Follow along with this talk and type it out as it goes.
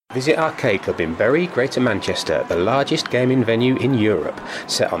Visit Arcade Club in Bury, Greater Manchester, the largest gaming venue in Europe,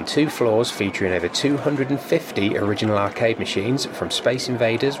 set on 2 floors featuring over 250 original arcade machines from Space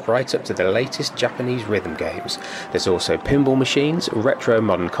Invaders right up to the latest Japanese rhythm games. There's also pinball machines, retro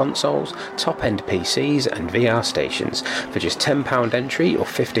modern consoles, top-end PCs and VR stations. For just £10 entry or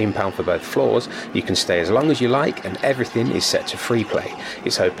 £15 for both floors, you can stay as long as you like and everything is set to free play.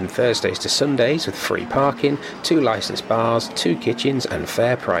 It's open Thursdays to Sundays with free parking, 2 licensed bars, 2 kitchens and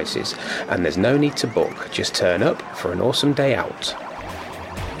fair prices. And there's no need to book, just turn up for an awesome day out.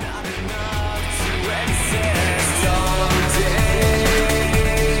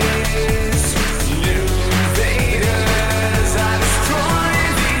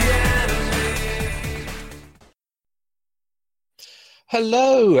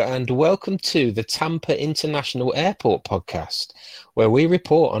 Hello and welcome to the Tampa International Airport podcast, where we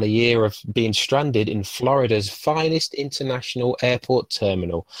report on a year of being stranded in Florida's finest international airport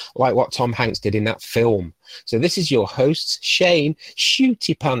terminal, like what Tom Hanks did in that film. So this is your hosts, Shane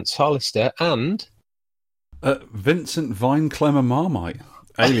Shooty Pants Hollister and... Vincent Vine Clemmer Marmite,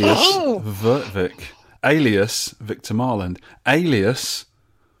 alias Vertvik, alias Victor Marland, alias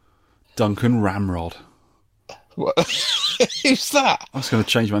Duncan Ramrod. What? Who's that? I was going to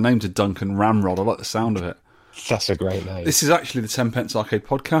change my name to Duncan Ramrod. I like the sound of it. That's a great name. This is actually the 10 Pence Arcade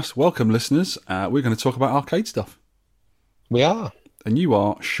Podcast. Welcome, listeners. We're going to talk about arcade stuff. We are. And you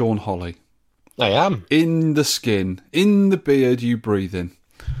are Sean Holly. I am. In the skin, in the beard you breathe in.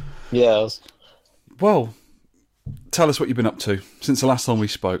 Yes. Well, tell us what you've been up to since the last time we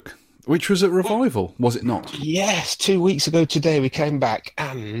spoke, which was at Revival, was it not? Yes, 2 weeks ago today we came back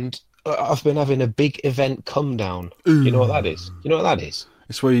and... I've been having a big event come down. Ooh. You know what that is? You know what that is?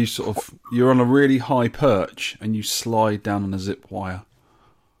 It's where you you're on a really high perch and you slide down on a zip wire.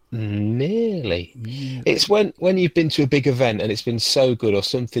 Nearly. It's when you've been to a big event and it's been so good or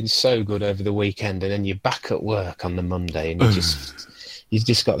something so good over the weekend and then you're back at work on the Monday and you've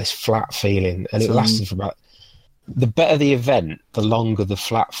just got this flat feeling and it lasted for about... The better the event, the longer the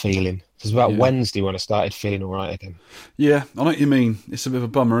flat feeling. It was about Wednesday when I started feeling all right again. Yeah, I know what you mean. It's a bit of a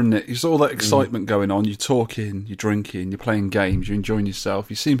bummer, isn't it? You've got all that excitement going on. You're talking, you're drinking, you're playing games, you're enjoying yourself.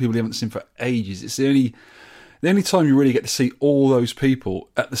 You're seeing people you haven't seen for ages. It's the only time you really get to see all those people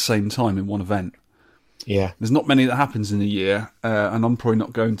at the same time in one event. Yeah. There's not many that happens in a year, and I'm probably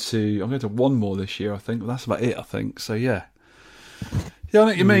not going to... I'm going to one more this year, I think. But that's about it, I think. So, yeah. Yeah, I know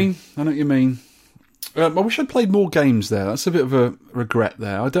what you mean. I know what you mean. I wish I'd played more games there. That's a bit of a regret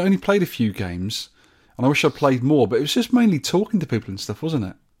there. I'd only played a few games, and I wish I'd played more, but it was just mainly talking to people and stuff, wasn't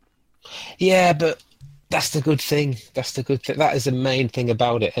it? Yeah, but that's the good thing. That's the good thing. That is the main thing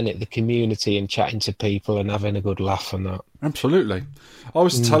about it, isn't it? The community and chatting to people and having a good laugh and that. Absolutely. I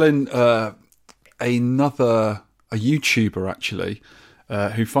was telling a YouTuber, actually,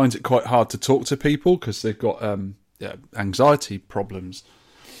 who finds it quite hard to talk to people because they've got anxiety problems.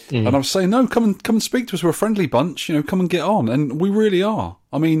 And I was saying, no, come and speak to us. We're a friendly bunch, come and get on. And we really are.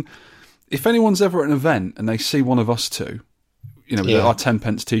 I mean, if anyone's ever at an event and they see one of us two, with our 10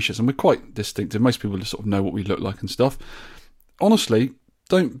 pence t-shirts, and we're quite distinctive. Most people just sort of know what we look like and stuff. Honestly,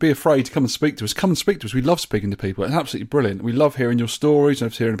 don't be afraid to come and speak to us. Come and speak to us. We love speaking to people. It's absolutely brilliant. We love hearing your stories.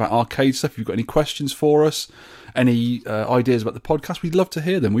 Love hearing about arcade stuff. If you've got any questions for us, any ideas about the podcast, we'd love to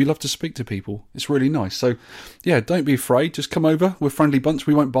hear them. We love to speak to people. It's really nice. So, yeah, don't be afraid. Just come over. We're a friendly bunch.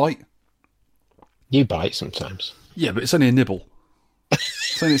 We won't bite. You bite sometimes. Yeah, but it's only a nibble.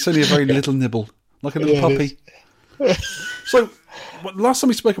 It's only a very little nibble. Like a little puppy. So, last time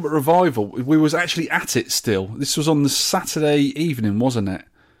we spoke about Revival, we was actually at it still. This was on the Saturday evening, wasn't it?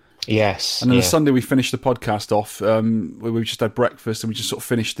 Yes. And then the Sunday we finished the podcast off, where we just had breakfast and we just sort of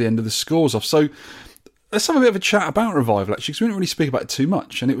finished the end of the scores off. So let's have a bit of a chat about Revival, actually, because we didn't really speak about it too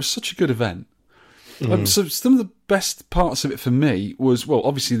much, and it was such a good event. So some of the best parts of it for me was, well,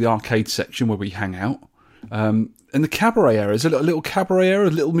 obviously the arcade section where we hang out, and the cabaret area. There's a little cabaret area,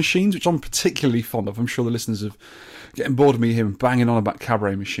 little machines, which I'm particularly fond of. I'm sure the listeners are getting bored of me here and banging on about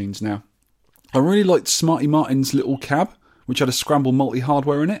cabaret machines now. I really liked Smarty Martin's little cab, which had a scramble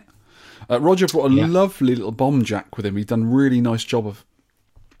multi-hardware in it. Roger brought a lovely little bomb jack with him. He'd done a really nice job of.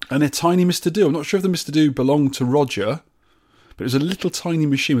 And a tiny Mr. Do. I'm not sure if the Mr. Do belonged to Roger, but it was a little tiny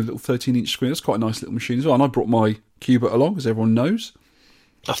machine with a little 13-inch screen. That's quite a nice little machine as well. And I brought my Cubit along, as everyone knows.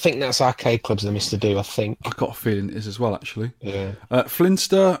 I think that's Arcade Club's the Mr. Do, I think. I've got a feeling it is as well, actually. Yeah.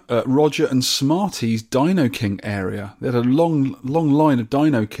 Flinster, Roger and Smarty's Dino King area. They had a long line of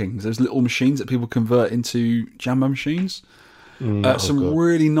Dino Kings. Those little machines that people convert into Jambo machines. Some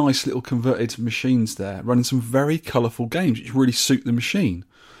really nice little converted machines there, running some very colourful games which really suit the machine.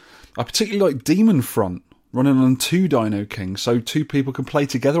 I particularly like Demon Front. running on 2 Dino Kings, so 2 people can play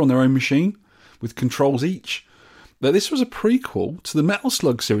together on their own machine with controls each. But this was a prequel to the Metal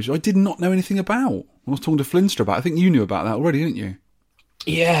Slug series, which I did not know anything about. I was talking to Flinster about it. I think you knew about that already, didn't you?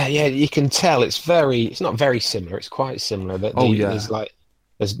 Yeah, you can tell it's not very similar. It's quite similar, but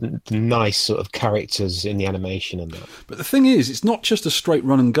there's nice sort of characters in the animation and that. But the thing is, it's not just a straight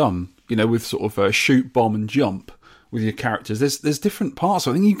run and gun, with sort of a shoot, bomb, and jump with your characters. There's different parts.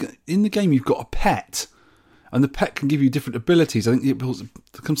 I think in the game you've got a pet, and the pet can give you different abilities. I think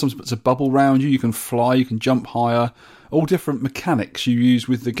sometimes it's a bubble round you. You can fly, you can jump higher. All different mechanics you use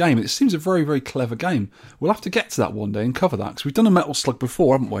with the game. It seems a very, very clever game. We'll have to get to that one day and cover that, because we've done a Metal Slug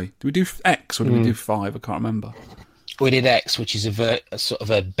before, haven't we? Did we do X or did we do 5? I can't remember. We did X, which is a sort of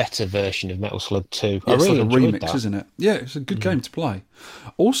a better version of Metal Slug 2. Yeah, I really like a remix, that. Isn't it? Yeah, it's a good game to play.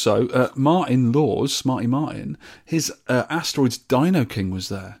 Also, Martin Laws, Smarty Martin, his Asteroids Dino King was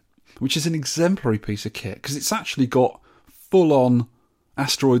there, which is an exemplary piece of kit, because it's actually got full-on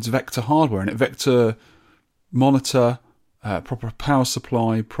Asteroids Vector hardware in it. Vector monitor, proper power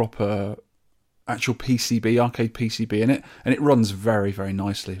supply, proper actual PCB, arcade PCB in it, and it runs very, very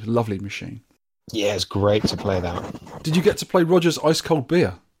nicely. It's a lovely machine. Yeah, it's great to play that. Did you get to play Roger's Ice Cold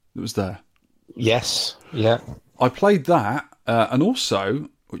Beer that was there? Yes, yeah. I played that, and also,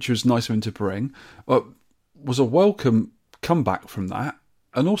 which was nice of him to bring, was a welcome comeback from that,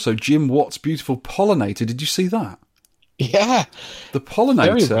 and also Jim Watt's beautiful Pollinator. Did you see that? Yeah. The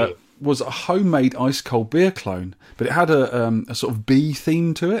Pollinator was a homemade ice cold beer clone, but it had a sort of bee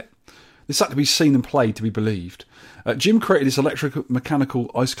theme to it. This had to be seen and played to be believed. Jim created this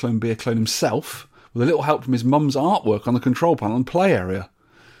electric-mechanical ice clone beer clone himself, with a little help from his mum's artwork on the control panel and play area.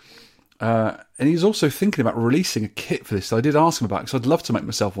 And he's also thinking about releasing a kit for this, so I did ask him about it, because I'd love to make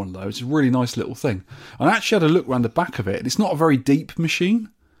myself one of those. It's a really nice little thing. And I actually had a look around the back of it, and it's not a very deep machine.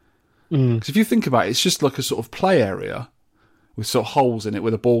 Because if you think about it, it's just like a sort of play area, with sort of holes in it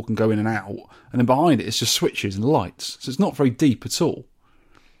where the ball can go in and out, and then behind it it's just switches and lights, so it's not very deep at all.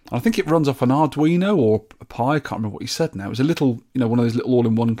 I think it runs off an Arduino or a Pi, I can't remember what he said now. It was a little, one of those little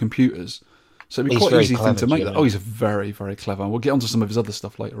all-in-one computers, so it'd be quite easy thing to make that. Oh, he's very, very clever. We'll get onto some of his other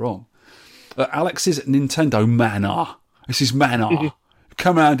stuff later on. Alex's Nintendo Manor. This is Manor.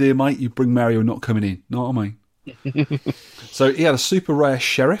 Come around here, mate, you bring Mario not coming in, know what I mean? So he had a super rare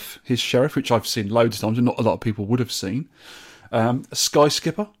Sheriff, his Sheriff, which I've seen loads of times and not a lot of people would have seen. A Sky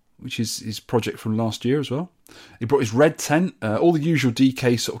Skipper, which is his project from last year as well. He brought his red tent. All the usual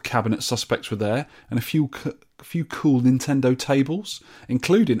DK sort of cabinet suspects were there, and a few cool Nintendo tables,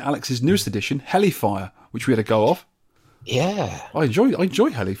 including Alex's newest edition, Helifire, which we had a go of. Yeah, I enjoy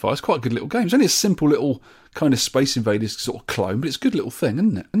Helifire. It's quite a good little game. It's only a simple little kind of Space Invaders sort of clone, but it's a good little thing,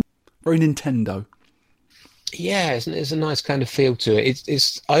 isn't it? Very Nintendo. Yeah, it's a nice kind of feel to it.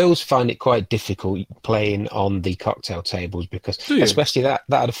 It's I always find it quite difficult playing on the cocktail tables, because especially that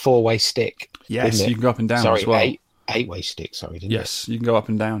had a 4-way stick. Yes, you can go up and down as well. 8-way stick, sorry, didn't yes, you can go up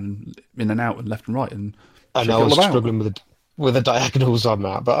and down and in and out and left and right. And I know I was struggling with the diagonals on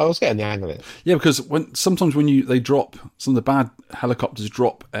that, but I was getting the hang of it. Yeah, because sometimes when they drop, some of the bad helicopters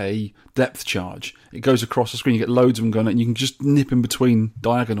drop a depth charge, it goes across the screen, you get loads of them going, and you can just nip in between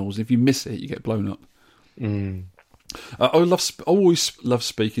diagonals. If you miss it, you get blown up. I always love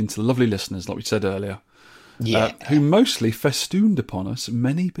speaking to the lovely listeners, like we said earlier, who mostly festooned upon us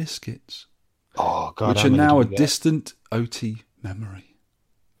many biscuits. Oh God! Which are now a distant OT memory.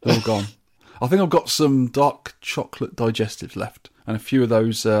 They're all gone. I think I've got some dark chocolate digestives left, and a few of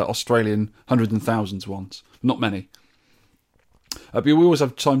those Australian hundreds and thousands ones. Not many. But we always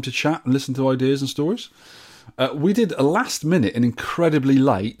have time to chat and listen to ideas and stories. We did a last minute and incredibly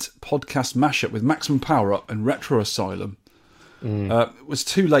late podcast mashup with Maximum Power Up and Retro Asylum. It was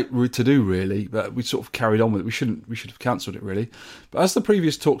too late to do, really, but we sort of carried on with it. We should have cancelled it, really. But as the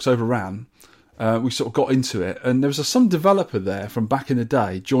previous talks overran, we sort of got into it, and there was some developer there from back in the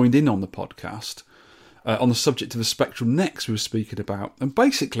day joined in on the podcast on the subject of the Spectrum Next we were speaking about, and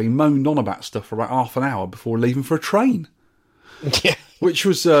basically moaned on about stuff for about half an hour before leaving for a train. Yeah. Which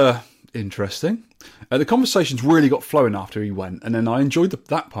was interesting. The conversations really got flowing after he went, and then I enjoyed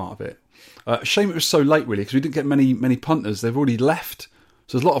that part of it. Shame it was so late, really, because we didn't get many punters. They've already left.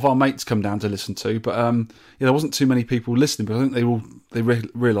 So there's a lot of our mates come down to listen to, but there wasn't too many people listening. But I think they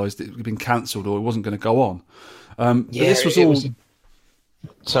realised it had been cancelled or it wasn't going to go on. This was all.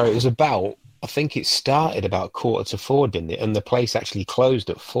 It was about. I think it started about 3:45, didn't it? And the place actually closed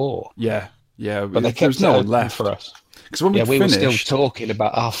at 4. Yeah. But they kept no one left for us. Because when we were finished, still talking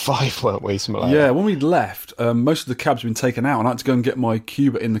about 5:30, weren't we? Something like that. When we'd left, most of the cabs had been taken out, and I had to go and get my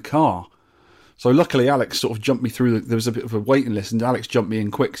Cuba in the car. So luckily, Alex sort of jumped me through. There was a bit of a waiting list, and Alex jumped me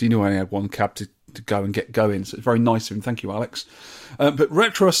in quick because he knew I only had one cab to go and get going. So it's very nice of him. Thank you, Alex. But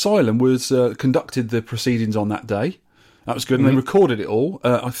Retro Asylum was conducted the proceedings on that day. That was good, and they recorded it all.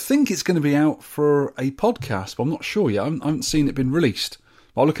 I think it's going to be out for a podcast, but I'm not sure yet. I haven't seen it been released.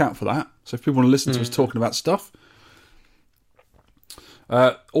 I'll look out for that. So if people want to listen to us talking about stuff.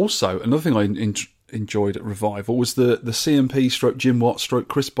 Also, another thing I enjoyed at Revival was the CMP stroke Jim Watt stroke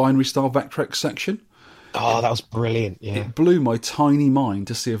Chris Binary style Vectrex section. Oh, that was brilliant, yeah. It blew my tiny mind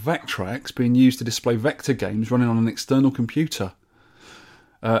to see a Vectrex being used to display vector games running on an external computer.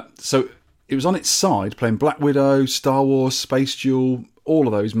 So it was on its side playing Black Widow, Star Wars, Space Duel, all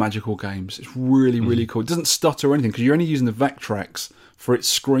of those magical games. It's really, really cool. It doesn't stutter or anything because you're only using the Vectrex for its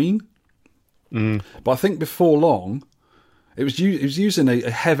screen. But I think before long, it was using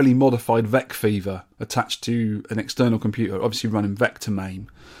a heavily modified Vec Fever attached to an external computer, obviously running Vector Main.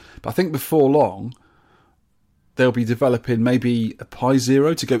 But I think before long, they'll be developing maybe a Pi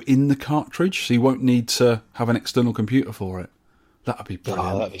Zero to go in the cartridge, so you won't need to have an external computer for it. That'd be brilliant.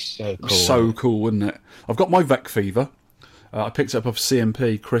 Oh, that'd be so cool. So cool, wouldn't it? I've got my Vec Fever. I picked it up off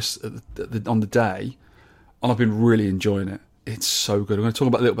CMP, Chris, on the day, and I've been really enjoying it. It's so good. I'm going to talk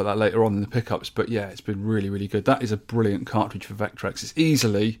about a little bit about that later on in the pickups, but yeah, it's been really, really good. That is a brilliant cartridge for Vectrex. It's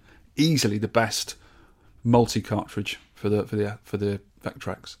easily the best multi-cartridge for the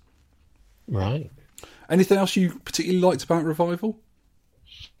Vectrex. Right. Anything else you particularly liked about Revival?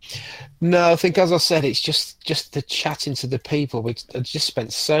 No, I think, as I said, it's just the chatting to the people. I just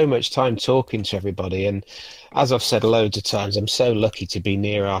spent so much time talking to everybody, and as I've said loads of times, I'm so lucky to be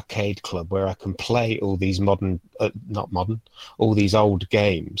near Arcade Club where I can play all these all these old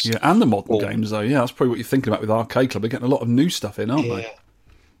games. Yeah, and the modern games, though. Yeah, that's probably what you're thinking about with Arcade Club. They're getting a lot of new stuff in, aren't they?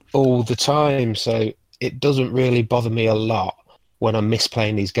 All the time. So it doesn't really bother me a lot when I miss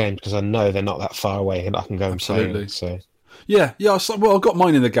playing these games because I know they're not that far away and I can go and play them. So. Yeah. Well, I've got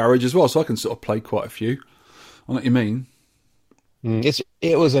mine in the garage as well, so I can sort of play quite a few. I know what you mean.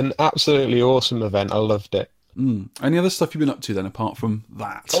 It was an absolutely awesome event. I loved it. Any other stuff you've been up to then, apart from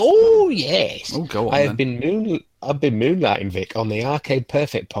that? Oh yes. Oh, go on. I've been moonlighting, Vic, on the Arcade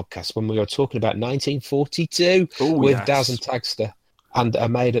Perfect podcast when we were talking about 1942 with Daz and Tagster, and I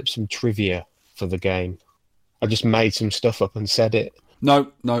made up some trivia for the game. I just made some stuff up and said it.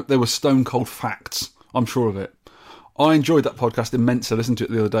 No, they were stone cold facts. I'm sure of it. I enjoyed that podcast immensely. I listened to it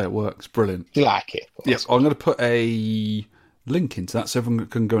the other day at work. It's brilliant. You like it? Yes, I'm going to put a link into that so everyone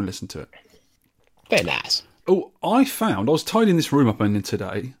can go and listen to it. Very nice. Oh, I was tidying this room up in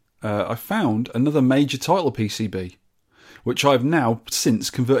today. I found another major title PCB, which I've now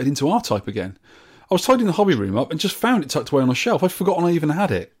since converted into R-Type again. I was tidying the hobby room up and just found it tucked away on a shelf. I'd forgotten I even had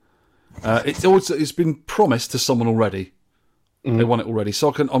it. It's been promised to someone already. They want it already. So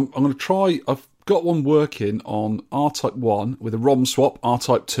I'm going to try. I've got one working on R-Type 1 with a ROM swap,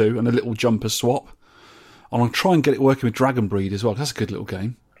 R-Type 2, and a little jumper swap. I'm going to try and get it working with Dragon Breed as well. That's a good little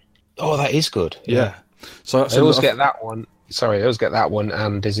game. Oh, that is good. Yeah. So I always get that one. Sorry, I always get that one.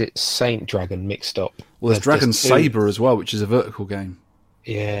 And is it Saint Dragon mixed up? Well, there's Dragon Saber as well, which is a vertical game.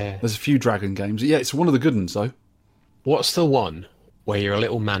 Yeah. There's a few Dragon games. Yeah, it's one of the good ones, though. What's the one where you're a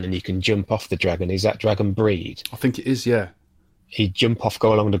little man and you can jump off the dragon? Is that Dragon Breed? I think it is, yeah. You jump off,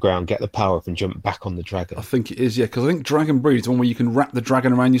 go along the ground, get the power up and jump back on the dragon. I think it is, yeah, because I think Dragon Breed is the one where you can wrap the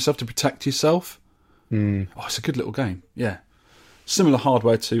dragon around yourself to protect yourself. Oh, it's a good little game, yeah. Similar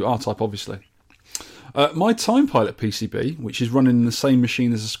hardware to R-Type, obviously. My Time Pilot PCB, which is running in the same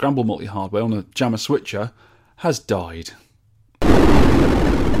machine as a Scramble multi-hardware on a Jammer switcher, has died.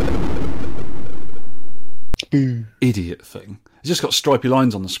 Boo. Idiot thing. It's just got stripy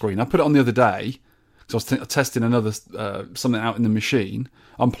lines on the screen. I put it on the other day because I was testing another something out in the machine.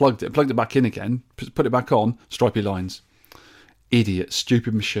 Unplugged it, plugged it back in again, put it back on, stripy lines. Idiot,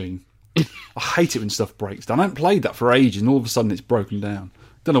 stupid machine. I hate it when stuff breaks down. I haven't played that for ages and all of a sudden it's broken down.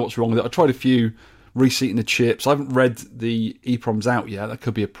 Don't know what's wrong with it. I tried a few reseating the chips. I haven't read the EPROMs out yet. That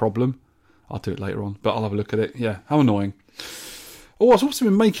could be a problem. I'll do it later on, but I'll have a look at it. Yeah, how annoying. Oh, I've also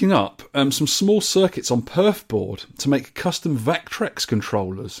been making up some small circuits on perf board to make custom Vectrex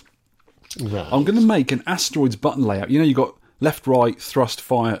controllers. Right. I'm going to make an Asteroids button layout. You know, you've got left, right, thrust,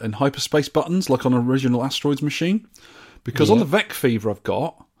 fire, and hyperspace buttons, like on an original Asteroids machine. Because on the Vec Fever I've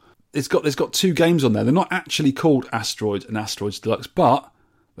got, there's got two games on there. They're not actually called Asteroids and Asteroids Deluxe, but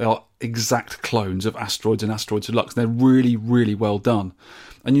they are exact clones of Asteroids and Asteroids Deluxe. They're really, really well done.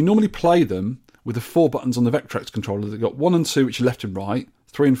 And you normally play them with the 4 buttons on the Vectrex controller. They've got 1 and 2, which are left and right,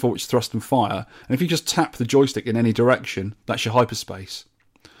 3 and 4, which is thrust and fire. And if you just tap the joystick in any direction, that's your hyperspace.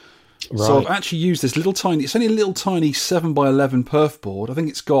 Right. So I've actually used this little tiny, it's only a little tiny 7x11 perf board. I think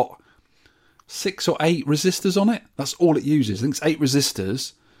it's got 6 or 8 resistors on it. That's all it uses. I think it's 8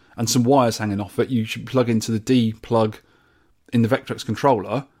 resistors and some wires hanging off it. You should plug into the D plug in the Vectrex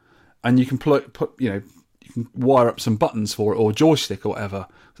controller, and you can you can wire up some buttons for it, or a joystick or whatever,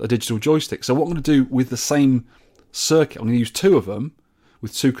 a digital joystick. So what I'm going to do with the same circuit, I'm going to use 2 of them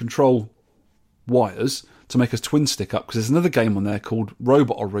with 2 control wires to make us twin stick up, because there's another game on there called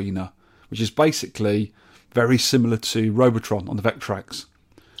Robot Arena, which is basically very similar to Robotron on the Vectrex.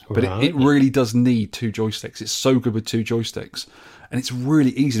 But it really does need 2 joysticks. It's so good with 2 joysticks. And it's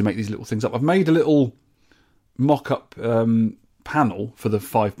really easy to make these little things up. I've made a little mock-up panel for the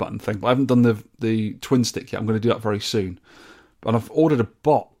 5-button thing, but I haven't done the twin stick yet. I'm going to do that very soon. And I've ordered a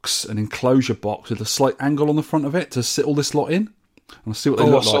box, an enclosure box with a slight angle on the front of it to sit all this lot in. And I'll see what they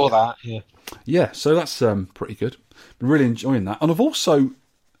look like. I saw that, yeah. Yeah, so that's pretty good. Been really enjoying that. And I've also,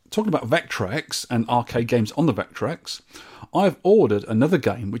 talking about Vectrex and arcade games on the Vectrex, I've ordered another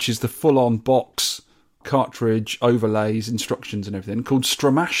game, which is the full-on box, cartridge, overlays, instructions and everything, called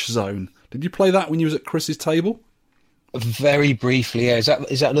Stramash Zone. Did you play that when you was at Chris's table? Very briefly, yeah. Is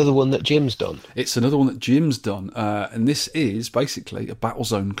that another one that Jim's done? It's another one that Jim's done, and this is basically a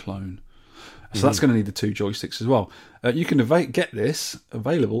Battlezone clone. So that's going to need the 2 joysticks as well. You can get this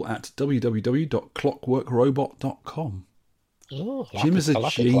available at www.clockworkrobot.com. Oh, Jim is a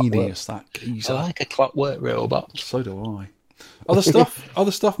genius, that geezer. I like a clockwork robot. So do I. Other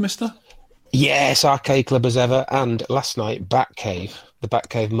stuff, mister? Yes, Arcade Club as ever. And last night, the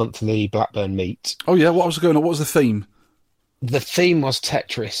Batcave monthly Blackburn meet. Oh, yeah, what was going on? What was the theme? The theme was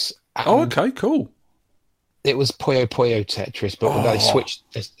Tetris. Oh, okay, cool. It was Puyo Puyo Tetris, but they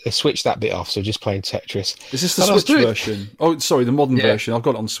switched that bit off, so just playing Tetris. Is this the Switch version? Oh, sorry, the modern version. I've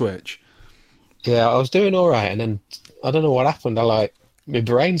got it on Switch. Yeah, I was doing all right, and then I don't know what happened. My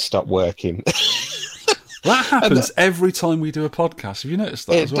brain stopped working. That happens every time we do a podcast. Have you noticed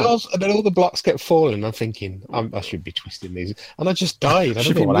that as well? It does, and then all the blocks kept falling. I'm thinking, I should be twisting these. And I just died. I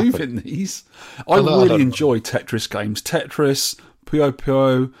don't know what happened. These. I really enjoy Tetris games. Tetris, Puyo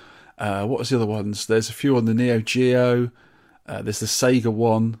Puyo. What was the other ones? There's a few on the Neo Geo. There's the Sega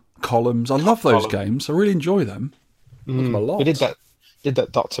one. Columns. I love those games. I really enjoy them. A lot. We did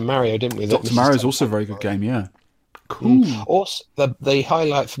that Dr. Mario, didn't we? Dr. Mario's also a very good game, yeah. Cool. Also, the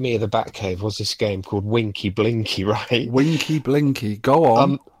highlight for me of the Batcave was this game called Winky Blinky, right? Winky Blinky. Go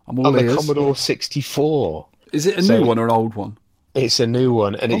on. I'm all ears. On the Commodore 64. Is it a new one or an old one? It's a new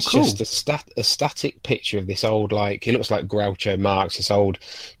one, and it's cool. Just a static picture of this old, he looks like Groucho Marx, this old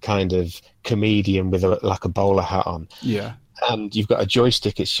kind of comedian with a bowler hat on. Yeah. And you've got a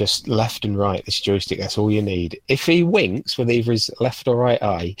joystick, it's just left and right, this joystick, that's all you need. If he winks with either his left or right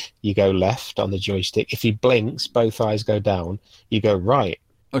eye, you go left on the joystick. If he blinks, both eyes go down, you go right.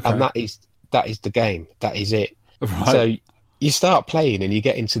 Okay. And that is the game. That is it. Right. So you start playing and you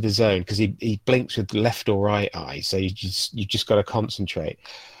get into the zone because he blinks with the left or right eye, so you just got to concentrate.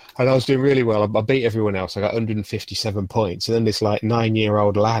 And I was doing really well. I beat everyone else. I got 157 points. And then this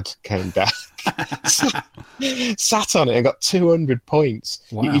 9-year-old lad came down, sat on it and got 200 points.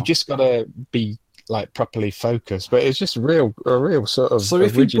 Wow. You just got to be properly focused. But it's just a real sort of. So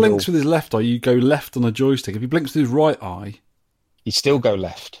if he blinks with his left eye, you go left on the joystick. If he blinks with his right eye, you still go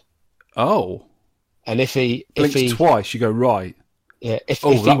left. Oh. And if he blinks twice, you go right. Yeah. If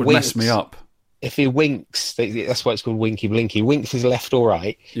that would mess me up. If he winks, that's why it's called Winky Blinky. Winks is left or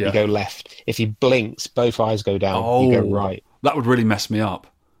right, you go left. If he blinks, both eyes go down, you go right. That would really mess me up.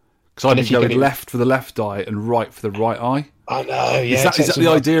 Because I'd be going left for the left eye and right for the right eye. I know, yeah. Is that the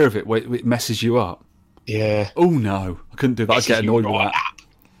idea of it, where it messes you up? Yeah. Oh, no. I couldn't do that. I'd get annoyed with that.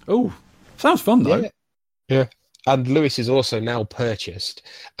 Oh, sounds fun, though. Yeah. And Lewis has also now purchased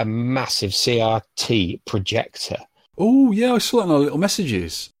a massive CRT projector. Oh, yeah, I saw that in our little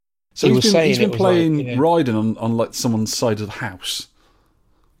messages. So he's been playing Raiden on someone's side of the house.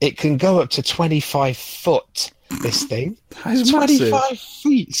 It can go up to 25 foot, this thing. That is 25 massive.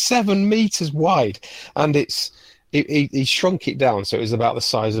 feet, 7 meters wide. And he shrunk it down so it was about the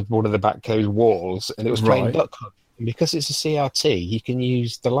size of one of the Batcave's walls, and it was playing Duck Hunt. And because it's a CRT, you can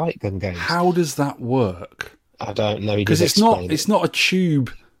use the light gun games. How does that work? I don't know. Because it's not a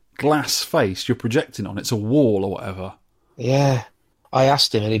tube glass face you're projecting on. It's a wall or whatever. Yeah. I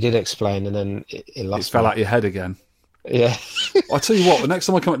asked him and he did explain, and then it fell out your head again. Yeah. I'll tell you what, the next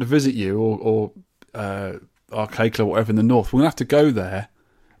time I come up to visit you or Arcade Club or whatever in the north, we're going to have to go there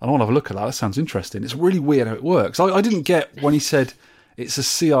and I want to have a look at that. That sounds interesting. It's really weird how it works. I didn't get when he said it's a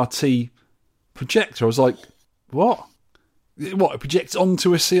CRT projector. I was like, what? What, it projects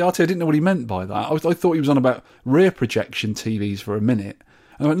onto a CRT? I didn't know what he meant by that. I thought he was on about rear projection TVs for a minute.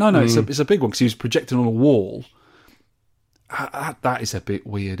 And I went, no, it's a big one because he was projecting on a wall. That is a bit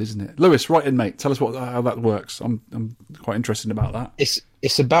weird, isn't it? Lewis, write in, mate. Tell us how that works. I'm quite interested about that.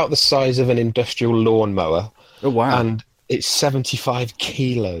 It's about the size of an industrial lawnmower. Oh, wow. And it's 75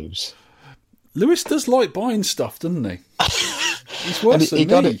 kilos. Lewis does like buying stuff, doesn't he? He's worse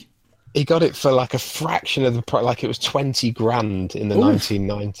than me. He got it for like a fraction of the price, like it was 20 grand in the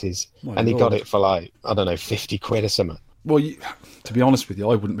 1990s. And he got it for like, I don't know, 50 quid or something. Well, to be honest with you,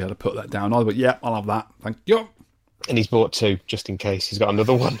 I wouldn't be able to put that down either, but yeah, I'll have that. Thank you. And he's bought 2, just in case he's got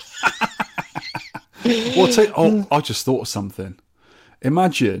another one. Well, I just thought of something.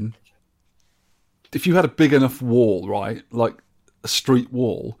 Imagine if you had a big enough wall, right, like a street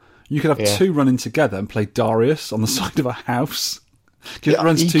wall, you could have 2 running together and play Darius on the side of a house. Because it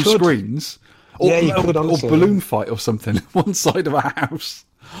runs 2 screens. Or, or balloon fight or something, one side of a house.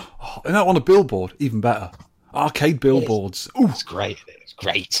 Oh, and that on a billboard, even better. Arcade billboards. Ooh, it's great. It's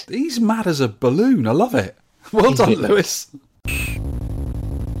great. He's mad as a balloon. I love it. Well done, Lewis.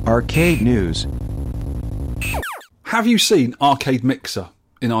 Arcade news. Have you seen Arcade Mixer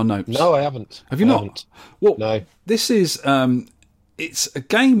in our notes? No, I haven't. Have you not? Well, no. This is it's a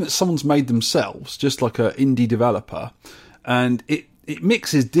game that someone's made themselves, just like an indie developer, and it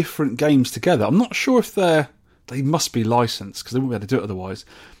mixes different games together. I'm not sure if they must be licensed because they wouldn't be able to do it otherwise.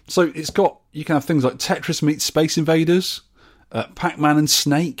 So you can have things like Tetris meets Space Invaders, Pac-Man and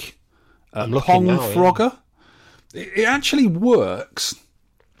Snake, Pong and Frogger. It actually works,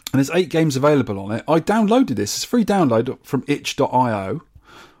 and there's 8 games available on it. I downloaded this. It's a free download from itch.io.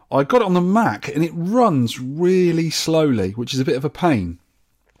 I got it on the Mac, and it runs really slowly, which is a bit of a pain.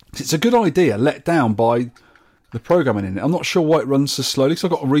 It's a good idea, let down by the programming in it. I'm not sure why it runs so slowly, because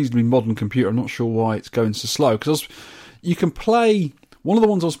I've got a reasonably modern computer. I'm not sure why it's going so slow. Because you can play... One of the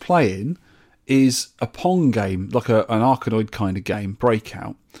ones I was playing is a Pong game, like an Arkanoid kind of game,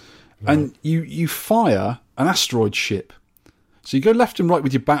 Breakout. Right. And you fire an asteroid ship. So you go left and right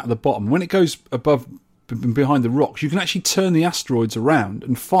with your bat at the bottom. When it goes above behind the rocks, you can actually turn the asteroids around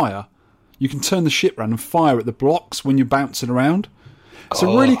and fire. You can turn the ship around and fire at the blocks when you're bouncing around. It's a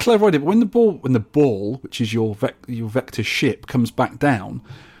really clever idea. But when the ball, which is your vector ship, comes back down,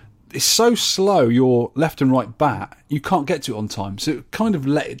 it's so slow, your left and right bat, you can't get to it on time. So it kind of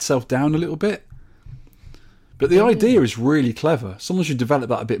let itself down a little bit. But the idea is really clever. Someone should develop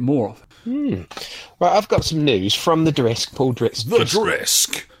that a bit more. Right, I've got some news from the Drisk, Paul Drisk.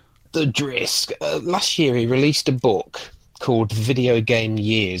 The Drisk. Last year he released a book called Video Game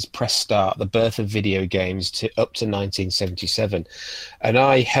Years, Press Start, The Birth of Video Games up to 1977. And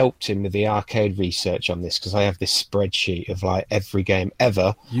I helped him with the arcade research on this because I have this spreadsheet of like every game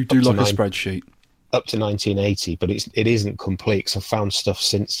ever. You do like a spreadsheet. Up to 1980, but it isn't complete because I've found stuff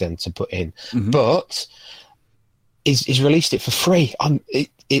since then to put in. Mm-hmm. But he's released it for free.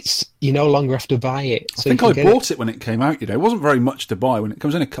 It's you no longer have to buy it. So I think I bought it when it came out. It wasn't very much to buy when it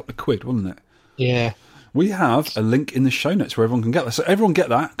comes in, a couple of quid, wasn't it? Yeah. We have a link in the show notes where everyone can get that. So everyone get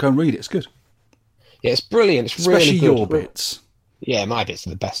that. Go and read it. It's good. Yeah, it's brilliant. It's especially really good. Your bits. Yeah, my bits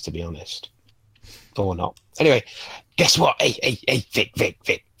are the best, to be honest. Or not. Anyway, guess what? Hey, Vic.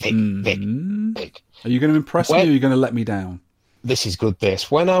 Are you going to impress me or are you going to let me down? This is good, this.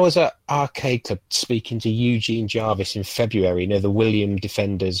 When I was at Arcade Club speaking to Eugene Jarvis in February, the William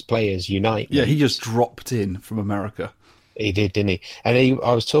Defenders Players Unite. Yeah, he just dropped in from America. He did, didn't he? And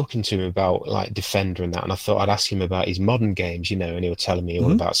I was talking to him about like Defender and that, and I thought I'd ask him about his modern games, and he was telling me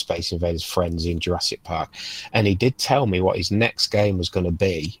all about Space Invaders, Frenzy, and Jurassic Park. And he did tell me what his next game was going to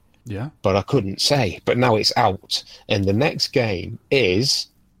be. Yeah. But I couldn't say. But now it's out, and the next game is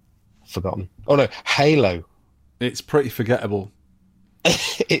forgotten. Oh no, Halo. It's pretty forgettable.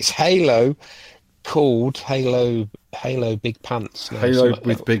 It's Halo, called Halo Big Pants. Halo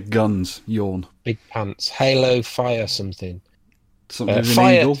with big guns. Yawn. Big Pants. Halo Fire something. Fire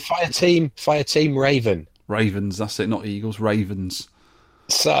Team Raven. Ravens, that's it, not Eagles, Ravens.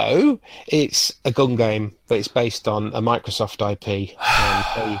 So, it's a gun game, but it's based on a Microsoft IP. And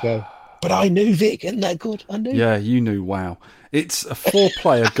there you go. But I knew, Vic, isn't that good? I knew. Yeah, you knew, wow. It's a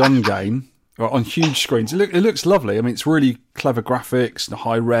 4-player gun game on huge screens. It looks lovely. I mean, it's really clever graphics, the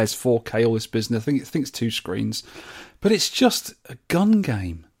high-res, 4K, all this business. I think it's 2 screens. But it's just a gun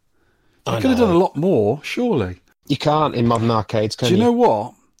game. I could have done a lot more, surely. You can't in modern arcades, can you? Do you know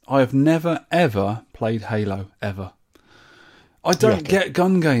what? I have never, ever played Halo, ever. I don't get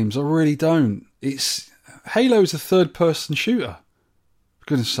gun games. I really don't. Halo is a third-person shooter, for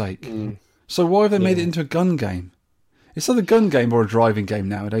goodness sake. So why have they made it into a gun game? It's either a gun game or a driving game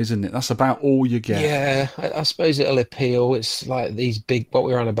nowadays, isn't it? That's about all you get. Yeah, I suppose it'll appeal. It's like these big, what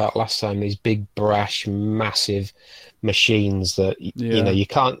we were on about last time, these big, brash, massive machines that you know you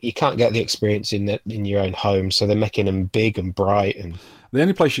can't get the experience in your own home. So they're making them big and bright. And the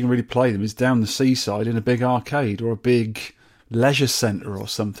only place you can really play them is down the seaside in a big arcade or a big leisure centre or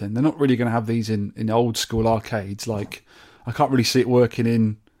something. They're not really going to have these in old school arcades. Like, I can't really see it working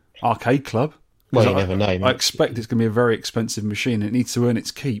in arcade club. Well, you never know. I expect it's going to be a very expensive machine. It needs to earn its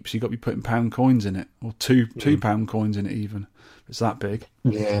keep, so you've got to be putting pound coins in it, or two pound coins in it even. It's that big.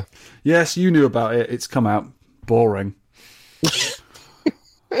 Yeah. Yes, you knew about it. It's come out. Boring.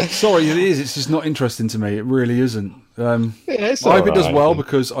 Sorry, it is. It's just not interesting to me. It really isn't. I hope it does well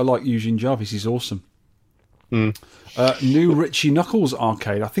because I like Eugene Jarvis. He's awesome. New Richie Knuckles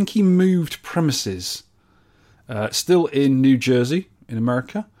arcade. I think he moved premises. Still in New Jersey, in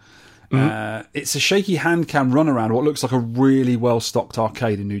America. It's a shaky hand cam run around what looks like a really well stocked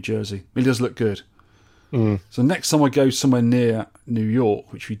arcade in New Jersey. It does look good. So next time I go somewhere near New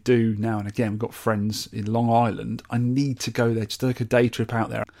York, which we do now and again, we've got friends in Long Island, I need to go there, just take a day trip out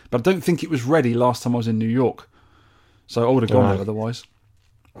there. But I don't think it was ready last time I was in New York. So I would have gone there otherwise.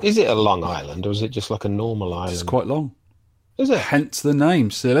 Is it a long island or is it just like a normal island? It's quite long. Is it? Hence the name,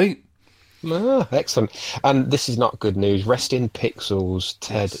 silly. Ah, excellent. And this is not good news. Rest in Pixels,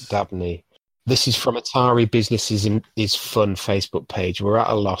 Ted Dabney. This is from Atari Business is Fun Facebook page. We're at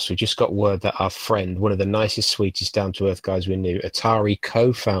a loss. We just got word that our friend, one of the nicest, sweetest, down-to-earth guys we knew, Atari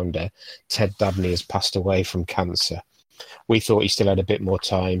co-founder Ted Dabney, has passed away from cancer. We thought he still had a bit more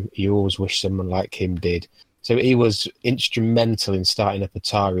time. You always wish someone like him did. So he was instrumental in starting up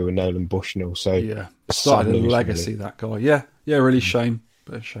Atari with Nolan Bushnell. So yeah, started a legacy, that guy. Yeah, really shame.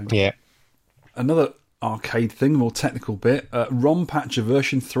 Bit of shame. Yeah. Another arcade thing, more technical bit. ROM Patcher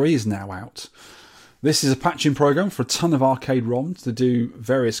version 3 is now out. This is a patching program for a ton of arcade ROMs to do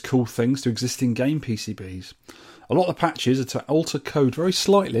various cool things to existing game PCBs. A lot of the patches are to alter code very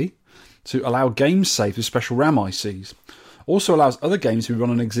slightly to allow game saves with special RAM ICs. Also allows other games to be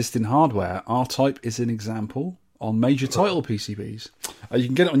run on existing hardware. R-Type is an example on major title PCBs. You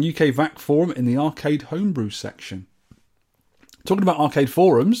can get it on UK VAC forum in the arcade homebrew section. Talking about arcade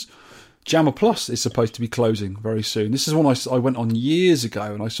forums, Jammer Plus is supposed to be closing very soon. This is one I went on years ago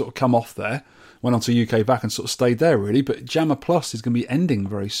and I sort of come off there, went on to UK VAC and sort of stayed there really, but Jammer Plus is going to be ending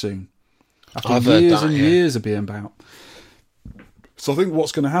very soon. After years of being about. So I think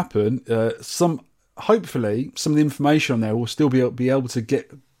what's going to happen, hopefully some of the information on there will still be able to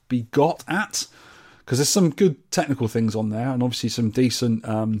be got at, because there's some good technical things on there and obviously some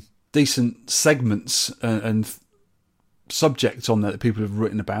decent segments and subjects on there that people have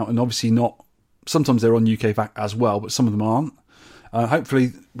written about, and obviously not. Sometimes they're on UK VAC as well, but some of them aren't.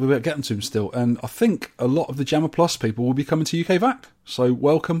 Hopefully we'll be able to get them to them still, and I think a lot of the Jammer Plus people will be coming to UK VAC. So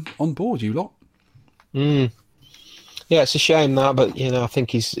welcome on board, you lot. Yeah, it's a shame that, but I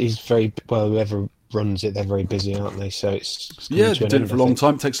think he's very well. Whoever runs it, they're very busy, aren't they? So it's they've been doing it for a long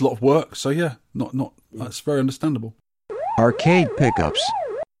time. It takes a lot of work. So yeah, not that's very understandable. Arcade pickups.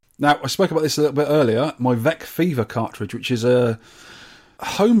 Now, I spoke about this a little bit earlier, my Vec Fever cartridge, which is a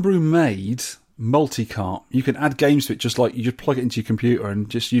homebrew-made multi-cart. You can add games to it, just like you just plug it into your computer and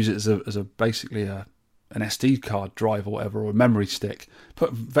just use it as a basically an SD card drive or whatever, or a memory stick.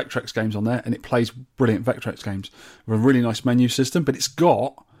 Put Vectrex games on there, and it plays brilliant Vectrex games with a really nice menu system, but it's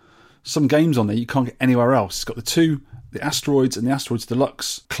got some games on there you can't get anywhere else. It's got the Asteroids and the Asteroids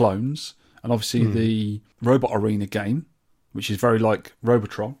Deluxe clones, and obviously the Robot Arena game, which is very like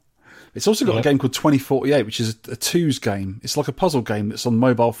Robotron. It's also got a game called 2048, which is a twos game. It's like a puzzle game that's on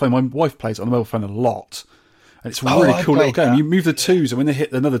mobile phone. My wife plays it on the mobile phone a lot. And it's a really cool little game. You move the twos, and when they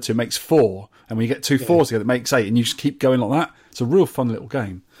hit another two, it makes 4. And when you get two fours together, it makes 8. And you just keep going like that. It's a real fun little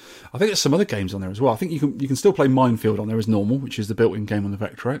game. I think there's some other games on there as well. I think you can still play Minefield on there as normal, which is the built-in game on the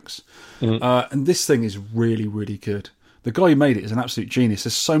Vectrex. And this thing is really, really good. The guy who made it is an absolute genius.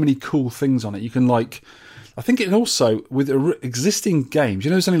 There's so many cool things on it. You can I think it also, with existing games,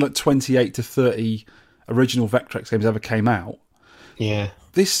 there's only like 28 to 30 original Vectrex games ever came out. Yeah.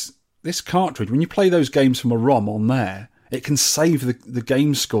 This cartridge, when you play those games from a ROM on there, it can save the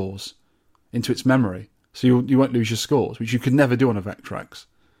game scores into its memory. So you won't lose your scores, which you could never do on a Vectrex,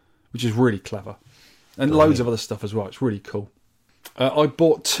 which is really clever. And loads of other stuff as well. It's really cool. I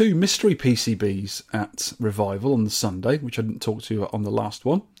bought 2 mystery PCBs at Revival on the Sunday, which I didn't talk to on the last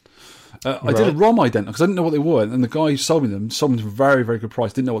one. I did a ROM ident because I didn't know what they were, and the guy who sold me them for a very, very good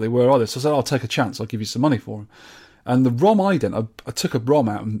price. Didn't know what they were either, so I said, "I'll take a chance. I'll give you some money for them." And the ROM ident, I took a ROM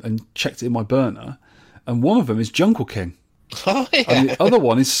out and checked it in my burner, and one of them is Jungle King. Oh, yeah. And the other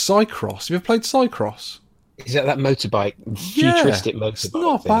one is Cycross. Have you ever played Cycross? Is that motorbike, futuristic motorbike? It's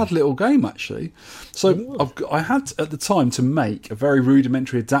not a thing? bad little game, actually. So I had at the time to make a very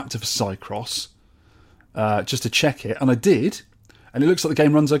rudimentary adapter for Cycross, just to check it, and I did, and it looks like the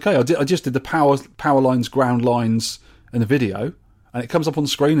game runs okay. I just did the power lines, ground lines, and the video, and it comes up on the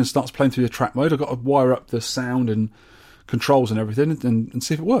screen and starts playing through the track mode. I've got to wire up the sound and controls and everything and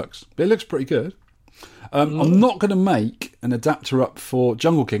see if it works. But it looks pretty good. I'm not going to make an adapter up for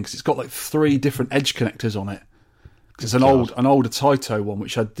Jungle King because it's got like 3 different edge connectors on it. It's an older Taito one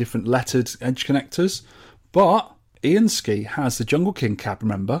which had different lettered edge connectors. But Ian Ski has the Jungle King cab,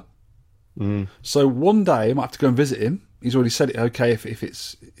 remember? So one day I might have to go and visit him. He's already said it okay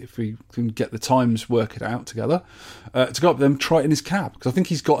if we can get the times worked out together to go up there and try it in his cab, because I think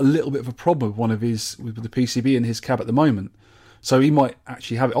he's got a little bit of a problem with the PCB in his cab at the moment. So he might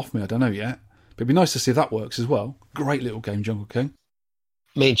actually have it off me. I don't know yet. But it'd be nice to see if that works as well. Great little game, Jungle King.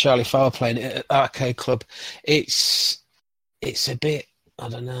 Me and Charlie Farr playing it at Arcade Club. It's a bit, I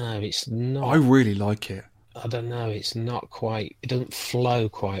don't know, it's not... I really like it. I don't know, it's not quite... It doesn't flow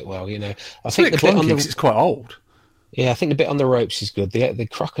quite well, you know. It's a bit clunky because it's quite old. Yeah, I think the bit on the ropes is good. The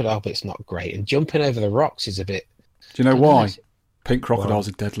crocodile bit's not great. And jumping over the rocks is a bit... Do you know why? Pink crocodiles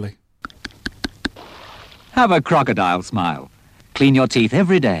are deadly. Have a crocodile smile. Clean your teeth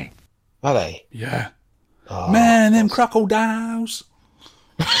every day. Are they? Yeah. Oh, Man, them crocodiles.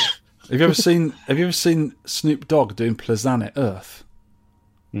 Have you ever seen Snoop Dogg doing Planet Earth?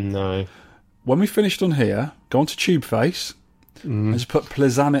 No. When we finished on here, go on to TubeFace and just put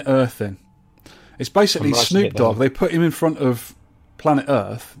Planet Earth in. It's basically Snoop Dogg. They put him in front of Planet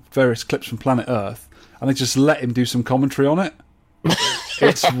Earth, various clips from Planet Earth, and they just let him do some commentary on it.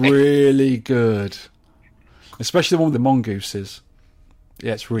 It's really good. Especially the one with the mongooses.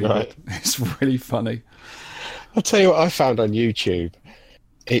 Yeah, it's really good. It's really funny. I'll tell you what I found on YouTube.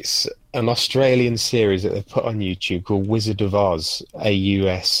 It's an Australian series that they've put on YouTube called Wizard of Oz,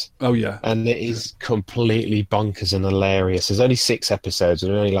 AUS. Oh, yeah. And it is completely bonkers and hilarious. There's only 6 episodes,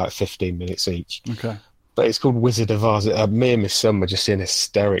 and they're only like 15 minutes each. Okay. But it's called Wizard of Oz. Me and my son were just in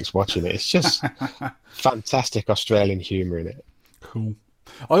hysterics watching it. It's just fantastic Australian humour in it. Cool.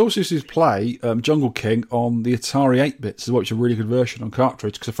 I also used to play Jungle King on the Atari 8-bits, which is a really good version on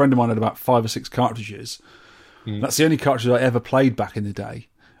cartridge, because a friend of mine had about 5 or 6 cartridges. That's the only cartridge I ever played back in the day.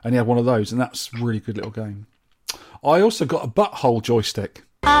 And he had one of those, and that's a really good little game. I also got a butthole joystick.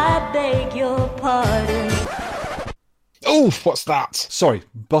 I beg your pardon. Oof, what's that? Sorry,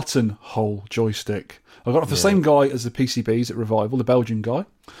 buttonhole joystick. I got it off the same guy as the PCBs at Revival, the Belgian guy.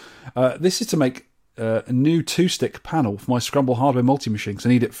 This is to make a new 2-stick panel for my Scramble hardware multi-machine, because I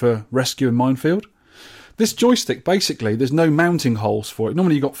need it for Rescue and Minefield. This joystick, basically, there's no mounting holes for it.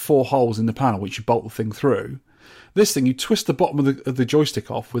 Normally you've got 4 holes in the panel, which you bolt the thing through. This thing, you twist the bottom of the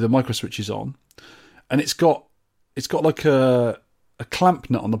joystick off with the micro switches on, and it's got like a clamp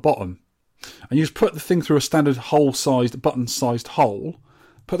nut on the bottom. And you just put the thing through a standard hole-sized, button-sized hole,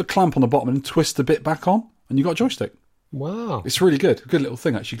 put the clamp on the bottom and twist the bit back on, and you've got a joystick. Wow. It's really good. A good little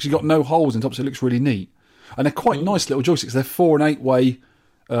thing, actually, because you've got no holes in top, so it looks really neat. And they're quite nice little joysticks. They're 4 and 8-way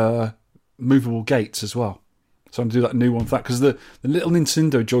movable gates as well. So I'm going to do that new one for that, because the little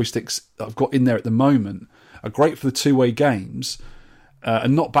Nintendo joysticks that I've got in there at the moment are great for the 2-way games,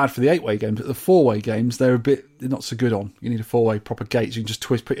 and not bad for the 8-way games. But the 4-way games, they're not so good on. You need a 4-way proper gate, so you can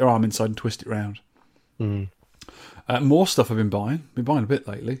just put your arm inside and twist it round. More stuff I've been buying. Been buying a bit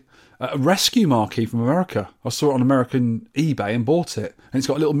lately. A rescue marquee from America. I saw it on American eBay and bought it. And it's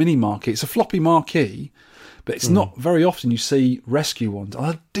got a little mini marquee. It's a floppy marquee, but it's not very often you see rescue ones. And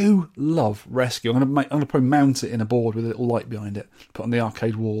I do love rescue. I'm going to probably mount it in a board with a little light behind it. Put on the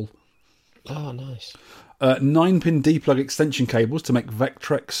arcade wall. Oh, nice. 9-pin D-plug extension cables to make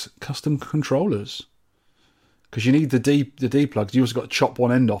Vectrex custom controllers. Because you need the D-plugs. You also got to chop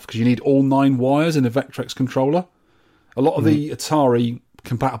one end off because you need all 9 wires in a Vectrex controller. A lot of the Atari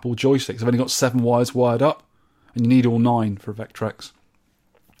compatible joysticks have only got 7 wires wired up, and you need all 9 for a Vectrex.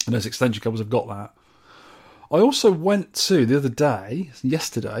 And those extension cables have got that. I also went to, the other day,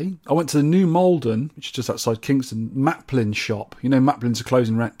 yesterday, I went to the New Malden, which is just outside Kingston, Maplin shop. You know, Maplin's are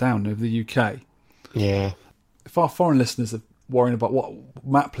closing right down over the UK. Yeah. If our foreign listeners are worrying about what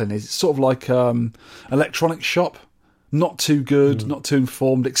Maplin is, it's sort of like electronics shop. Not too good, not too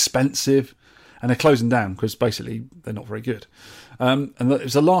informed, expensive. And they're closing down because basically they're not very good. And it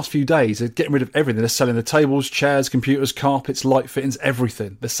was the last few days, they're getting rid of everything. They're selling the tables, chairs, computers, carpets, light fittings,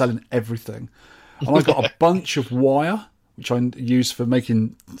 everything. They're selling everything. And I got a bunch of wire, which I use for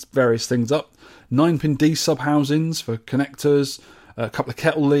making various things up. 9-pin D-sub housings for connectors, a couple of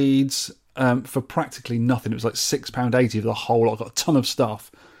kettle leads, for practically nothing. It was like £6.80 for the whole lot. I got a ton of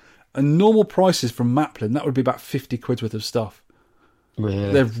stuff. And normal prices from Maplin, that would be about 50 quid worth of stuff.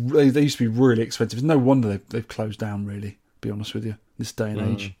 Really? They used to be really expensive. It's no wonder they've closed down, really, to be honest with you, this day and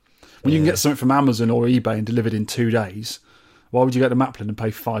age. When you can get something from Amazon or eBay and delivered in 2 days, why would you go to Maplin and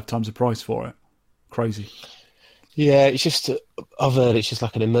pay 5 times the price for it? Crazy. Yeah, it's just, I've heard it's just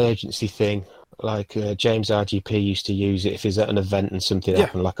like an emergency thing. Like James RGP used to use it if he's at an event and something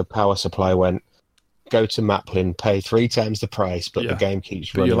happened, like a power supply went, go to Maplin, pay 3 times the price, but the game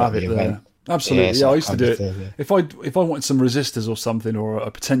keeps running. You'll have it there. Event. Absolutely. Yeah, I used to do it. Thing, yeah. If I wanted some resistors or something or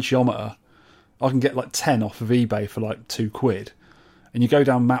a potentiometer, I can get like 10 off of eBay for like 2 quid. And you go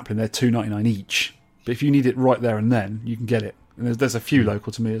down Maplin, they're $2.99 each. But if you need it right there and then, you can get it. And there's a few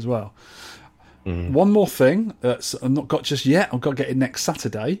local to me as well. One more thing that's I've not got just yet, I've got to get it next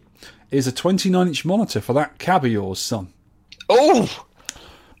Saturday, is a 29-inch monitor for that cab of yours, son. Oh!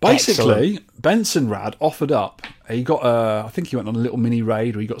 Basically, Benson Rad offered up, he got I think he went on a little mini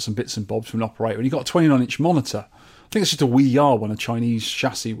raid, or he got some bits and bobs from an operator, and he got a 29-inch monitor. I think it's just a WeR one, a Chinese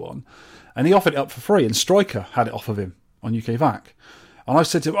chassis one. And he offered it up for free, and Stryker had it off of him on UK VAC. And I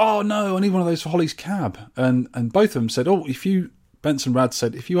said to him, oh no, I need one of those for Holly's cab. And both of them said, Benson Rad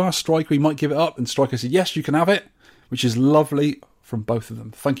said, if you ask Stryker, he might give it up. And Stryker said, yes, you can have it, which is lovely from both of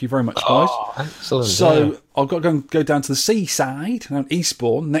them. Thank you very much, guys. Oh, excellent. So I've got to go down to the seaside, down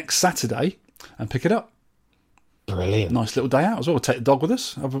Eastbourne, next Saturday, and pick it up. Brilliant. Nice little day out as well. We'll take the dog with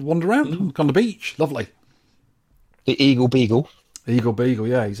us, have a wander around, go on the beach. Lovely. The Eagle Beagle. Eagle Beagle,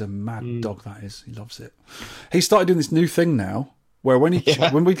 yeah, he's a mad dog, that is. He loves it. He started doing this new thing now, where when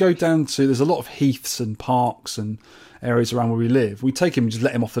we go down to, there's a lot of heaths and parks and areas around where we live, we take him and just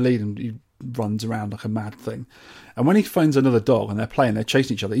let him off the lead and he runs around like a mad thing. And when he finds another dog and they're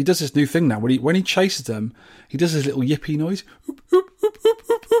chasing each other, he does this new thing now. When he chases them, he does this little yippy noise.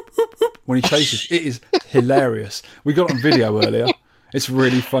 When he chases, it is hilarious. We got it on video earlier. It's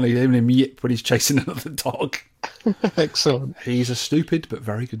really funny, hearing him yip when he's chasing another dog. Excellent. He's a stupid but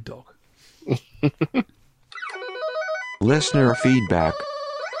very good dog. Listener feedback.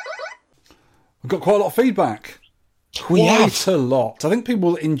 We've got quite a lot of feedback. We have. Quite a lot. I think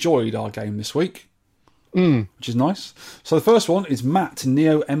people enjoyed our game this week, which is nice. So the first one is Matt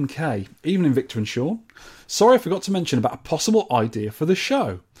Neo MK. Evening, Victor and Sean. Sorry I forgot to mention about a possible idea for the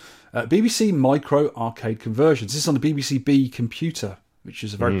show. BBC Micro Arcade Conversions. This is on the BBC B computer, which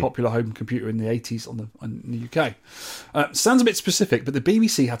is a very popular home computer in the 80s in the UK. Sounds a bit specific, but the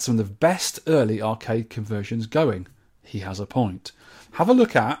BBC had some of the best early arcade conversions going. He has a point. Have a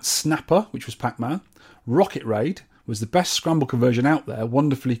look at Snapper, which was Pac-Man. Rocket Raid was the best scramble conversion out there,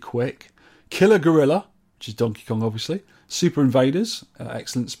 wonderfully quick. Killer Gorilla, which is Donkey Kong, obviously. Super Invaders,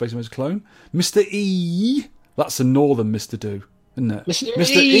 excellent Space Invaders clone. Mr. E, that's the northern Mr. Do, isn't it?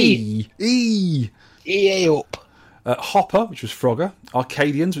 Mr. E. EA up. Hopper, which was Frogger.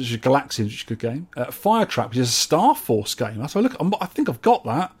 Arcadians, which is Galaxians, which is a good game. Fire Trap, which is a Star Force game. That's why I think I've got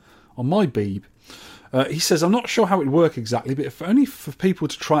that on my Beeb. He says, I'm not sure how it would work exactly, but if only for people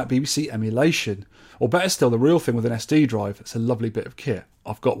to try out BBC emulation. Or better still, the real thing with an SD drive. It's a lovely bit of kit.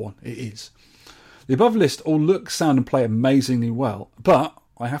 I've got one. It is. The above list all look, sound and play amazingly well, but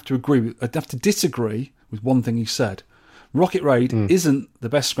I'd have to disagree with one thing he said. Rocket Raid isn't the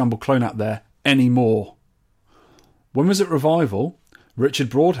best scramble clone out there anymore. When was at Revival, Richard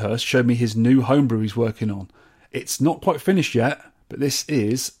Broadhurst showed me his new homebrew he's working on. It's not quite finished yet, but this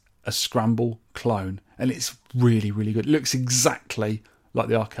is a scramble clone, and it's really, really good. It looks exactly like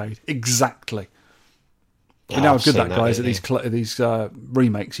the arcade. Exactly. You know how good that guy is at these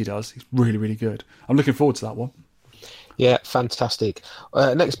remakes he does. He's really, really good. I'm looking forward to that one. Yeah, fantastic.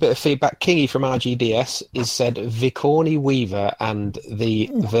 Next bit of feedback. Kingy from RGDS is said Vicorni Weaver and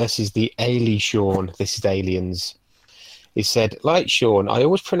versus the Ailey Sean. This is Aliens. He said, like Sean, I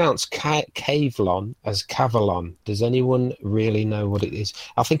always pronounce Cavelon as Cavalon. Does anyone really know what it is?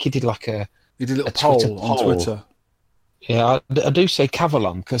 I think he did like a little poll on Twitter. Yeah, I do say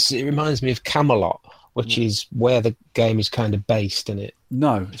Cavalon because it reminds me of Camelot, which is where the game is kind of based in it.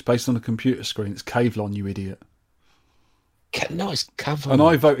 No, it's based on a computer screen. It's Cavelon, you idiot. No, it's Cavalon. And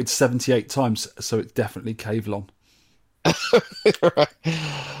I voted 78 times, so it's definitely Cavelon. Right.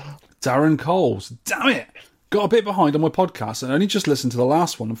 Darren Coles. Damn it! Got a bit behind on my podcast and only just listened to the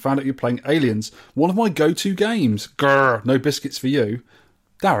last one and found out you're playing Aliens, one of my go-to games. Grr, no biscuits for you.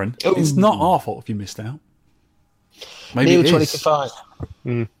 Darren, it's not our fault if you missed out. Maybe Neil it 20 is. to 5.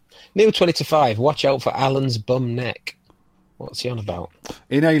 Neil 20 to 5. Watch out for Alan's bum neck. What's he on about?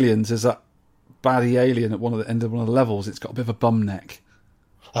 In Aliens, there's that baddie alien at the end of one of the levels. It's got a bit of a bum neck.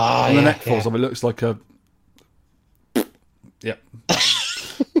 When the neck falls off, it looks like a... Yep.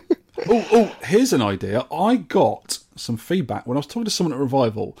 Oh, here's an idea. I got some feedback. When I was talking to someone at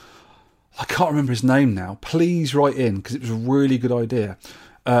Revival, I can't remember his name now. Please write in, because it was a really good idea.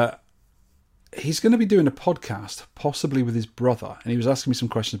 He's going to be doing a podcast, possibly with his brother, and he was asking me some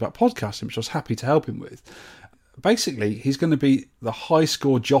questions about podcasting, which I was happy to help him with. Basically, he's going to be the High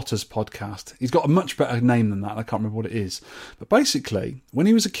Score Jotters podcast. He's got a much better name than that. I can't remember what it is. But basically, when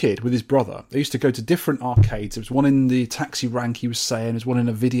he was a kid with his brother, they used to go to different arcades. There was one in the taxi rank, he was saying. There was one in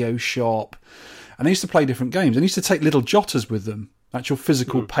a video shop. And they used to play different games. And he used to take little jotters with them, actual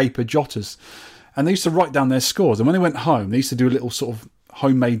physical paper jotters. And they used to write down their scores. And when they went home, they used to do a little sort of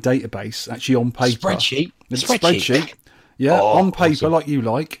homemade database, actually on paper. Spreadsheet. Yeah, on paper, awesome. Like you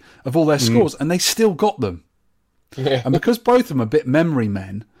like, of all their scores. And they still got them. Yeah. And because both of them are a bit memory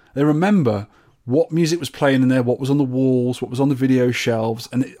men, they remember what music was playing in there, what was on the walls, what was on the video shelves.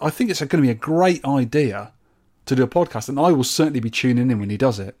 And I think it's going to be a great idea to do a podcast. And I will certainly be tuning in when he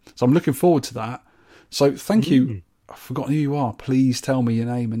does it. So I'm looking forward to that. So thank you. I've forgotten who you are. Please tell me your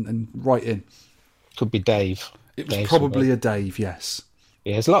name and write in. Could be Dave. It was probably a Dave, yes.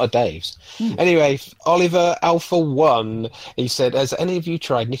 Yeah, there's a lot of Daves. Anyway, Oliver Alpha 1, he said, has any of you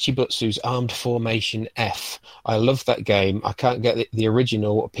tried Nichibutsu's Armed Formation F? I love that game. I can't get the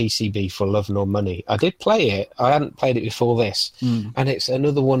original PCB for love nor money. I did play it. I hadn't played it before this. And it's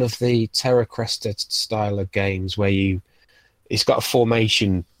another one of the Terra Cresta style of games where it's got a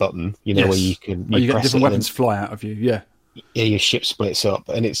formation button, where you can... You get different weapons fly out of you, yeah. Yeah, your ship splits up.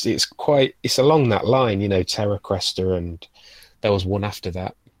 And it's along that line, Terra Cresta, and... There was one after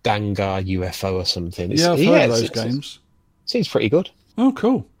that, Dangar UFO or something. I've heard of those games. Seems pretty good. Oh,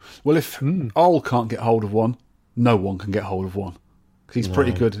 cool. Well, if Ol can't get hold of one, no one can get hold of one. Because he's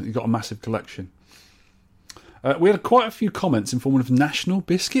pretty good. He's got a massive collection. We had quite a few comments in form of National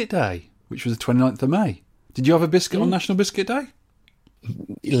Biscuit Day, which was the 29th of May. Did you have a biscuit on National Biscuit Day?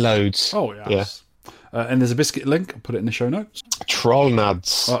 Loads. Oh, yes. Yeah. And there's a biscuit link. I'll put it in the show notes.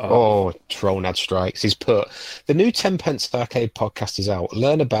 Trollnads. Oh, Trollnad strikes. He's put, the new 10 pence arcade podcast is out.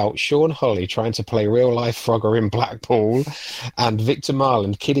 Learn about Sean Holly trying to play real-life Frogger in Blackpool, and Victor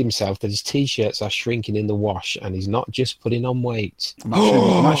Marland kid himself that his T-shirts are shrinking in the wash, and he's not just putting on weight.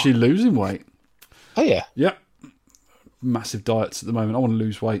 I'm actually losing weight. Oh, yeah? Yep. Massive diets at the moment. I want to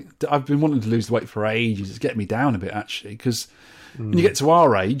lose weight. I've been wanting to lose weight for ages. It's getting me down a bit, actually, because when you get to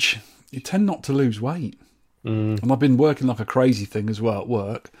our age... You tend not to lose weight. And I've been working like a crazy thing as well at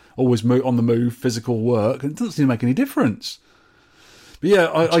work. Always on the move, physical work, and it doesn't seem to make any difference. But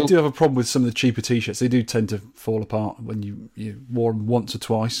yeah, I do have a problem with some of the cheaper T-shirts. They do tend to fall apart when you wore them once or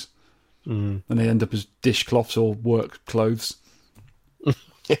twice. And they end up as dishcloths or work clothes.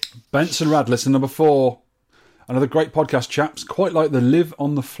 Benson Radless, number 4. Another great podcast, chaps. Quite like the live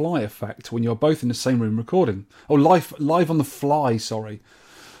on the fly effect when you're both in the same room recording. Oh, live on the fly, sorry.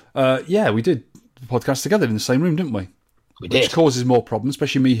 Yeah, we did the podcast together in the same room, didn't we? We did. Which causes more problems,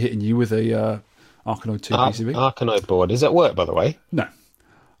 especially me hitting you with a Arkanoid 2 PCB. Arkanoid board. Is that work, by the way? No.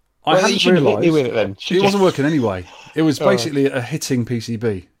 I hadn't realised hit with it, then. It wasn't working anyway. It was basically a hitting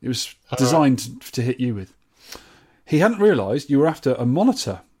PCB. It was designed to hit you with. He hadn't realised you were after a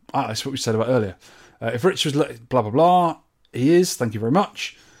monitor. That's what we said about earlier. If Rich was blah, blah, blah, he is. Thank you very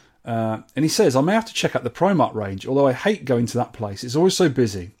much. And he says, I may have to check out the Primark range, although I hate going to that place. It's always so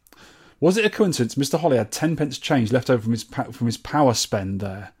busy. Was it a coincidence Mr. Holly had 10 pence change left over from his power spend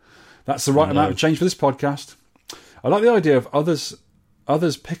there? That's the right amount of change for this podcast. I like the idea of others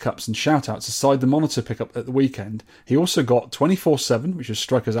pickups and shout-outs aside the monitor pickup at the weekend. He also got 24/7, which was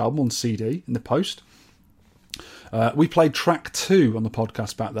Striker's album on CD in the post. We played track 2 on the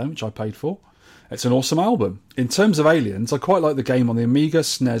podcast back then, which I paid for. It's an awesome album. In terms of Aliens, I quite like the game on the Amiga,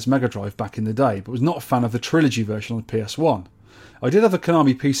 SNES, Mega Drive back in the day, but was not a fan of the trilogy version on the PS1. I did have a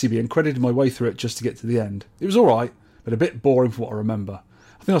Konami PCB and credited my way through it just to get to the end. It was alright, but a bit boring for what I remember.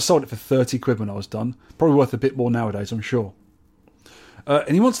 I think I sold it for 30 quid when I was done. Probably worth a bit more nowadays, I'm sure.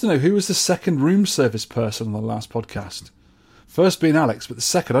 And he wants to know who was the second room service person on the last podcast. First being Alex, but the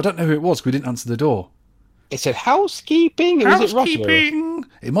second, I don't know who it was because we didn't answer the door. It said housekeeping? Housekeeping!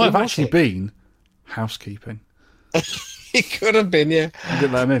 It might have actually been housekeeping. It could have been, yeah. I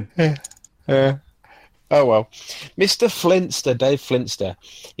didn't let him in. Yeah. Oh, well. Mr. Flintster, Dave Flintster.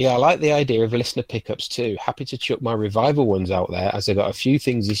 Yeah, I like the idea of listener pickups too. Happy to chuck my revival ones out there, as I got a few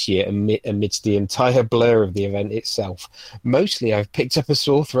things this year amidst the entire blur of the event itself. Mostly I've picked up a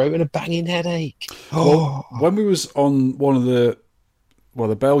sore throat and a banging headache. Well, when we was on one of the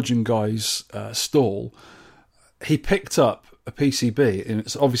Belgian guy's stall, he picked up a PCB, and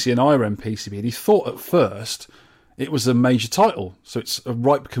it's obviously an IRM PCB, and he thought at first it was a major title, so it's a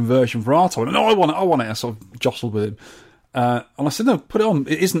ripe conversion for our title. No, I want it. I sort of jostled with him, and I said, "No, put it on.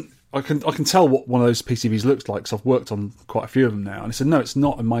 It isn't I can tell what one of those PCBs looks like because I've worked on quite a few of them now. And I said, no, it's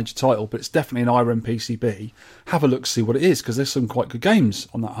not a major title, but it's definitely an IRM PCB. Have a look, see what it is, because there's some quite good games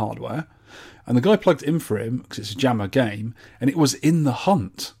on that hardware. And the guy plugged it in for him because it's a Jammer game, and it was in the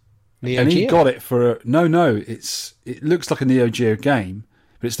Hunt. Neo And he Geo? got it for it looks like a Neo Geo game,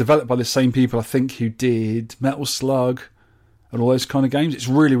 but it's developed by the same people I think who did Metal Slug and all those kind of games. It's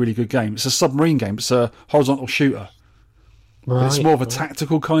a really, really good game. It's a submarine game. It's a horizontal shooter. But it's more of a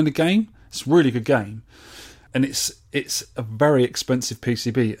tactical kind of game. It's a really good game. And it's a very expensive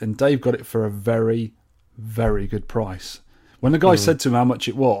PCB, and Dave got it for a very, very good price. When the guy said to him how much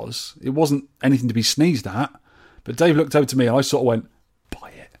it wasn't anything to be sneezed at, but Dave looked over to me and I sort of went, buy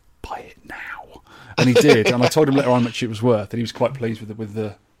it now. And he did, and I told him later on how much it was worth, and he was quite pleased with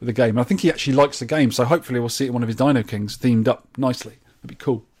the game. And I think he actually likes the game, so hopefully we'll see it in one of his Dino Kings themed up nicely. That'd be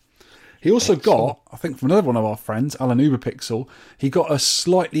cool. He also got, I think from another one of our friends, Alan Uberpixel, he got a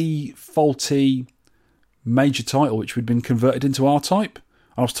slightly faulty major title which had been converted into R-Type.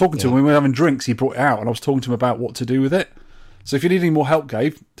 And I was talking to him when we were having drinks, he brought it out, and I was talking to him about what to do with it. So if you need any more help,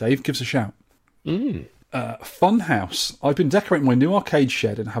 Dave, give us a shout. Funhouse. I've been decorating my new arcade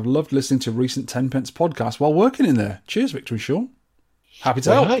shed and have loved listening to recent 10pence podcasts while working in there. Cheers, Victor and Sean. Happy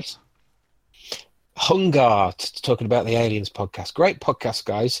to help. Nice. Hungar, talking about the Aliens podcast. Great podcast,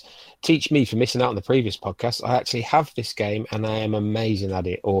 guys. Teach me for missing out on the previous podcast. I actually have this game and I am amazing at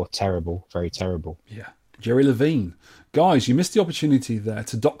it, or terrible, very terrible. Yeah. Jerry Levine. Guys, you missed the opportunity there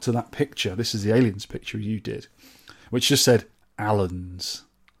to doctor that picture. This is the Aliens picture you did, which just said Allens.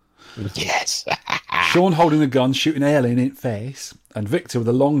 Yes. Sean holding a gun, shooting alien in its face, and Victor with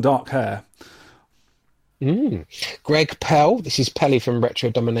the long dark hair. Greg Pell, this is Pelly from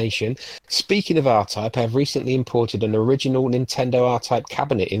Retro Domination. Speaking of R-Type, I have recently imported an original Nintendo R-Type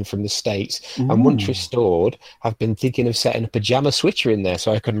cabinet in from the States, and once restored, I've been thinking of setting a pajama switcher in there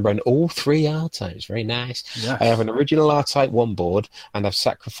so I can run all 3 R-Types. Very nice. Yes. I have an original R-Type 1 board, and I've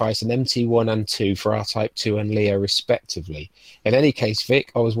sacrificed an MT1 and 2 for R-Type 2 and Leo respectively. In any case,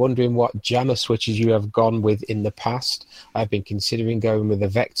 Vic, I was wondering what JAMA switches you have gone with in the past. I've been considering going with the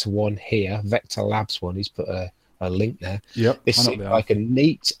Vector one here, Vector Labs one. He's put a link there. Yep, this seems like a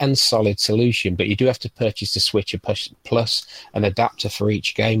neat and solid solution, but you do have to purchase the switcher plus an adapter for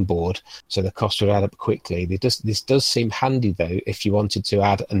each game board, so the cost would add up quickly. This does seem handy though. If you wanted to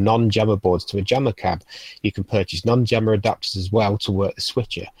add a non-jammer boards to a jammer cab, you can purchase non-jammer adapters as well to work the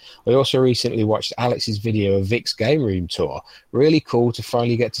switcher. I also recently watched Alex's video of Vic's game room tour. Really cool to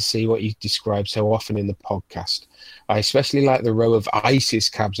finally get to see what you describe so often in the podcast. I especially like the row of ISIS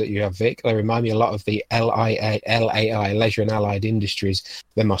cabs that you have, Vic. They remind me a lot of the LAI, Leisure and Allied Industries,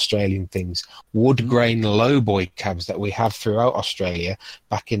 them Australian things. Wood grain lowboy cabs that we have throughout Australia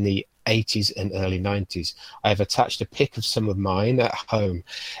back in the 80s and early 90s. I have attached a pic of some of mine at home.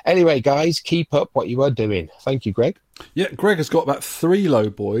 Anyway, guys, keep up what you are doing. Thank you, Greg. Yeah, Greg has got about 3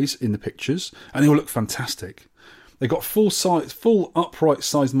 lowboys in the pictures, and they all look fantastic. They've got full upright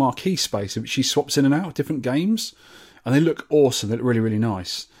sized marquee space, which he swaps in and out of different games, and they look awesome. They look really, really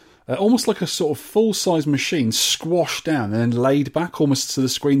nice. Almost like a sort of full-size machine squashed down and then laid back almost so the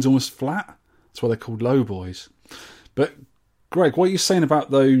screen's almost flat. That's why they're called lowboys. But, Greg, what are you saying about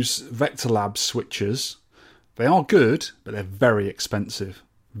those Vector Labs switchers? They are good, but they're very expensive.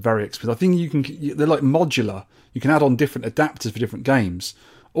 Very expensive. I think they're like modular. You can add on different adapters for different games.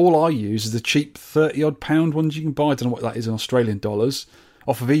 All I use is the cheap £30-odd ones you can buy. I don't know what that is in Australian dollars.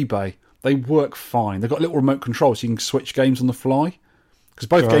 Off of eBay. They work fine. They've got a little remote control so you can switch games on the fly. Because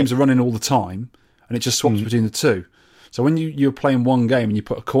both games are running all the time, and it just swaps between the two. So when you're playing one game and you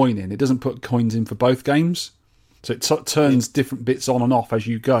put a coin in, it doesn't put coins in for both games. So it turns different bits on and off as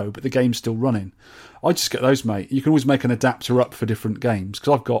you go, but the game's still running. I just get those, mate. You can always make an adapter up for different games,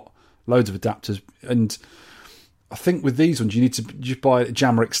 because I've got loads of adapters. And I think with these ones, you need to just buy a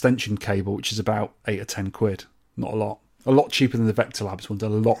jammer extension cable, which is about £8 or £10. Not a lot. A lot cheaper than the Vector Labs ones. A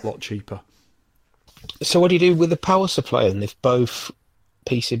lot cheaper. So what do you do with the power supply then if both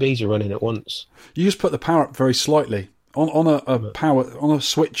PCBs are running at once? You just put the power up very slightly on a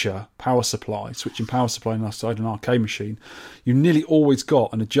switcher power supply, switching power supply inside an arcade machine. You nearly always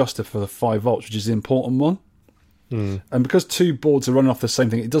got an adjuster for the 5 volts, which is the important one. And because 2 boards are running off the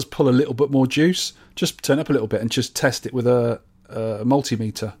same thing, it does pull a little bit more juice. Just turn it up a little bit and just test it with a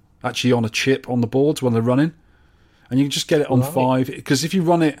multimeter, actually on a chip on the boards when they're running, and you can just get it on 5. Because if you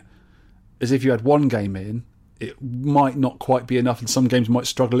run it as if you had one game in, it might not quite be enough, and some games might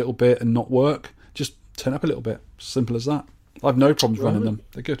struggle a little bit and not work. Just turn up a little bit. Simple as that. I have no problems running them.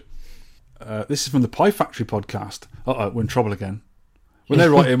 They're good. This is from the Pie Factory podcast. We're in trouble again. When they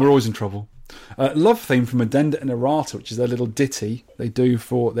write in, we're always in trouble. Love Theme from Addenda and Errata, which is their little ditty they do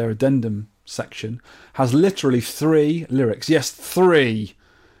for their addendum section, has literally 3 lyrics. Yes, 3.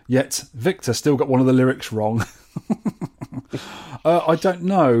 Yet Victor still got one of the lyrics wrong. I don't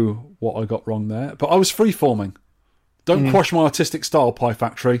know what I got wrong there, but I was freeforming. Don't quash my artistic style, Pie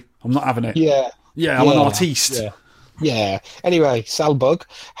Factory. I'm not having it. Yeah, I'm an artiste. Yeah. Anyway, Salbug,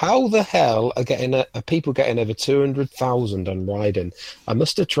 how the hell are people getting over 200,000 on Raiden? I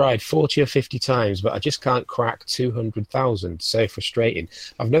must have tried 40 or 50 times, but I just can't crack 200,000. So frustrating.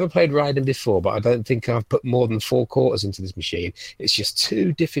 I've never played Raiden before, but I don't think I've put more than 4 quarters into this machine. It's just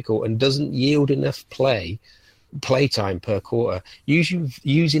too difficult and doesn't yield enough playtime per quarter.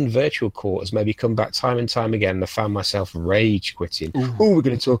 Using virtual quarters maybe come back time and time again, and I found myself rage quitting. We're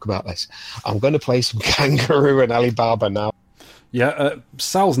going to talk about this. I'm going to play some Kangaroo and Alibaba now. Yeah,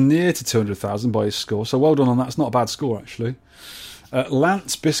 Sal's near to 200,000 by his score, so well done on that. It's not a bad score, actually.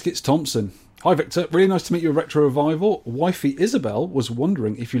 Lance Biscuits Thompson. Hi, Victor. Really nice to meet you at Retro Revival. Wifey Isabel was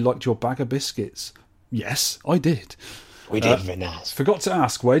wondering if you liked your bag of biscuits. Yes, I did. We did, Vinaz. Forgot to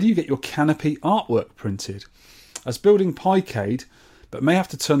ask, where do you get your canopy artwork printed? As building Piecade, but may have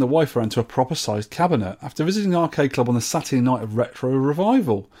to turn the wife around to a proper sized cabinet after visiting the arcade club on the Saturday night of Retro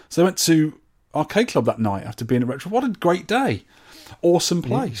Revival. So they went to arcade club that night after being at Retro. What a great day. Awesome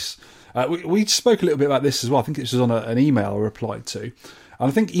place. We spoke a little bit about this as well. I think this was on an email I replied to. And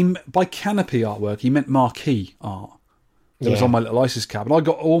I think by canopy artwork, he meant marquee art. It was on my little ISIS cab. And I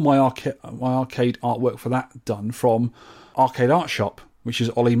got all my arcade artwork for that done from Arcade Art Shop, which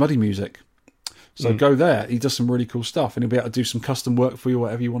is Ollie Muddy Music. So go there. He does some really cool stuff, and he'll be able to do some custom work for you,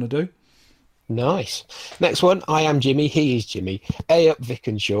 whatever you want to do. Nice. Next one, I am Jimmy, he is Jimmy. Hey up, Vic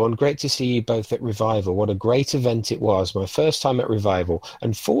and Sean. Great to see you both at Revival. What a great event it was. My first time at Revival.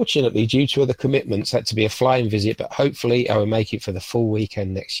 Unfortunately, due to other commitments, had to be a flying visit, but hopefully I will make it for the full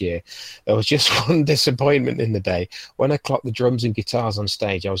weekend next year. There was just one disappointment in the day. When I clocked the drums and guitars on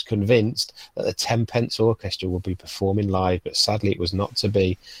stage, I was convinced that the Tenpence Orchestra would be performing live, but sadly it was not to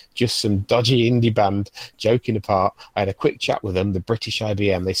be. Just some dodgy indie band. Joking apart, I had a quick chat with them, the British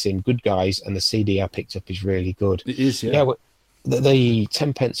IBM. They seemed good guys, and the CD I picked up is really good. It is, yeah. Yeah, well, the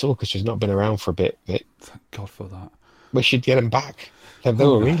Tenpence Orchestra's not been around for a bit. Thank God for that. We should get them back. They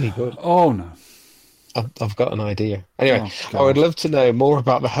were really good. Oh, no. I've got an idea. Anyway, Oh, I would love to know more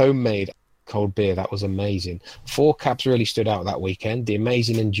about the homemade cold beer. That was amazing. 4 cabs really stood out that weekend. The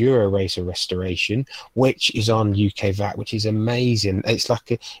amazing Enduro Racer restoration, which is on UK VAT, which is amazing. It's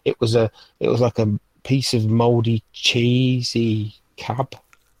like it was like a piece of mouldy, cheesy cab.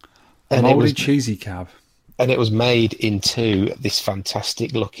 A mouldy, cheesy cab. And it was made into this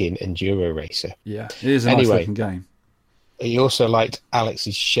fantastic looking Enduro Racer. Yeah, it is a nice looking game. He also liked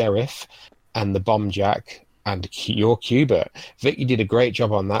Alex's Sheriff and the Bomb Jack and your Cuba. Vic, you did a great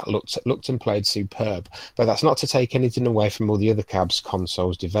job on that. Looked and played superb. But that's not to take anything away from all the other cabs,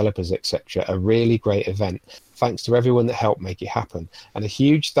 consoles, developers, etc. A really great event. Thanks to everyone that helped make it happen. And a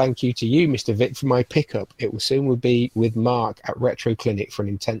huge thank you to you, Mr. Vic, for my pickup. It will soon be with Mark at Retro Clinic for an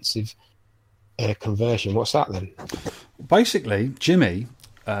intensive conversion. What's that then? Basically, Jimmy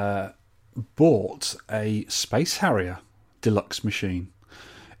bought a Space Harrier deluxe machine.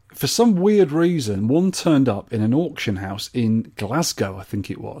 For some weird reason, one turned up in an auction house in Glasgow, I think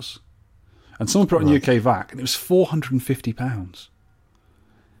it was. And someone put it on UK VAT, and it was £450.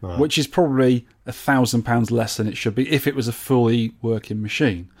 Right. Which is probably £1,000 less than it should be if it was a fully working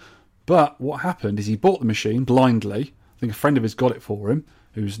machine. But what happened is he bought the machine blindly. I think a friend of his got it for him,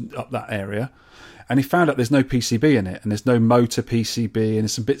 who's up that area. And he found out there's no PCB in it, and there's no motor PCB, and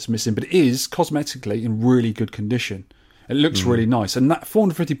there's some bits missing. But it is, cosmetically, in really good condition. It looks really nice. And that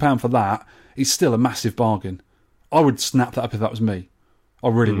 £450 for that is still a massive bargain. I would snap that up if that was me. I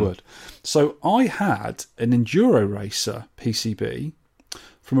really would. So I had an Enduro Racer PCB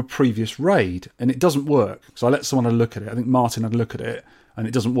from a previous raid, and it doesn't work. So I let someone have a look at it. I think Martin had a look at it, and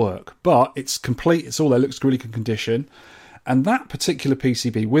it doesn't work. But it's complete. It's all there. It looks really good condition. And that particular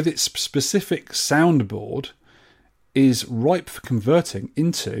PCB, with its specific soundboard, is ripe for converting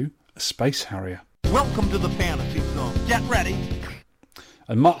into a Space Harrier. Welcome to the fantasy zone. Get ready.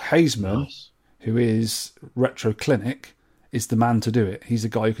 And Mark Hazeman, who is Retro Clinic, is the man to do it. He's the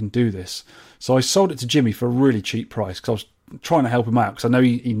guy who can do this. So I sold it to Jimmy for a really cheap price because I was trying to help him out because I know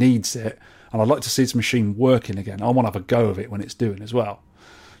he needs it, and I'd like to see his machine working again. I want to have a go of it when it's doing as well.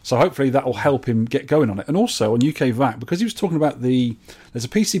 So hopefully that will help him get going on it. And also on UK VAT, because he was talking about there's a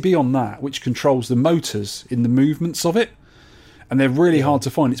PCB on that which controls the motors in the movements of it. And they're really hard to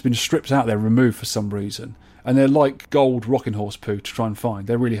find. It's been stripped out there, removed for some reason. And they're like gold rocking horse poo to try and find.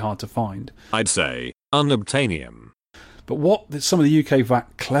 They're really hard to find. I'd say unobtainium. But what some of the UK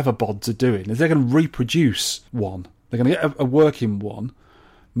VAT clever bods are doing is they're going to reproduce one. They're going to get a working one,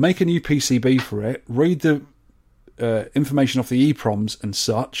 make a new PCB for it, read the information off the EPROMs and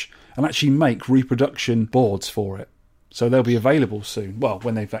such, and actually make reproduction boards for it. So they'll be available soon. Well,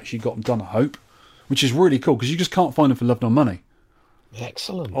 when they've actually got them done, I hope. Which is really cool, because you just can't find them for love nor money.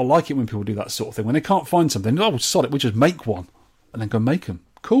 Excellent. I like it when people do that sort of thing. When they can't find something, oh, sod it, we'll just make one. And then go make them.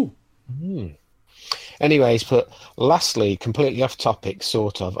 Cool. Anyways, but lastly, completely off topic,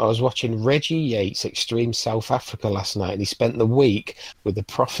 sort of, I was watching Reggie Yates' Extreme South Africa last night, and he spent the week with the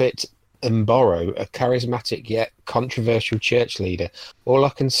Prophet Mboro, a charismatic yet controversial church leader. All I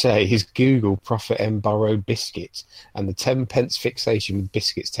can say is Google Prophet Mboro biscuits, and the 10 pence fixation with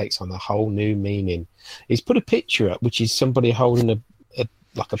biscuits takes on a whole new meaning. He's put a picture up, which is somebody holding a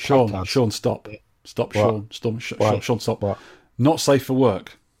placard. Sean, stop. Stop, What? Sean, stop. What? Not safe for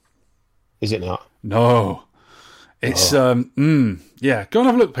work. Is it not? No. It's, yeah, go and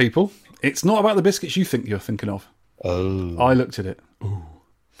have a look, people. It's not about the biscuits you think you're thinking of. Oh. I looked at it. Ooh.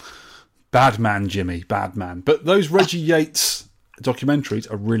 Bad man, Jimmy, bad man. But those Reggie Yates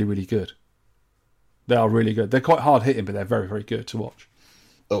documentaries are really, really good. They are really good. They're quite hard hitting, but they're very, very good to watch.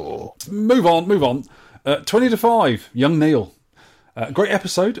 Oh. Move on. 20 to 5, Young Neil. Great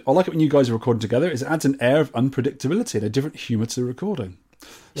episode. I like it when you guys are recording together. It adds an air of unpredictability and a different humour to the recording.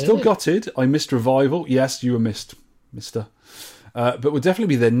 Still gutted. I missed Revival. Yes, you were missed, mister. But we'll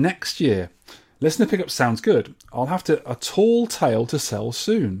definitely be there next year. Listener pickup sounds good. I'll have a tall tale to sell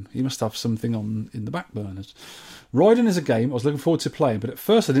soon. He must have something in the back burners. Raiden is a game I was looking forward to playing, but at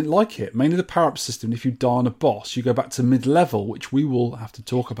first I didn't like it. Mainly the power-up system. If you die on a boss, you go back to mid-level, which we will have to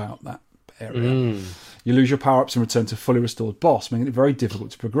talk about that area. You lose your power-ups and return to fully restored boss, making it very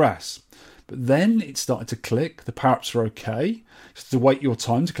difficult to progress. But then it started to click. The power-ups are okay. You have to wait your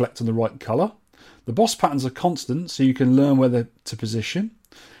time to collect on the right colour. The boss patterns are constant, so you can learn where to position.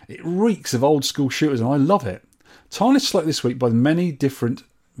 It reeks of old school shooters, and I love it. Tarnished slightly this week by the many different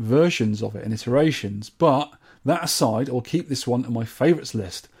versions of it and iterations, but that aside, I'll keep this one on my favourites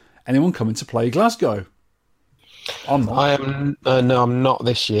list. Anyone coming to play Glasgow? I'm not. I am. No, I'm not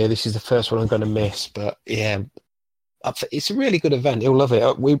this year. This is the first one I'm going to miss, but yeah, it's a really good event. You'll love it.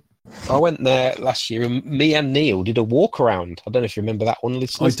 I went there last year, and me and Neil did a walk around. I don't know if you remember that one,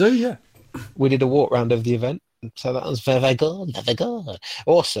 listeners. I do, yeah. We did a walk around of the event. So that was very good, very good.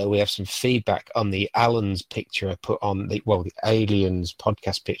 Also, we have some feedback on the Alan's picture I put on, the Aliens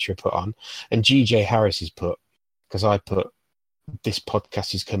podcast picture I put on, and GJ Harris's put, because I put, this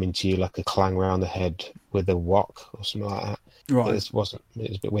podcast is coming to you like a clang round the head with a wok or something like that. Right. It was a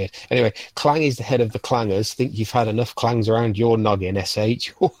bit weird. Anyway, Clang is the head of the clangers. Think you've had enough clangs around your noggin,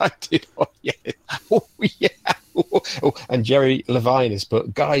 SH. Oh, I did. Oh, yeah. Oh, yeah. Oh, and Jerry Levine has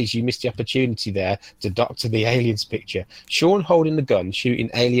put, guys, you missed the opportunity there to doctor the aliens picture. Sean holding the gun, shooting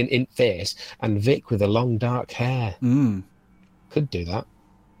alien in face, and Vic with the long dark hair. Could do that.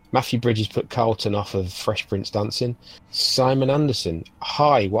 Matthew Bridges put Carlton off of Fresh Prince Dancing. Simon Anderson,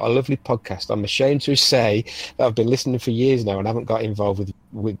 hi, what a lovely podcast. I'm ashamed to say that I've been listening for years now and haven't got involved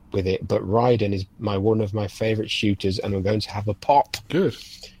with it, but Raiden is one of my favourite shooters, and we're going to have a pop. Good.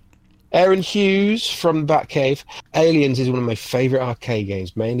 Aaron Hughes from Batcave. Aliens is one of my favourite arcade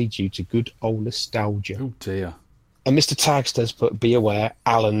games, mainly due to good old nostalgia. Oh, dear. And Mr. Tagster's put, be aware,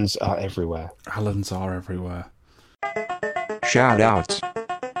 Allens are everywhere. Allens are everywhere. Shout outs.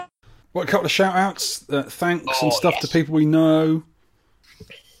 What, a couple of shout-outs, thanks and stuff to people we know.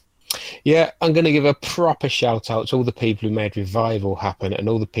 Yeah, I'm going to give a proper shout-out to all the people who made Revival happen and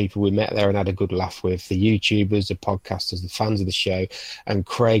all the people we met there and had a good laugh with, the YouTubers, the podcasters, the fans of the show, and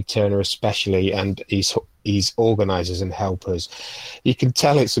Craig Turner especially, and his organisers and helpers. You can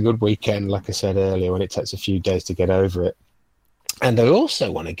tell it's a good weekend, like I said earlier, when it takes a few days to get over it. And I also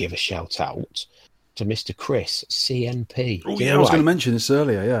want to give a shout-out to Mr. Chris, CNP. Oh, yeah, I was going to mention this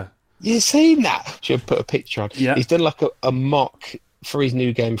earlier, yeah. You've seen that? Should put a picture on. Yeah. He's done like a mock for his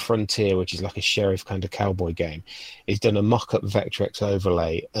new game Frontier, which is like a sheriff kind of cowboy game. He's done a mock-up Vectrex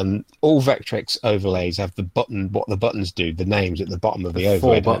overlay, and all Vectrex overlays have what the buttons do, the names at the bottom of the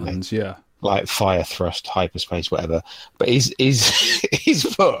overlay. 4 buttons, yeah. Like fire, thrust, hyperspace, whatever. But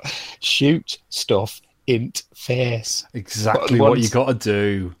he's put shoot stuff int face. Exactly what you got to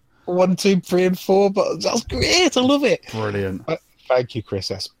do. 1, 2, 3, and 4 buttons. That's great. I love it. Brilliant. Thank you, Chris.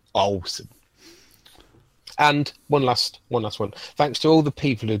 That's awesome. And one last one. Thanks to all the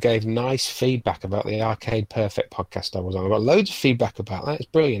people who gave nice feedback about the Arcade Perfect podcast I was on. I got loads of feedback about that.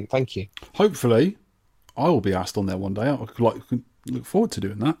 It's brilliant. Thank you. Hopefully, I will be asked on there one day. I look forward to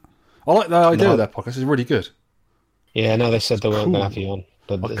doing that. I like the idea of their podcast. It's really good. Yeah, no, they said they weren't going to have you on.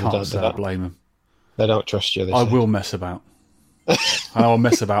 I can't say I blame them. They don't trust you. I will mess about. And I'll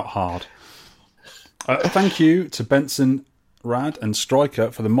mess about hard. Thank you to Benson, Rad, and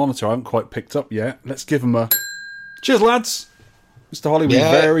Striker for the monitor. I haven't quite picked up yet. Let's give them a cheers, lads. Mr. Holly, we're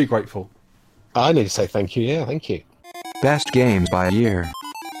very grateful. I need to say thank you. Yeah, thank you. Best games by year.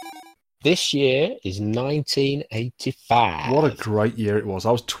 This year is 1985. What a great year it was.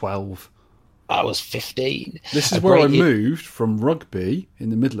 I was 12. I was 15. This is where I moved from Rugby in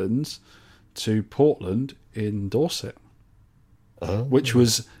the Midlands to Portland in Dorset, which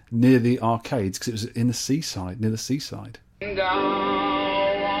was near the arcades because it was in the seaside, near the seaside.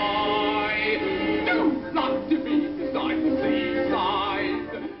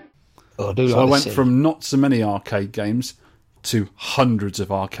 So I went from not so many arcade games to hundreds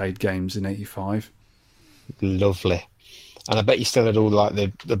of arcade games in 85. Lovely. And I bet you still had all like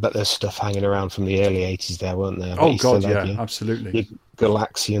there's stuff hanging around from the early 80s there, weren't there? Oh God, yeah, absolutely. Your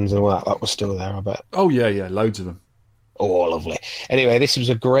Galaxians and all that was still there, I bet. Oh yeah, loads of them. Oh, lovely. Anyway, this was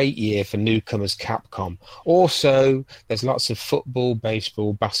a great year for newcomers Capcom. Also, there's lots of football,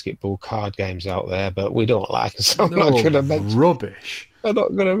 baseball, basketball card games out there, but we don't like them, so I'm not going to mention rubbish. I'm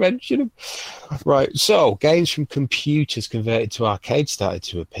not going to mention them. Right, so games from computers converted to arcade started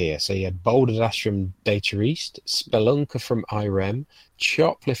to appear. So you had Boulder Dash from Data East, Spelunker from IREM,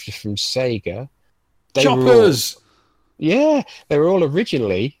 Choplifter from Sega. Choppers! They were all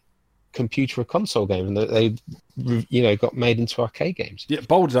originally computer or console games, and they got made into arcade games. Yeah,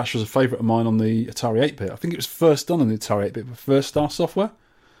 Boulder Dash was a favourite of mine on the Atari 8-bit. I think it was first done on the Atari 8-bit, but First Star Software.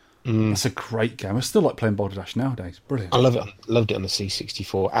 That's a great game. I still like playing Boulder Dash nowadays. Brilliant. I love it. Loved it on the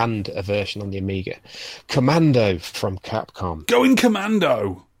C64 and a version on the Amiga. Commando from Capcom. Going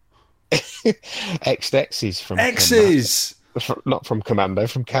Commando. X's from X's. Not from Commando,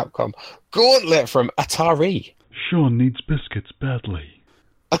 from Capcom. Gauntlet from Atari. Sean needs biscuits badly.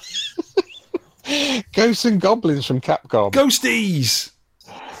 Ghosts and Goblins from Capcom. Ghosties.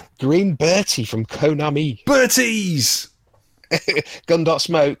 Green Bertie from Konami. Berties.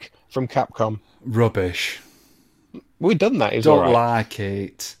 Gun.Smoke from Capcom. Rubbish. We've done that. It was Don't all right. like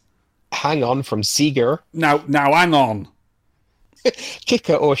it. Hang On from Seeger. Now, hang on.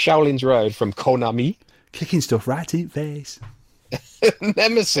 Kicker or Shaolin's Road from Konami. Kicking stuff right in face.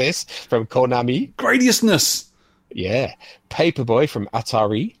 Nemesis from Konami. Gradiousness. Yeah. Paperboy from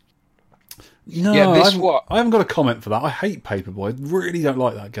Atari. No, Yeah, I haven't got a comment for that. I hate Paperboy. I really don't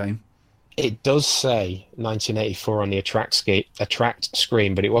like that game. It does say 1984 on the Attract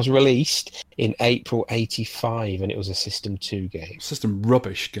screen, but it was released in April 85, and it was a System 2 game. System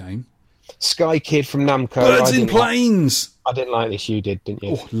rubbish game. Sky Kid from Namco. Birds in Planes! I didn't like this. You did, didn't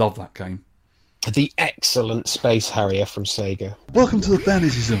you? Oh, love that game. The excellent Space Harrier from Sega. Welcome to the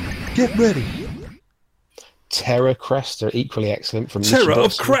Fantasy Zone. Get ready. Terror Crest are equally excellent from Terror Mr.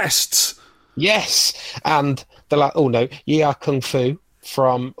 of Crests! Yes! And Ye Are Kung Fu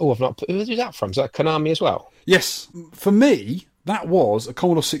from... Oh, I've not... Who's that from? Is that Konami as well? Yes. For me, that was a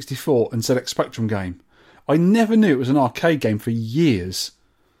Commodore 64 and ZX Spectrum game. I never knew it was an arcade game for years.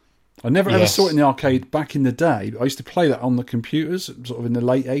 I never ever saw it in the arcade back in the day, but I used to play that on the computers, sort of in the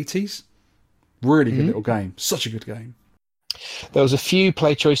late 80s. Really good little game. Such a good game. There was a few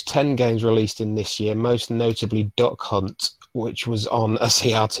Play Choice 10 games released in this year, most notably Duck Hunt, which was on a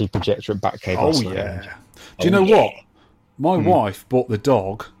CRT projector at Batcave. Oh, yeah. Do you know what? My wife bought the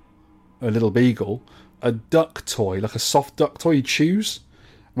dog, a little beagle, a duck toy, like a soft duck toy you choose.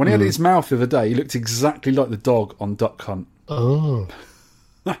 When he had it in his mouth the other day, he looked exactly like the dog on Duck Hunt. Oh.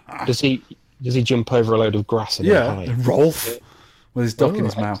 Does he jump over a load of grass in the high? And Rolf with his duck in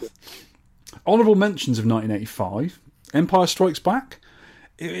his mouth. Honourable mentions of 1985. Empire Strikes Back,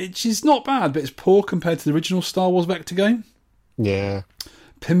 which is not bad, but it's poor compared to the original Star Wars Vector game. Yeah.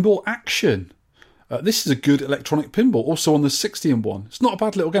 Pinball Action. This is a good electronic pinball, also on the 60-1. It's not a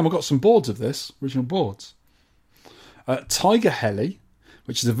bad little game. I've got some boards of this, original boards. Tiger Heli,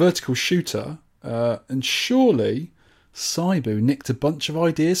 which is a vertical shooter, and surely Saibu nicked a bunch of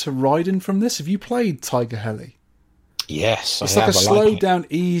ideas for Raiden from this. Have you played Tiger Heli? Yes, it's like a slowed-down,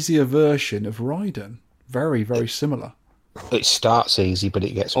 easier version of Raiden. Very, very similar. It starts easy, but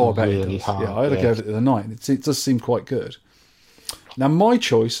it gets really hard. Yeah, I had a go at it the other night. It does seem quite good. Now, my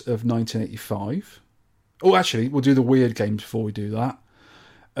choice of 1985... Oh, actually, we'll do the weird games before we do that.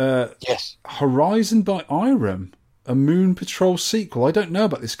 Yes. Horizon by Irem, a Moon Patrol sequel. I don't know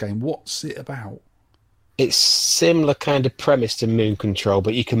about this game. What's it about? It's similar kind of premise to Moon Control,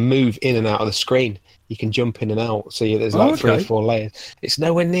 but you can move in and out of the screen. You can jump in and out. So there's 3 or 4 layers. It's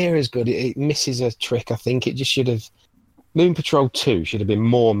nowhere near as good. It misses a trick, I think. It just should have... Moon Patrol 2 should have been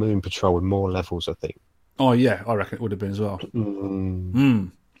more Moon Patrol with more levels, I think. Oh, yeah, I reckon it would have been as well.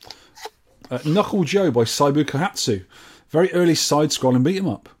 Knuckle Joe by Saibu Kohatsu. Very early side-scrolling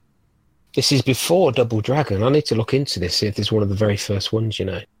beat-em-up. This is before Double Dragon. I need to look into this, see if this is one of the very first ones, you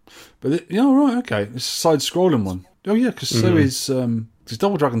know. But right, okay. It's a side-scrolling one. Oh yeah, because so is because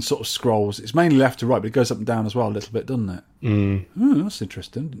Double Dragon sort of scrolls. It's mainly left to right, but it goes up and down as well a little bit, doesn't it? Oh, that's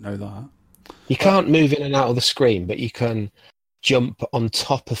interesting. Didn't know that. You can't move in and out of the screen, but you can jump on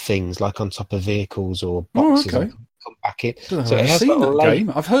top of things, like on top of vehicles or boxes. Okay. And come back in. I don't know if I've seen that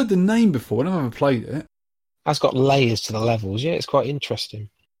game. I've heard the name before. I've never played it. Has got layers to the levels. Yeah, it's quite interesting.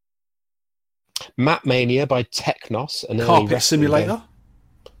 Map Mania by Technos. Carpet Simulator?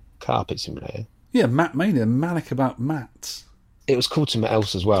 Carpet Simulator. Yeah, Map Mania, manic about mats. It was called something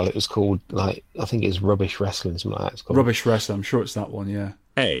else as well. It was called, I think it was Rubbish Wrestling, something like that. It's called. Rubbish Wrestling, I'm sure it's that one, yeah.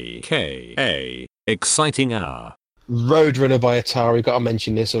 AKA Exciting Hour. Roadrunner by Atari. Got to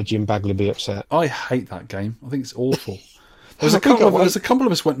mention this or Jim Bagley will be upset. I hate that game. I think it's awful. There's a couple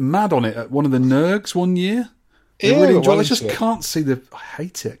of us went mad on it at one of the Nergs one year. They really enjoyed it. I just can't see I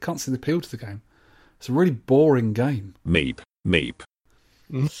hate it. I can't see the appeal to the game. It's a really boring game. Meep.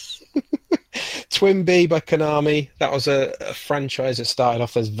 Twin Bee by Konami. That was a franchise that started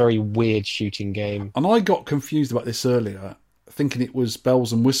off as a very weird shooting game. And I got confused about this earlier, thinking it was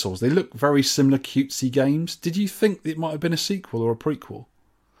Bells and Whistles. They look very similar cutesy games. Did you think it might have been a sequel or a prequel?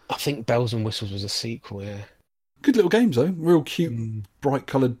 I think Bells and Whistles was a sequel, yeah. Good little games, though. Real cute,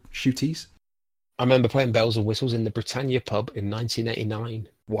 bright-coloured shooties. I remember playing Bells and Whistles in the Britannia pub in 1989.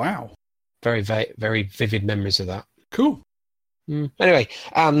 Wow. Very, very, very vivid memories of that. Cool. Anyway,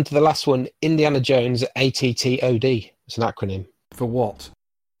 and the last one, Indiana Jones ATTOD. It's an acronym. For what?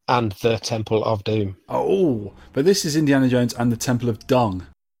 And the Temple of Doom. Oh, but this is Indiana Jones and the Temple of Dung.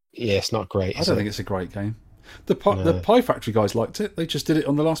 Yeah, it's not great. I don't think it's a great game. The Pie Factory guys liked it. They just did it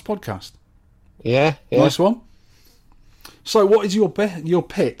on the last podcast. Yeah. Nice one. So, what is your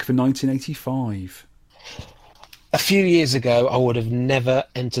pick for 1985? A few years ago, I would have never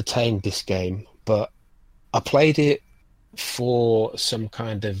entertained this game, but I played it for some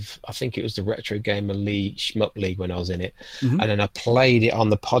kind of, I think it was the Retro Gamer League, Shmup League when I was in it. And then I played it on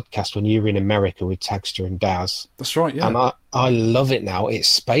the podcast when you were in America with Tagster and Daz. That's right, yeah. And I love it now. It's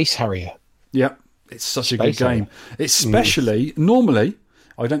Space Harrier. Yep, it's such a good game. Especially, normally,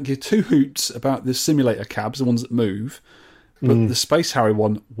 I don't give two hoots about the simulator cabs, the ones that move, but the Space Harrier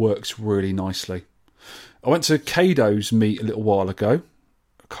one works really nicely. I went to Kado's meet a little while ago,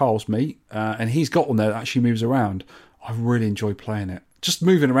 Carl's meet, and he's got one there that actually moves around. I really enjoy playing it. Just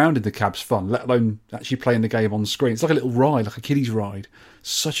moving around in the cab's fun, let alone actually playing the game on the screen. It's like a little ride, like a kiddie's ride.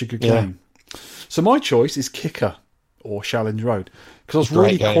 Such a good game. So my choice is Kicker or Challenge Road, because I was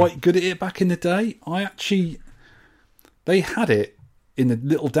really quite good at it back in the day. They had it in the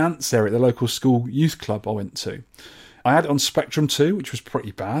little dance area at the local school youth club I went to. I had it on Spectrum 2, which was pretty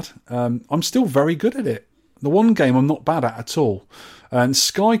bad. I'm still very good at it. The one game I'm not bad at all. And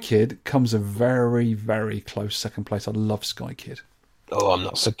Sky Kid comes a very, very close second place. I love Sky Kid. Oh, I'm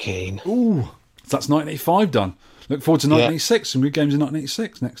not so keen. Ooh, so that's 1985 done. Look forward to 1986. Some good games in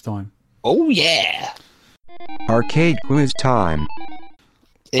 1986 next time. Oh, yeah. Arcade quiz time.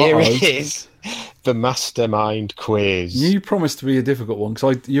 Here it is. The Mastermind quiz. You promised to be a difficult one,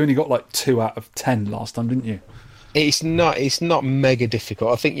 because you only got like 2 out of 10 last time, didn't you? It's not mega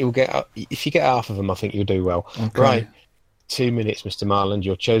difficult. I think you'll get, if you get half of them, I think you'll do well. Okay. Right. 2 minutes, Mr. Marland.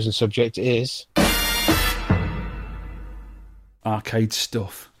 Your chosen subject is arcade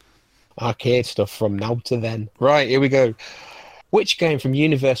stuff. Arcade stuff from now to then. Right, here we go. Which game from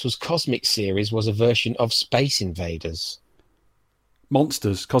Universal's Cosmic series was a version of Space Invaders?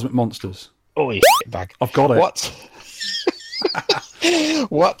 Monsters, Cosmic Monsters. Oh, you bag. I've got it. What?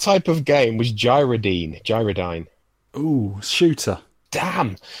 What type of game was Gyrodyne? Ooh, shooter.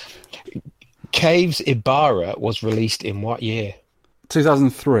 Damn. Caves Ibarra was released in what year?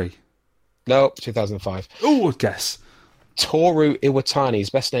 2003. No, 2005. Ooh, guess. Toru Iwatani is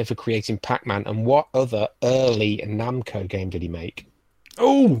best known for creating Pac-Man, and what other early Namco game did he make?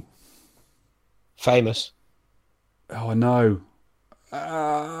 Ooh. Famous. Oh, I know.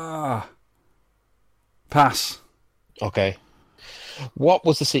 Pass. Okay. What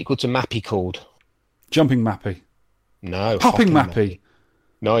was the sequel to Mappy called? Jumping Mappy. No. Hopping Mappy.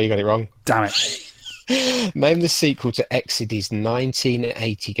 No, you got it wrong. Damn it. Name the sequel to Exidy's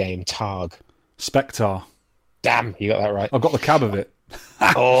 1980 game Targ. Spectre. Damn, you got that right. I've got the cab of it.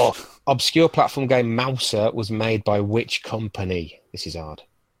 Obscure platform game Mouser was made by which company? This is hard.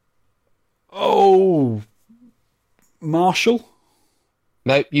 Oh. Marshall?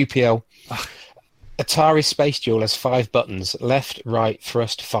 No, UPL. Atari Space Duel has 5 buttons. Left, right,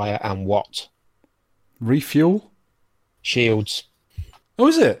 thrust, fire, and what? Refuel? Shields. Oh,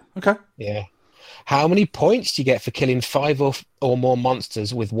 is it? Okay. Yeah. How many points do you get for killing 5 or more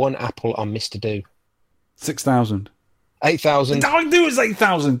monsters with 1 apple on Mr. Do? 6,000. 8,000. I knew it was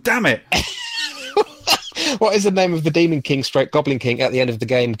 8,000. Damn it. What is the name of the Demon King / Goblin King at the end of the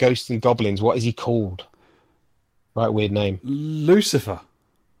game, Ghosts and Goblins? What is he called? Right, weird name. Lucifer.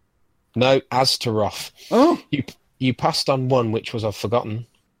 No, Astaroth. Oh. You passed on one, which was I've forgotten.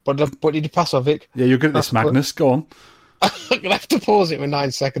 What did you pass on, Vic? Yeah, you're good at this, Magnus. Go on. I'm going to have to pause it with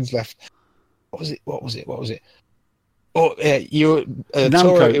 9 seconds left. What was it? Oh, yeah,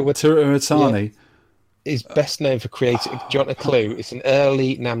 Namco Iwatani. Yeah, is best known for creating... Do you want a clue? It's an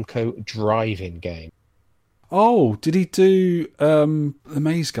early Namco driving game. Oh, did he do the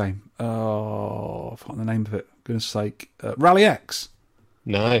Maze game? Oh, I've forgotten the name of it. Goodness sake. Rally X?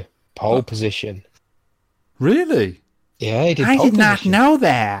 No. Pole position. Really? Yeah, he did I pole did not position. know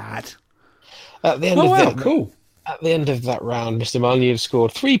that. At the end of wow, cool. At the end of that round, Mr. Molyneux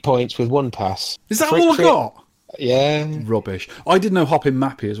scored 3 points with 1 pass. Is that all I got? Yeah. Rubbish. I did know Hoppin'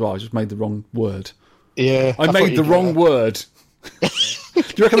 Mappy as well. I just made the wrong word. Yeah. I made the wrong word. Do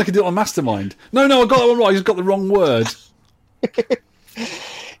you reckon I could do it on Mastermind? No, I got that one right. I just got the wrong word.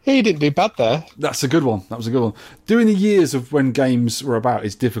 He didn't do bad there. That's a good one. That was a good one. Doing the years of when games were about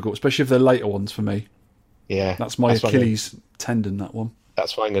is difficult, especially if they're later ones for me. Yeah. That's my Achilles tendon, that one.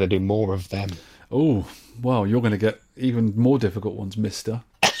 That's why I'm going to do more of them. Oh, well, you're going to get even more difficult ones, mister.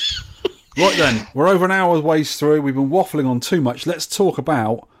 Right then, we're over an hour ways through. We've been waffling on too much. Let's talk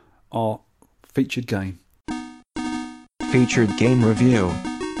about our featured game. Featured game review.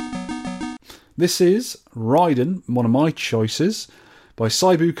 This is Raiden, one of my choices, by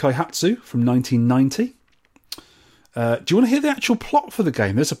Saibu Kaihatsu from 1990. Do you want to hear the actual plot for the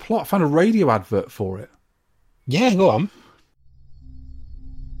game? There's a plot. I found a radio advert for it. Yeah, go on.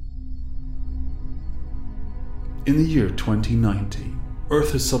 In the year 2090,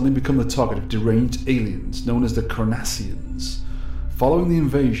 Earth has suddenly become the target of deranged aliens known as the Carnassians. Following the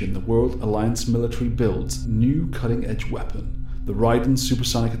invasion, the World Alliance military builds a new cutting-edge weapon, the Raiden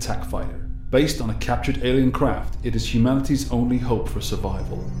Supersonic Attack Fighter. Based on a captured alien craft, it is humanity's only hope for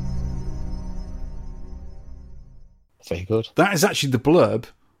survival. Very good. That is actually the blurb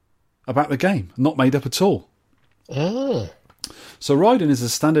about the game, not made up at all. Ah. So Raiden is a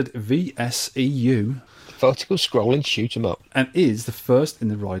standard VSEU vertical scrolling shoot 'em up, and is the first in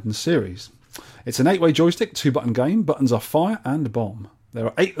the Raiden series. It's an 8-way joystick, 2-button game. Buttons are fire and bomb. There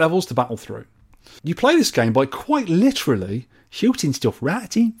are 8 levels to battle through. You play this game by quite literally shooting stuff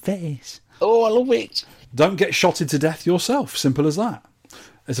right in face. Oh, I love it. Don't get shotted to death yourself. Simple as that.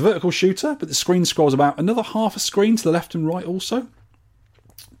 It's a vertical shooter, but the screen scrolls about another half a screen to the left and right also.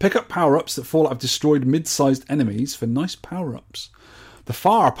 Pick up power-ups that fall out of destroyed mid-sized enemies for nice power-ups. The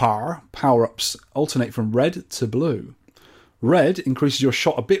firepower power-ups alternate from red to blue. Red increases your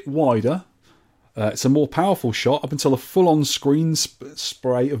shot a bit wider. It's a more powerful shot up until a full-on screen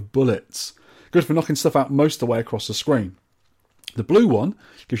spray of bullets. Good for knocking stuff out most of the way across the screen. The blue one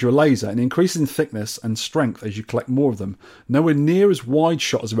gives you a laser and increases in thickness and strength as you collect more of them. Nowhere near as wide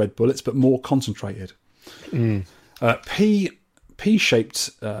shot as the red bullets, but more concentrated.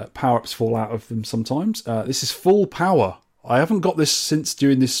 P-shaped power-ups fall out of them sometimes. This is full power. I haven't got this since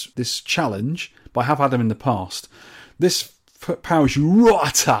doing this challenge, but I have had them in the past. This powers you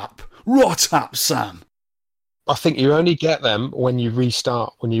right up, Sam. I think you only get them when you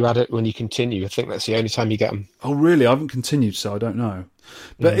restart, when you add it, when you continue. I think that's the only time you get them. Oh, really? I haven't continued, so I don't know.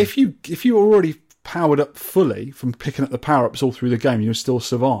 But if you're already powered up fully from picking up the power-ups all through the game, you'll still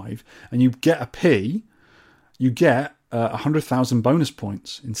survive, and you get a P, you get 100,000 bonus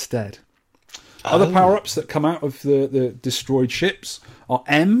points instead. Other power-ups that come out of the destroyed ships are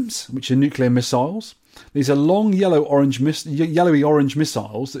M's, which are nuclear missiles. These are long yellowy orange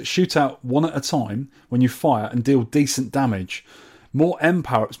missiles that shoot out one at a time when you fire and deal decent damage. More M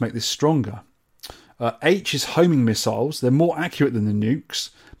power-ups make this stronger. H is homing missiles. They're more accurate than the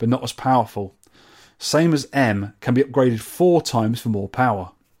nukes, but not as powerful. Same as M, can be upgraded 4 times for more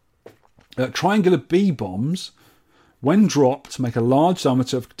power. Triangular B bombs, when dropped, make a large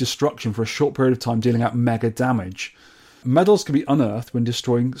diameter of destruction for a short period of time, dealing out mega damage. Medals can be unearthed when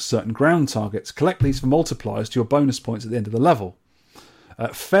destroying certain ground targets. Collect these for multipliers to your bonus points at the end of the level.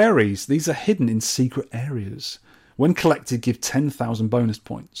 Fairies, these are hidden in secret areas. When collected, give 10,000 bonus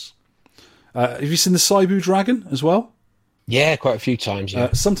points. Have you seen the Saibu Dragon as well? Yeah, quite a few times,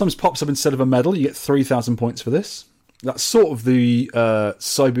 yeah. Sometimes pops up instead of a medal. You get 3,000 points for this. That's sort of the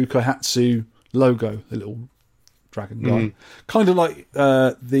Saibu Kaihatsu logo, the little dragon guy. Kind of like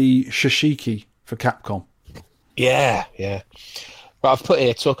the Shishiki for Capcom. Yeah, yeah. But I've put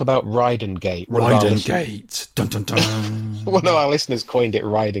here, talk about Raiden Gate. Raiden Gate. Dun, dun, dun. One of our listeners coined it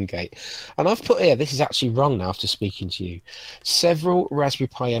Raiden Gate. And I've put here, this is actually wrong now after speaking to you. Several Raspberry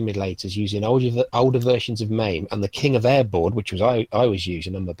Pi emulators using older versions of MAME and the King of Airboard, which was I was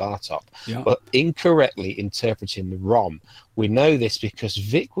using on the bar top, but incorrectly interpreting the ROM. We know this because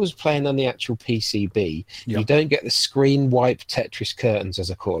Vic was playing on the actual PCB. You don't get the screen wipe Tetris curtains, as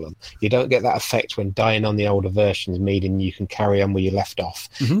I call them. You don't get that effect when dying on the older versions, meaning you can carry on where you left off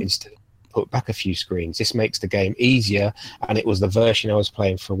instead of put back a few screens. This makes the game easier, and it was the version I was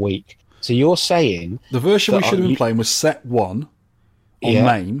playing for a week. So you're saying... The version we should have been playing was set 1 on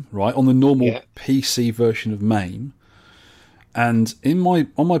MAME, right? On the normal PC version of MAME. And on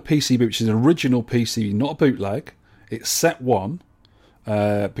my PCB, which is an original PCB, not a bootleg, it's set 1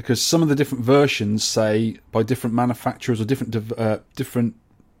 because some of the different versions say by different manufacturers or different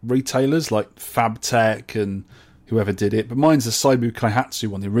retailers like FabTech and whoever did it. But mine's the Saibu Kaihatsu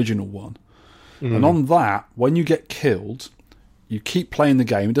one, the original one. And on that, when you get killed, you keep playing the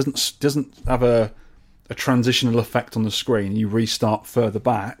game. It doesn't have a transitional effect on the screen. You restart further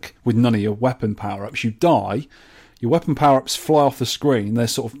back with none of your weapon power-ups. You die, your weapon power-ups fly off the screen. They're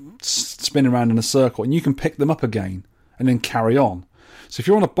sort of spin around in a circle, and you can pick them up again and then carry on. So if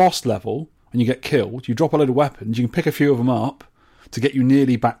you're on a boss level and you get killed, you drop a load of weapons, you can pick a few of them up to get you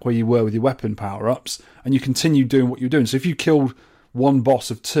nearly back where you were with your weapon power-ups, and you continue doing what you're doing. So if you killed one boss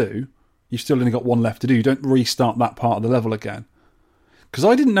of 2, you've still only got 1 left to do. You don't restart that part of the level again. Because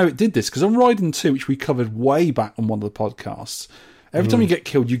I didn't know it did this, because on Raiden 2, which we covered way back on one of the podcasts, every time you get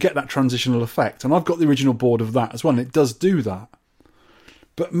killed, you get that transitional effect. And I've got the original board of that as well, and it does do that.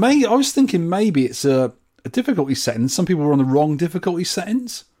 But I was thinking maybe it's a difficulty setting. Some people were on the wrong difficulty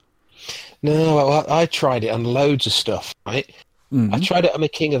settings. No, I tried it on loads of stuff, right? I tried it on my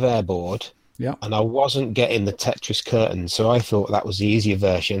King of Airboard, and I wasn't getting the Tetris curtains, so I thought that was the easier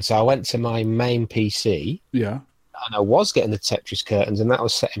version. So I went to my main PC, and I was getting the Tetris curtains, and that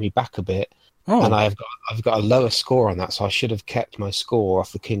was setting me back a bit. And I've got a lower score on that, so I should have kept my score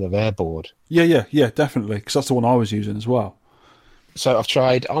off the King of Airboard. Yeah, definitely, because that's the one I was using as well. So I've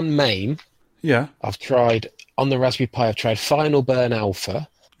tried on MAME. Yeah. I've tried on the Raspberry Pi. I've tried Final Burn Alpha.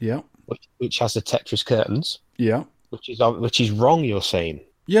 Yeah. Which has the Tetris curtains. Yeah. Which is wrong, you're saying.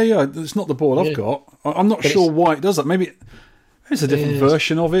 Yeah. It's not the board I've got. I'm not sure why it does that. Maybe it's a different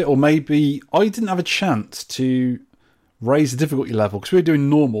version of it, or maybe I didn't have a chance to raise the difficulty level because we were doing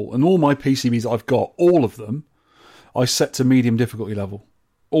normal, and all my PCBs that I've got, all of them, I set to medium difficulty level.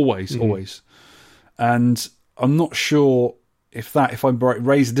 Always. And I'm not sure if I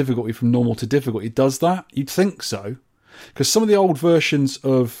raise the difficulty from normal to difficult, it does that. You'd think so. Because some of the old versions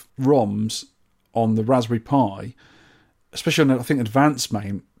of ROMs on the Raspberry Pi, especially on, I think, advanced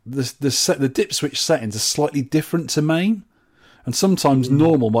MAME, the dip switch settings are slightly different to MAME. And sometimes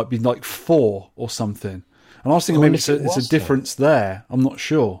normal might be like 4 or something. And I was thinking maybe it's a difference there. I'm not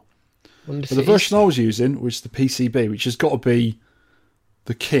sure. But the version I was using was the PCB, which has got to be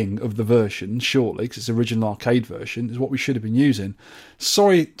the king of the version, shortly, because it's the original arcade version, is what we should have been using.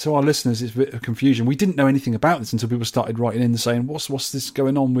 Sorry to our listeners, it's a bit of confusion. We didn't know anything about this until people started writing in saying, what's this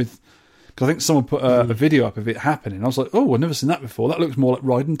going on with... Because I think someone put a video up of it happening. I was like, oh, I've never seen that before. That looks more like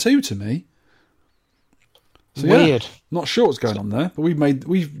Raiden 2 to me. So, weird. Not sure what's going on there, but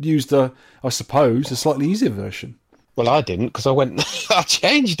we've used, I suppose, a slightly easier version. Well, I didn't, because I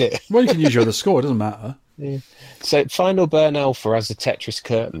changed it. Well, you can use your other score, it doesn't matter. Yeah. So Final Burn Alpha has the Tetris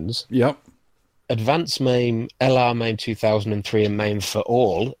curtains. Yep. Advanced MAME, LR MAME 2003 and MAME for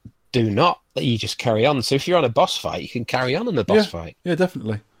all do not. You just carry on. So if you're on a boss fight, you can carry on in the boss fight. Yeah,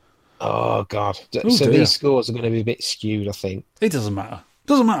 definitely. Oh, God. These scores are going to be a bit skewed, I think. It doesn't matter.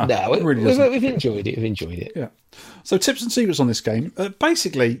 Doesn't matter. No, it really doesn't. We've enjoyed it. Yeah. So tips and secrets on this game.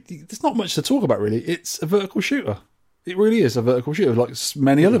 Basically, there's not much to talk about, really. It's a vertical shooter. It really is a vertical shooter, like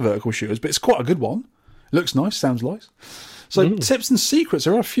many other vertical shooters, but it's quite a good one. Looks nice, sounds nice. So tips and secrets,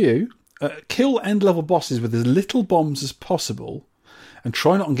 there are a few. Kill end-level bosses with as little bombs as possible and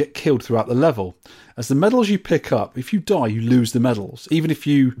try not to get killed throughout the level. As the medals you pick up, if you die, you lose the medals. Even if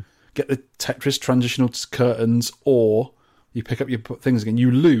you get the Tetris transitional curtains or you pick up your things again, you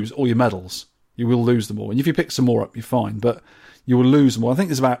lose all your medals. You will lose them all. And if you pick some more up, you're fine, but you will lose them all. I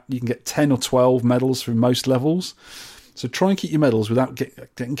think you can get 10 or 12 medals from most levels. So try and keep your medals without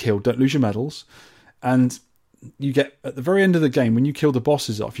getting killed. Don't lose your medals. And you get, at the very end of the game, when you kill the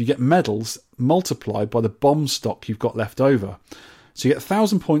bosses off, you get medals multiplied by the bomb stock you've got left over. So you get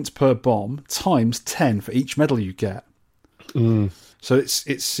 1,000 points per bomb times 10 for each medal you get. So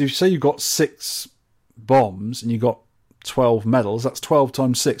it's you say you've got 6 bombs and you got 12 medals, that's 12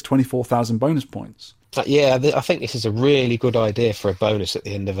 times 6, 24,000 bonus points. I think this is a really good idea for a bonus at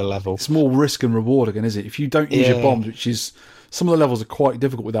the end of a level. It's more risk and reward again, is it? If you don't use your bombs, which is... Some of the levels are quite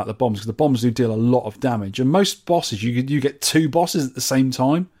difficult without the bombs, because the bombs do deal a lot of damage. And most bosses, you get 2 bosses at the same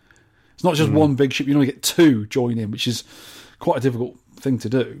time. It's not just one big ship, you only get 2 join in, which is quite a difficult thing to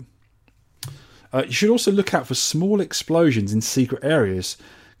do. You should also look out for small explosions in secret areas,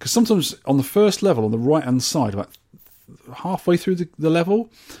 because sometimes on the first level, on the right-hand side, about halfway through the level,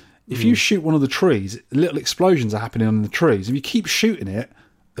 if you shoot one of the trees, little explosions are happening on the trees. If you keep shooting it,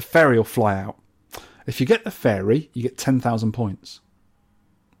 the fairy will fly out. If you get the fairy, you get 10,000 points.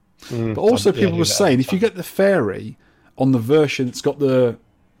 But also people were saying, if you get the fairy on the version that's got the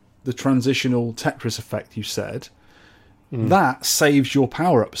transitional Tetris effect you said, that saves your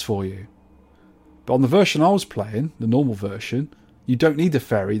power-ups for you. But on the version I was playing, the normal version, you don't need the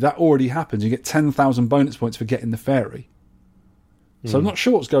fairy. That already happens. You get 10,000 bonus points for getting the fairy. So I'm not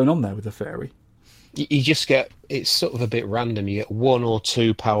sure what's going on there with the fairy. You just get, it's sort of a bit random. You get 1 or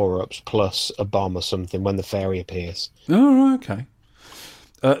 2 power-ups plus a bomb or something when the fairy appears. Oh, okay.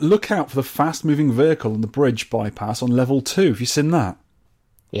 Look out for the fast-moving vehicle on the bridge bypass on level 2. Have you seen that?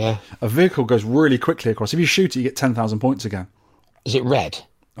 Yeah. A vehicle goes really quickly across. If you shoot it, you get 10,000 points again. Is it red?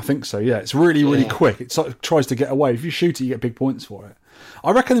 I think so, yeah. It's really, really quick. It sort of tries to get away. If you shoot it, you get big points for it.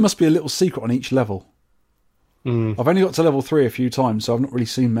 I reckon there must be a little secret on each level. I've only got to level 3 a few times, so I've not really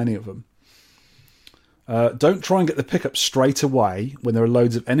seen many of them. Don't try and get the pickup straight away when there are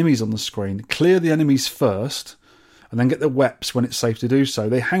loads of enemies on the screen. Clear the enemies first, and then get the weps when it's safe to do so.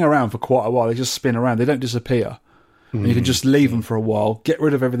 They hang around for quite a while. They just spin around. They don't disappear. And you can just leave them for a while, get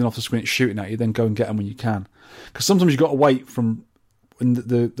rid of everything off the screen it's shooting at you, then go and get them when you can. Because sometimes you've got to wait from when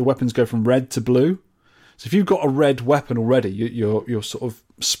the weapons go from red to blue. So if you've got a red weapon already, you're sort of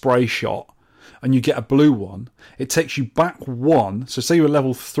spray shot, and you get a blue one, it takes you back 1. So say you're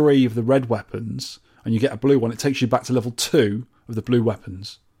level 3 of the red weapons, and you get a blue one, it takes you back to level 2 of the blue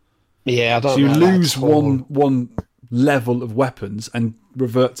weapons. Yeah, I don't know. So you know lose one level of weapons and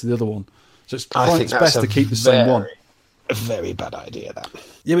revert to the other one. So it's best to keep the same one. A very bad idea, that.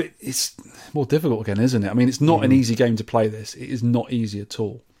 Yeah, but it's more difficult again, isn't it? I mean, it's not an easy game to play this. It is not easy at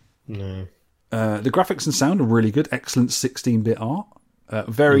all. No. The graphics and sound are really good. Excellent 16-bit art.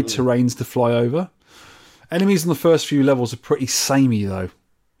 Varied terrains to fly over. Enemies in the first few levels are pretty samey, though.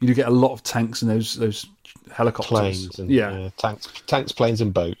 You do get a lot of tanks and those helicopters. Planes. And, tanks, planes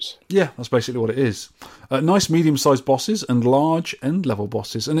and boats. Yeah, that's basically what it is. Nice medium-sized bosses and large end-level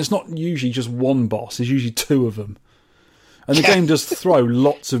bosses. And it's not usually just one boss. There's usually 2 of them. And the game does throw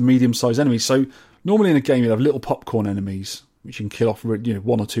lots of medium-sized enemies. So normally in a game you have little popcorn enemies, which you can kill off 1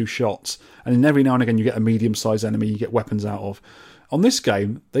 or 2 shots. And then every now and again you get a medium-sized enemy you get weapons out of. On this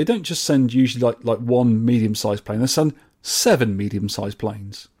game, they don't just send usually like 1 medium-sized plane. They send 7 medium-sized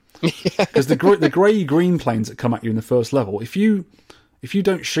planes. Because the grey-green planes that come at you in the first level, if you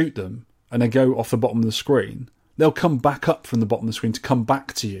don't shoot them and they go off the bottom of the screen, they'll come back up from the bottom of the screen to come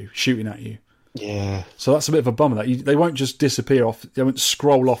back to you, shooting at you. Yeah. So that's a bit of a bummer. They won't just disappear off. They won't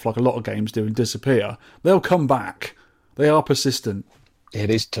scroll off like a lot of games do and disappear. They'll come back. They are persistent. It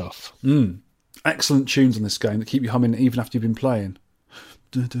is tough. Excellent tunes on this game that keep you humming even after you've been playing.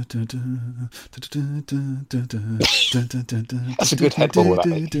 That's a good head bubble,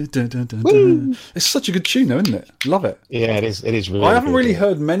 that. It's such a good tune, though, isn't it? Love it. Yeah, it is. It is really. I haven't good, really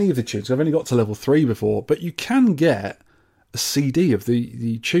heard many of the tunes. I've only got to level 3 before, but you can get a CD of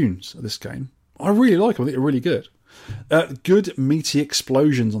the tunes of this game. I really like them. I think they're really good. Good meaty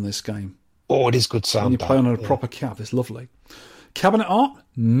explosions on this game. Oh, it is good sound. When you play on a proper cab, it's lovely. Cabinet art?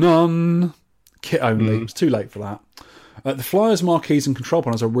 None. Kit only. It's too late for that. The flyers, marquees and control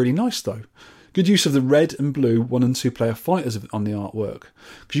panels are really nice, though. Good use of the red and blue 1 and 2 player fighters on the artwork.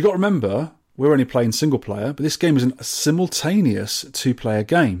 Because you've got to remember, we're only playing single player, but this game is a simultaneous 2-player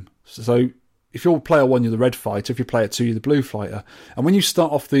game. So if you're player 1, you're the red fighter. If you're player 2, you're the blue fighter. And when you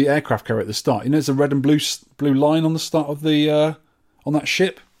start off the aircraft carrier at the start, there's a red and blue line on the start of the on that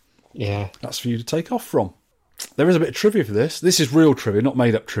ship. Yeah. That's for you to take off from. There is a bit of trivia for this. This is real trivia, not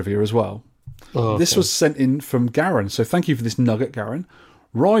made up trivia as well. Oh, okay. This was sent in from Garen, so thank you for this nugget, Garen.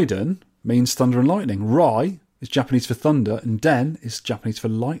 Raiden means thunder and lightning. Rai is Japanese for thunder, and Den is Japanese for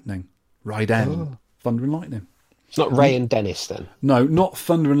lightning. Raiden, thunder and lightning. It's not Ray and Dennis, then? No, not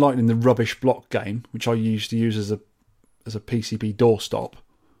Thunder and Lightning, the rubbish block game, which I used to use as a PCB doorstop.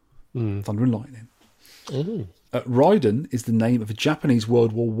 Thunder and Lightning. Raiden is the name of a Japanese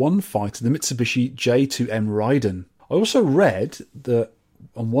World War I fighter, the Mitsubishi J2M Raiden. I also read that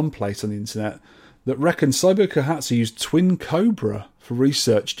on one place on the internet that reckons Saibo Kohatsu used Twin Cobra for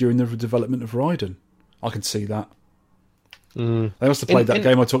research during the development of Raiden. I can see that. They must have played that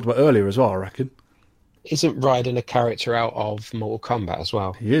game I talked about earlier as well, I reckon. Isn't Raiden a character out of Mortal Kombat as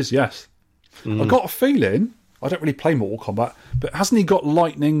well? He is, yes. I've got a feeling, I don't really play Mortal Kombat, but hasn't he got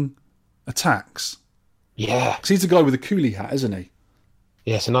lightning attacks? Yeah. Because he's the guy with the coolie hat, isn't he?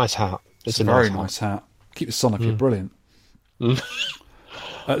 Yeah, it's a nice hat. It's a very nice hat. Keep the sun off you, brilliant.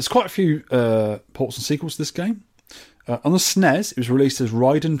 There's quite a few ports and sequels to this game. On the SNES, it was released as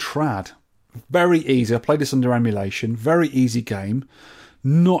Raiden Trad. Very easy. I played this under emulation. Very easy game.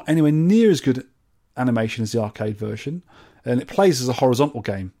 Not anywhere near as good animation as the arcade version. And it plays as a horizontal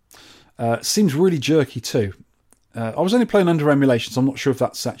game. Seems really jerky too. I was only playing under emulation, so I'm not sure if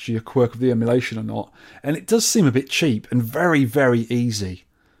that's actually a quirk of the emulation or not. And it does seem a bit cheap and very, very easy.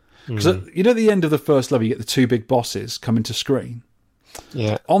 Because at the end of the first level, you get the two big bosses coming to screen.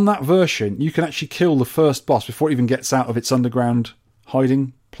 Yeah. On that version, you can actually kill the first boss before it even gets out of its underground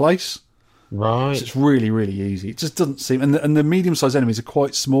hiding place. Right. So it's really, really easy. It just doesn't seem... And the medium-sized enemies are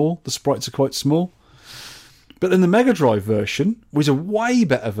quite small. The sprites are quite small. But then the Mega Drive version was a way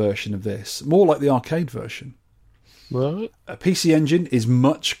better version of this. More like the arcade version. Right. A PC Engine is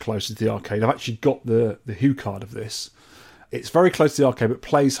much closer to the arcade. I've actually got the Who card of this. It's very close to the arcade, but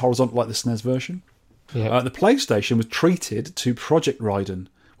plays horizontal like the SNES version. Yeah. The PlayStation was treated to Project Raiden,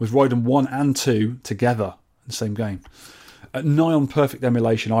 with Raiden 1 and 2 together in the same game. Nigh on perfect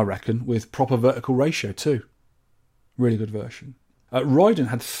emulation, I reckon, with proper vertical ratio too. Really good version. Raiden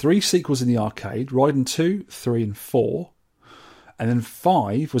had 3 sequels in the arcade, Raiden 2, 3 and 4. And then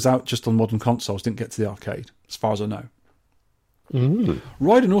 5 was out just on modern consoles, didn't get to the arcade, as far as I know.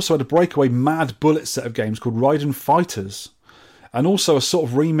 Raiden also had a breakaway mad bullet set of games called Raiden Fighters. And also a sort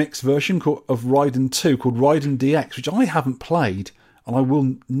of remix version of Raiden 2 called Raiden DX, which I haven't played, and I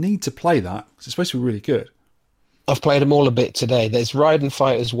will need to play that, because it's supposed to be really good. I've played them all a bit today. There's Raiden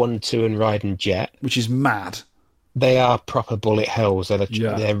Fighters 1, 2 and Raiden Jet. Which is mad. They are proper bullet hells. They're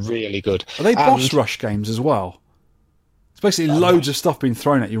really good. Are they boss rush games as well? It's basically loads of stuff being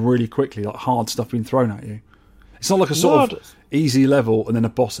thrown at you really quickly, like hard stuff being thrown at you. It's not like a sort of easy level and then a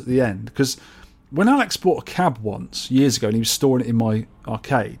boss at the end, because... When Alex bought a cab once, years ago, and he was storing it in my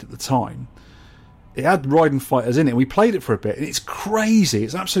arcade at the time, it had Raiden Fighters in it, and we played it for a bit, and it's crazy.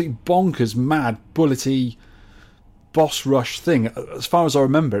 It's absolutely bonkers, mad, bullety, boss rush thing. As far as I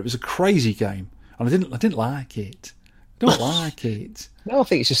remember, it was a crazy game, and I didn't like it. I don't like it. No, I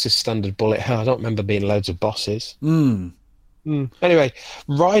think it's just a standard bullet hell. I don't remember being loads of bosses. Anyway,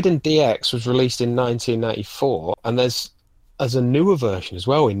 Raiden DX was released in 1994, and there's a newer version as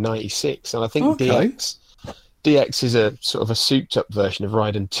well in 96, and I think DX is a sort of a souped-up version of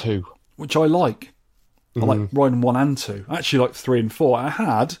Raiden 2. Which I like. I like Raiden 1 and 2. I actually like 3 and 4.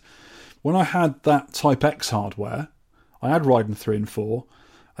 When I had that Type X hardware, I had Raiden 3 and 4,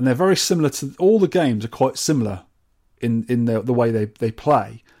 and they're very similar to... All the games are quite similar in the way they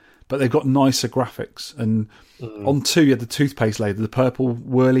play, but they've got nicer graphics. And on 2, you had the toothpaste laser, the purple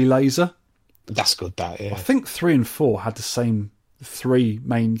whirly laser. That's good, yeah. I think 3 and 4 had the same 3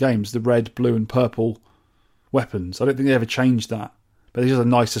 main games, the red, blue and purple weapons. I don't think they ever changed that. But they just had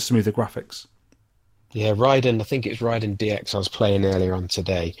nicer, smoother graphics. Yeah, Raiden, I think it's Raiden DX I was playing earlier on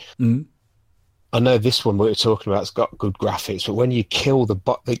today. I know this one we were talking about has got good graphics, but when you kill the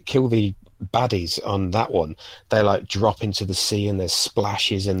baddies on that one, they like drop into the sea and there's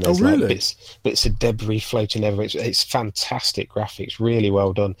splashes and there's like bits of debris floating everywhere. It's fantastic graphics, really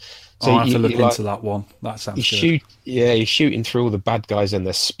well done. So I'll have to look into that one. That sounds good. You're shooting through all the bad guys and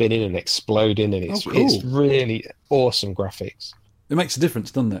they're spinning and exploding, and it's really awesome graphics. It makes a difference,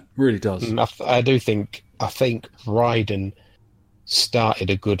 doesn't it? Really does. I think Raiden started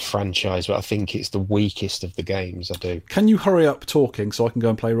a good franchise, but I think it's the weakest of the games. I do. Can you hurry up talking so I can go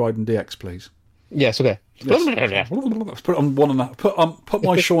and play Raiden DX, please? Yes, okay. Yes. Put it on 1.5. Put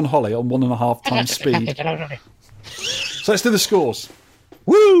my Sean Holly on 1.5 times speed. So let's do the scores.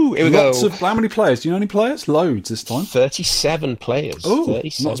 Woo! Here we go. How many players? Do you know any players? Loads this time. 37 players. Oh,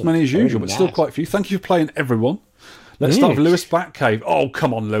 not as many as usual, but still quite a few. Thank you for playing, everyone. Let's start with Lewis Blackcave. Oh,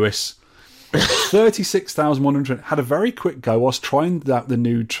 come on, Lewis. 36,100. Had a very quick go whilst trying out the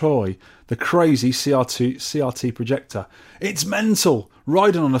new toy, the crazy CRT projector. It's mental.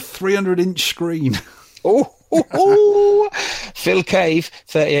 Riding on a 300-inch screen. Phil Cave,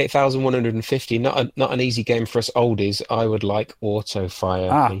 38,150. Not an easy game for us oldies. I would like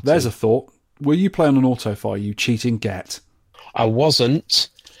Autofire. There's a thought. Were you playing on Autofire, you cheating get? I wasn't.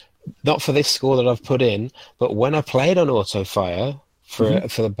 Not for this score that I've put in, but when I played on Autofire for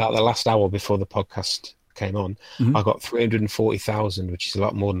about the last hour before the podcast came on, I got 340,000, which is a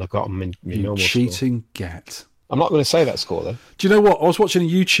lot more than I got on my normal cheating get. I'm not going to say that score, though. Do you know what? I was watching a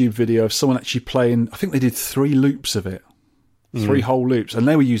YouTube video of someone actually playing... I think they did 3 loops of it. 3 whole loops, and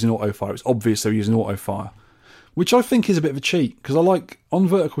they were using auto fire. It's obvious they were using auto fire, which I think is a bit of a cheat, because I like, on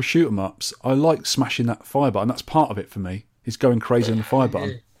vertical shoot 'em ups, I like smashing that fire button. That's part of it for me, is going crazy on the fire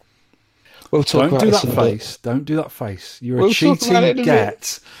button. We'll talk Don't about do this that in a bit. face. Don't do that face. You're We'll a talk about it cheating in a bit.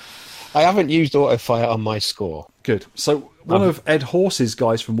 get. I haven't used auto fire on my score. Good. So one of Ed Horse's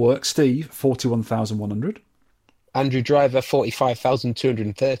guys from work, Steve, 41,100. Andrew Driver,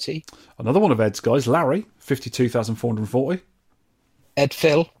 45,230. Another one of Ed's guys, Larry, 52,440. Ed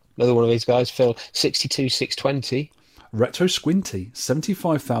Phil, another one of these guys, Phil, 62,620. Retro Squinty,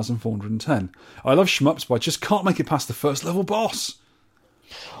 75,410. I love shmups, but I just can't make it past the first level boss.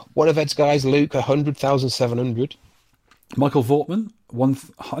 One of Ed's guys, Luke, 100,700. Michael Vortman,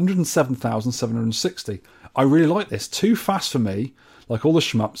 107,760. I really like this. Too fast for me, like all the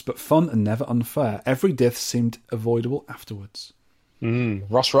shmups, but fun and never unfair. Every death seemed avoidable afterwards.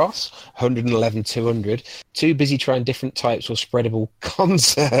 Ross, 111,200. Too busy trying different types of spreadable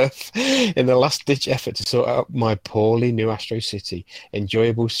conserve in the last-ditch effort to sort out my poorly new Astro City.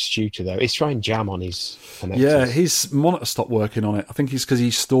 Enjoyable shooter, though. He's trying jam on his connectors. Yeah, his monitor stopped working on it. I think it's because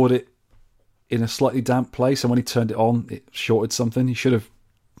he stored it in a slightly damp place, and when he turned it on, it shorted something. He should have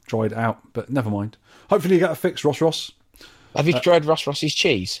dried it out, but never mind. Hopefully you get a fix, Ross. Have you tried Ross's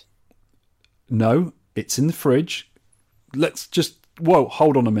cheese? No, it's in the fridge. Let's just... Whoa,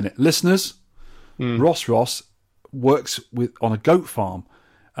 hold on a minute. Listeners, Ross works on a goat farm,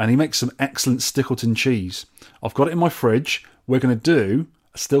 and he makes some excellent Stickleton cheese. I've got it in my fridge. We're going to do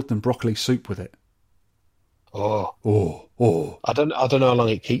a Stilton broccoli soup with it. Oh. I don't know how long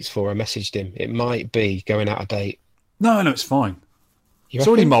it keeps for. I messaged him. It might be going out of date. No, it's fine. It's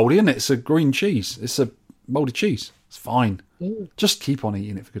already mouldy, isn't it? It's a green cheese. It's a mouldy cheese. It's fine. Just keep on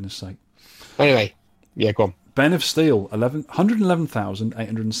eating it, for goodness sake. Anyway, yeah, go on. Ben of Steel,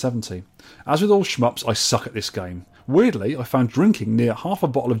 111,870. As with all shmups, I suck at this game. Weirdly, I found drinking near half a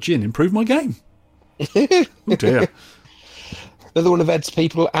bottle of gin improved my game. Oh dear. Another one of Ed's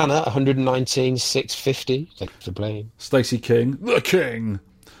people, Anna, 119,650. Thank you for playing. Stacey King, the King,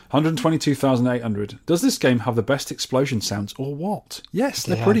 122,800. Does this game have the best explosion sounds or what? Yes,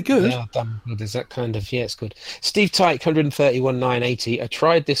 they're pretty good. Yeah, damn good. Is that kind of... Yeah, it's good. Steve Tyke, 131,980. I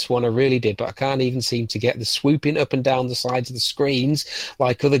tried this one, I really did, but I can't even seem to get the swooping up and down the sides of the screens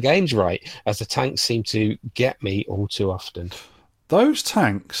like other games right, as the tanks seem to get me all too often. Those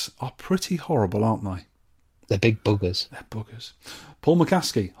tanks are pretty horrible, aren't they? They're big buggers. They're buggers. Paul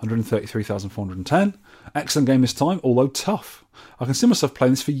McCaskey, 133,410. Excellent game this time, although tough. I can see myself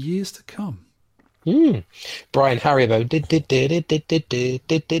playing this for years to come. Brian Haribo,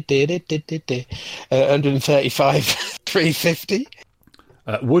 135,350.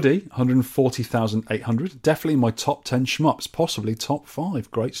 Woody, 140,800. Definitely my top 10 shmups, possibly top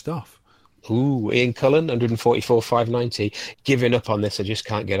 5. Great stuff. Ooh, Ian Cullen, 144,590. Giving up on this, I just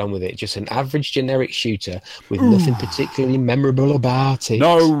can't get on with it. Just an average generic shooter with nothing particularly memorable about it.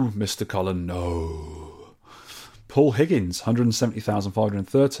 No, Mr. Cullen, no. Paul Higgins,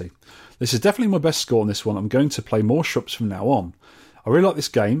 170,530. This is definitely my best score on this one. I'm going to play more shmups from now on. I really like this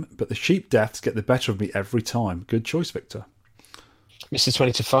game, but the sheep deaths get the better of me every time. Good choice, Victor. Mr.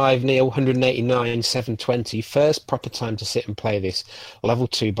 20 to 5, Neil, 189,720. First proper time to sit and play this. Level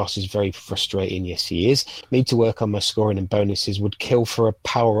 2 boss is very frustrating. Yes, he is. Need to work on my scoring and bonuses. Would kill for a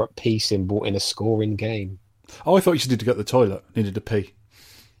power-up P symbol in a scoring game. Oh, I thought you said to go to the toilet. Needed a pee.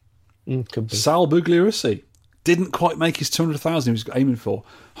 Could be. Sal Bugliosi didn't quite make his 200,000 he was aiming for.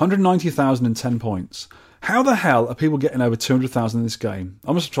 190,010 points. How the hell are people getting over 200,000 in this game?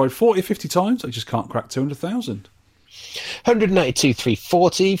 I must have tried 40 or 50 times. I just can't crack 200,000.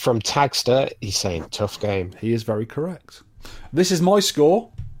 192,340 from Tagster. He's saying tough game. He is very correct. This is my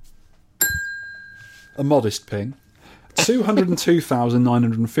score. A modest ping.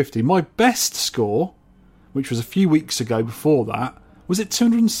 202,950. My best score, which was a few weeks ago before that, was it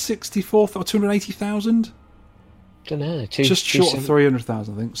 264,000 or 280,000? Don't know. Just short of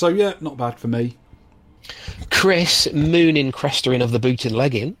 300,000, I think. So, yeah, not bad for me. Chris Moonin Crestering of the Boot and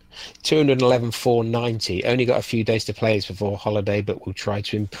Legging, 211,490. Only got a few days to play this before holiday, but we'll try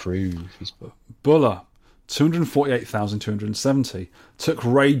to improve his book. Buller, 248,270. Took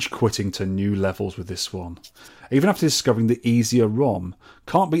rage quitting to new levels with this one. Even after discovering the easier ROM,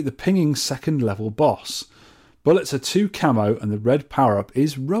 can't beat the pinging second level boss. Bullets are 2 camo and the red power-up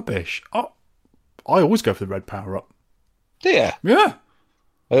is rubbish. Oh, I always go for the red power-up. Do you? Yeah.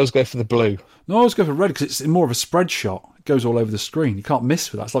 I always go for the blue. No, I always go for red because it's more of a spread shot. It goes all over the screen. You can't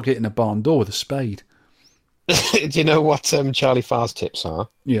miss with that. It's like hitting a barn door with a spade. Do you know what Charlie Farr's tips are?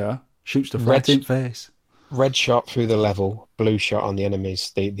 Yeah. Shoot stuff right in the face. red shot through the level, blue shot on the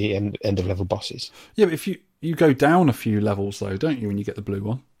enemies, the end of level bosses. Yeah, but if you go down a few levels though, don't you, when you get the blue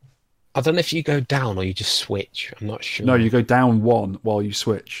one? I don't know if you go down or you just switch. I'm not sure. No, you go down one while you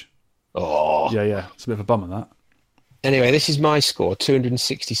switch. Oh. Yeah. It's a bit of a bummer, that. Anyway, this is my score,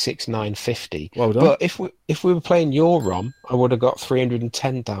 266,950. Well done. But if we were playing your ROM, I would have got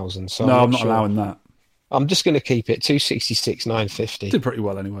 310,000. So No, I'm not sure. allowing that. I'm just going to keep it 266,950. Did pretty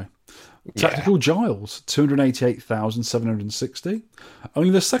well anyway. Tactical Giles, 288,760. Only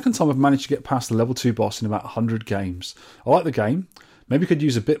the second time I've managed to get past the level 2 boss in about 100 games. I like the game. Maybe could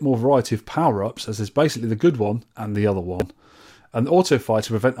use a bit more variety of power-ups, as there's basically the good one and the other one. And auto-fire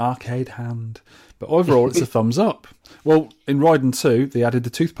to prevent arcade hand. But overall, it's a thumbs up. Well, in Raiden 2, they added the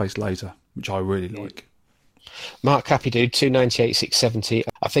toothpaste laser, which I really like. Mark Happy Dude, 298,670.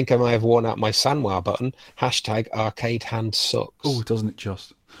 I think I may have worn out my Sanwa button. Hashtag arcade hand sucks. Oh, doesn't it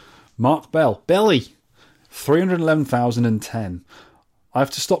just? Mark Bell. Belly! 311,010. I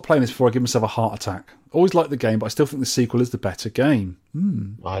have to stop playing this before I give myself a heart attack. Always liked the game, but I still think the sequel is the better game.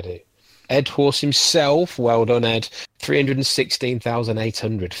 I do. Ed Horse himself, well done, Ed.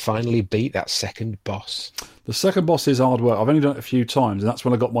 316,800. Finally beat that second boss. The second boss is hard work. I've only done it a few times, and that's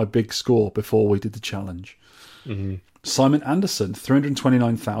when I got my big score before we did the challenge. Mm-hmm. Simon Anderson,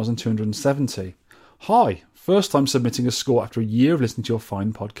 329,270. Hi, first time submitting a score after a year of listening to your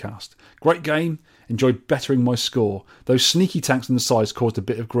fine podcast. Great game. Enjoyed bettering my score. Those sneaky tanks on the sides caused a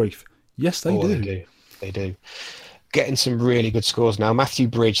bit of grief. Yes, they do. They do. Getting some really good scores now. Matthew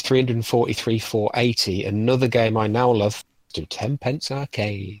Bridge, 343,480. Another game I now love. Do 10 pence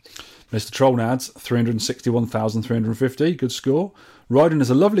arcade. Mr. Trollnads, 361,350. Good score. Raiden is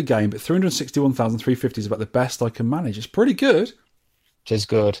a lovely game, but 361,350 is about the best I can manage. It's pretty good. It is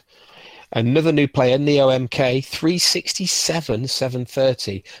good. Another new player, Neo MK,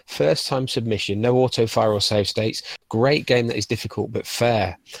 367,730. First time submission, no auto fire or save states. Great game that is difficult but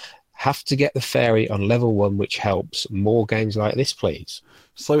fair. Have to get the fairy on level 1, which helps. More games like this, please.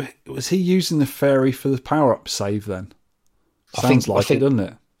 So was he using the fairy for the power-up save then? Sounds like it, doesn't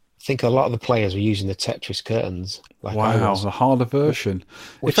it? I think a lot of the players were using the Tetris curtains. Wow, the harder version.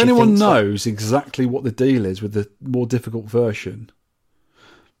 If anyone knows exactly what the deal is with the more difficult version,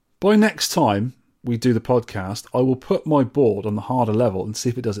 by next time we do the podcast, I will put my board on the harder level and see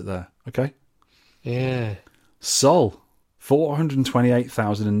if it does it there. Okay? Yeah. Sol,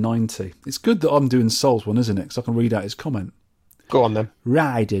 428,090. It's good that I'm doing Sol's one, isn't it? Because I can read out his comment. Go on then.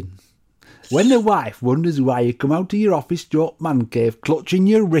 Raiden. When the wife wonders why you come out of your office stroke man cave clutching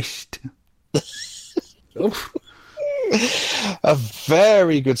your wrist. A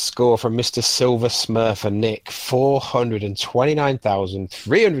very good score from Mr. Silver Smurf and Nick.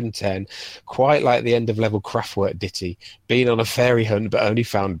 429,310. Quite like the end of level Craftwork ditty. Been on a fairy hunt but only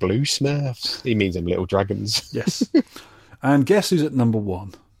found blue Smurfs. He means them little dragons. Yes. And guess who's at number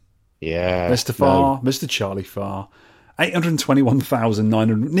 1? Yeah. Mr. Farr, Mr. Charlie Farr.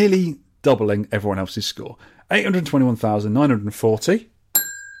 821,900, nearly doubling everyone else's score. 821,940.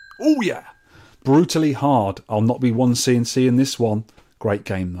 Oh, yeah. Brutally hard. I'll not be one CNC in this one. Great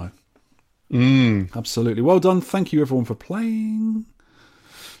game, though. Absolutely. Well done. Thank you, everyone, for playing.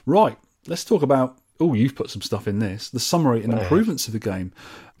 Right. Let's talk about... Oh, you've put some stuff in this. The summary and improvements of the game.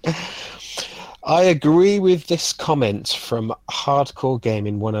 I agree with this comment from Hardcore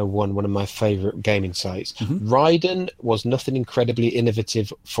Gaming 101, one of my favourite gaming sites. Raiden was nothing incredibly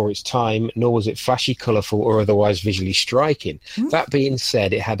innovative for its time, nor was it flashy, colourful, or otherwise visually striking. That being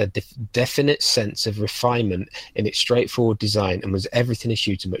said, it had a definite sense of refinement in its straightforward design and was everything a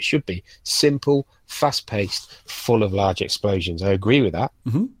shoot 'em up should be. Simple, fast-paced, full of large explosions. I agree with that.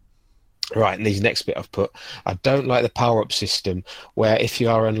 Right, and these next bit I've put, I don't like the power-up system where if you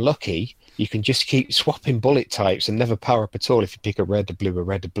are unlucky, you can just keep swapping bullet types and never power up at all if you pick a red, a blue,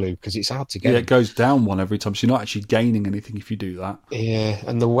 because it's hard to get. Yeah, it goes down one every time, so you're not actually gaining anything if you do that. Yeah,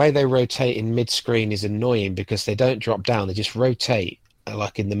 and the way they rotate in mid-screen is annoying because they don't drop down, they just rotate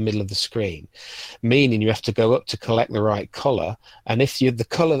like in the middle of the screen, meaning you have to go up to collect the right colour, and if the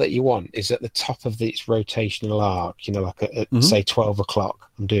colour that you want is at the top of its rotational arc, you know, like at say 12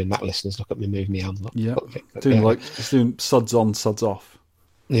 o'clock. I'm doing that, listeners, look at me move me on. Yeah, it's doing suds on, suds off.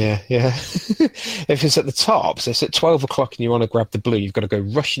 Yeah. If it's at the top, so it's at 12 o'clock and you want to grab the blue, you've got to go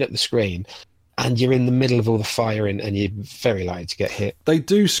rushing at the screen and you're in the middle of all the firing and you're very likely to get hit. They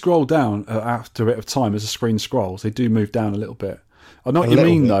do scroll down after a bit of time as the screen scrolls. They do move down a little bit. I know what you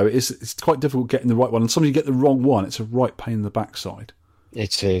mean, though. It's quite difficult getting the right one. And sometimes you get the wrong one, it's a right pain in the backside.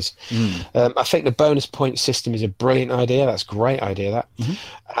 It is. I think the bonus point system is a brilliant idea. That's a great idea, that.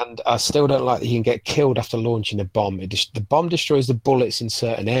 And I still don't like that you can get killed after launching a bomb. The bomb destroys the bullets in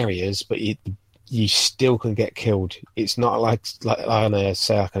certain areas, but you still can get killed. It's not like on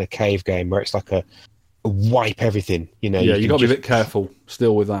a cave game where it's like a wipe everything. You know. Yeah, you got to be a bit careful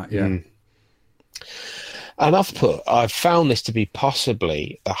still with that. Yeah. And I've found this to be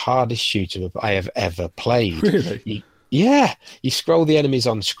possibly the hardest shooter I have ever played. Really? You scroll the enemies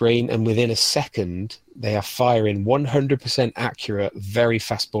on screen, and within a second, they are firing 100% accurate, very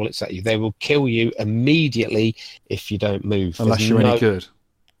fast bullets at you. They will kill you immediately if you don't move. Unless you're any good.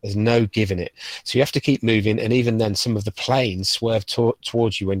 There's no giving it. So you have to keep moving, and even then, some of the planes swerve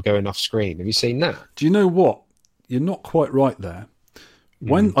towards you when going off screen. Have you seen that? Do you know what? You're not quite right there.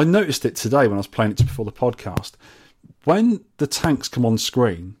 When I noticed it today when I was playing it before the podcast, when the tanks come on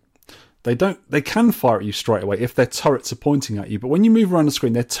screen, they can fire at you straight away if their turrets are pointing at you. But when you move around the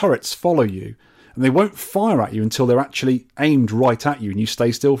screen, their turrets follow you, and they won't fire at you until they're actually aimed right at you, and you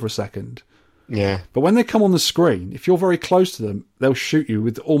stay still for a second. Yeah. But when they come on the screen, if you're very close to them, they'll shoot you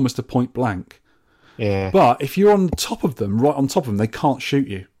with almost a point blank. Yeah. But if you're on top of them, right on top of them, they can't shoot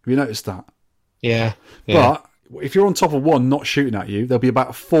you. Have you noticed that? Yeah. But if you're on top of one not shooting at you, there'll be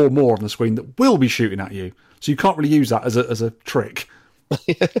about 4 more on the screen that will be shooting at you. So you can't really use that as a trick.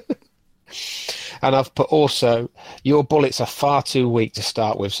 And I've put also, your bullets are far too weak to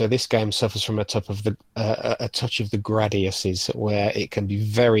start with, so this game suffers from a touch of the gradiuses, where it can be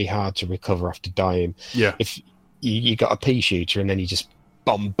very hard to recover after dying. Yeah. If you got a pea shooter and then you just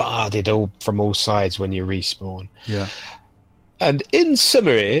bombarded from all sides when you respawn. Yeah. And in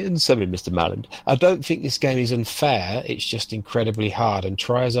summary, Mr. Malland, I don't think this game is unfair. It's just incredibly hard, and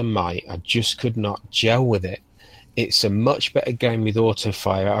try as I might, I just could not gel with it. It's a much better game with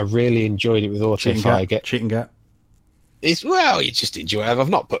auto-fire. I really enjoyed it with auto-fire. Cheat and get. You just enjoy it. I've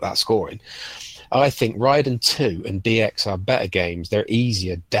not put that score in. I think Raiden 2 and DX are better games. They're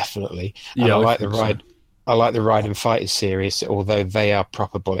easier, definitely. And Yeah, I like the Raiden Fighters series, although they are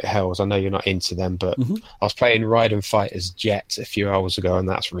proper bullet hells. I know you're not into them, but I was playing Raiden Fighters Jet a few hours ago, and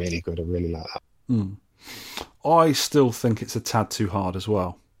that's really good. I really like that. I still think it's a tad too hard as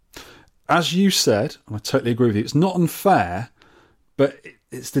well. As you said, and I totally agree with you, it's not unfair, but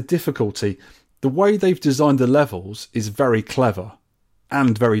it's the difficulty. The way they've designed the levels is very clever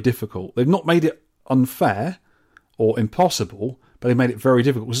and very difficult. They've not made it unfair or impossible, but they've made it very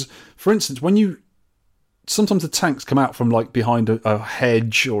difficult. For instance, sometimes the tanks come out from like behind a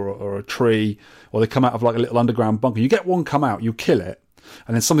hedge or a tree, or they come out of like a little underground bunker. You get one come out, you kill it,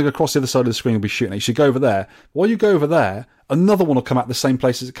 and then something across the other side of the screen will be shooting at you. So you go over there. While you go over there, another one will come out the same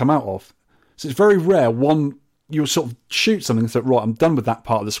place as it come out of. So it's very rare you'll sort of shoot something and think, right, I'm done with that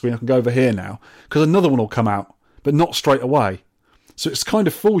part of the screen, I can go over here now, because another one will come out, but not straight away. So it's kind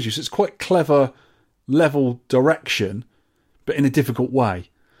of fools you. So it's quite clever level direction, but in a difficult way.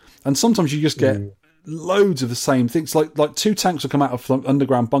 And sometimes you just get loads of the same things. Like 2 tanks will come out of some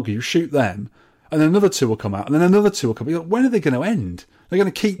underground bunker, you shoot them, and then another 2 will come out, and then another 2 will come out. You're like, when are they going to end? They're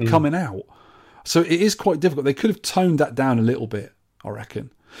going to keep coming out. So it is quite difficult. They could have toned that down a little bit, I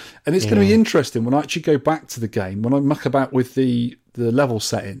reckon. And it's going to be interesting when I actually go back to the game, when I muck about with the level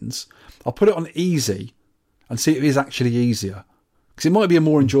settings, I'll put it on easy and see if it is actually easier. Because it might be a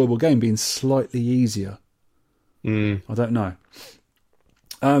more enjoyable game being slightly easier. I don't know.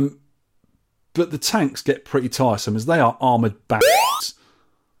 But the tanks get pretty tiresome, as they are armoured bastards.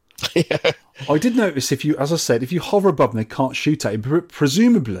 I did notice if you hover above them, they can't shoot at you.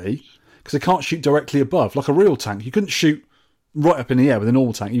 Presumably, because they can't shoot directly above. Like a real tank, you couldn't shoot right up in the air with a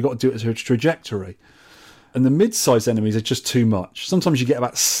normal tank. You've got to do it as a trajectory. And the mid-sized enemies are just too much. Sometimes you get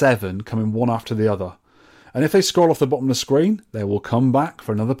about 7 coming one after the other. And if they scroll off the bottom of the screen, they will come back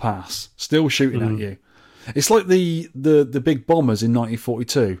for another pass, still shooting at you. It's like the big bombers in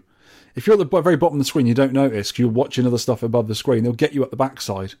 1942. If you're at the very bottom of the screen, you don't notice because you're watching other stuff above the screen. They'll get you at the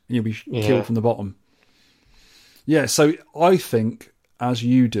backside and you'll be killed from the bottom. Yeah, so I think, as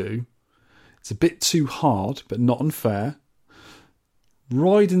you do, it's a bit too hard, but not unfair.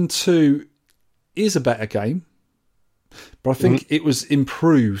 Raiden 2 is a better game, but I think it was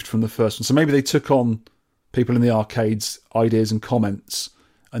improved from the first one. So maybe they took on people in the arcades' ideas and comments,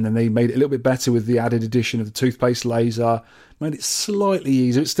 and then they made it a little bit better with the added addition of the toothpaste laser, made it slightly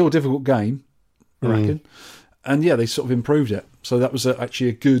easier. It's still a difficult game, I reckon. And yeah, they sort of improved it. So that was actually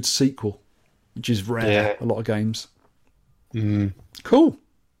a good sequel, which is rare, a lot of games. Cool.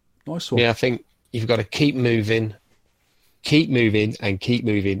 Nice one. Yeah, I think you've got to keep moving,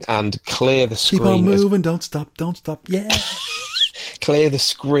 and clear the screen. Keep on moving, don't stop, yeah. Clear the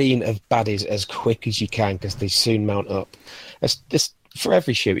screen of baddies as quick as you can, because they soon mount up. It's for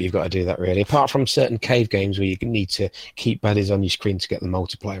every shooter, you've got to do that, really. Apart from certain cave games where you need to keep baddies on your screen to get the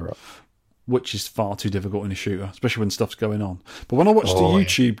multiplayer up. Which is far too difficult in a shooter, especially when stuff's going on. But when I watched the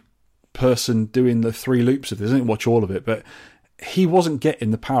YouTube person doing the 3 loops of this. I didn't watch all of it, but he wasn't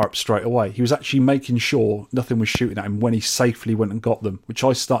getting the power-up straight away. He was actually making sure nothing was shooting at him when he safely went and got them, which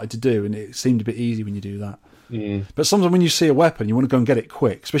I started to do, and it seemed a bit easy when you do that. Mm. But sometimes when you see a weapon, you want to go and get it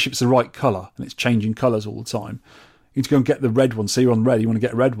quick, especially if it's the right colour and it's changing colours all the time. You need to go and get the red one. See you're on red, you want to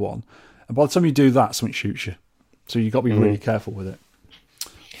get a red one. And by the time you do that, something shoots you. So you've got to be really careful with it.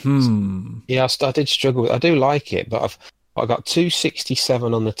 Yeah, I did struggle with it. I do like it, but I got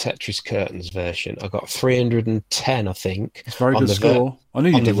 267 on the Tetris Curtains version. I got 310, I think. It's a very good score. I knew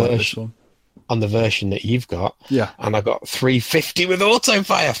you did like this one. On the version that you've got. Yeah. And I got 350 with auto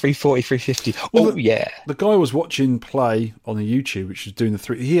fire. 340, 350. Well, yeah. The guy I was watching play on the YouTube, which was doing the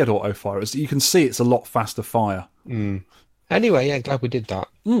 3, he had auto fire. You can see it's a lot faster fire. Mm. Anyway, yeah, glad we did that.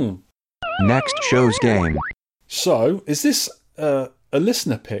 Next show's game. So, is this a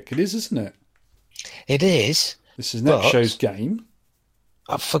listener pick? It is, isn't it? It is. This is next show's game.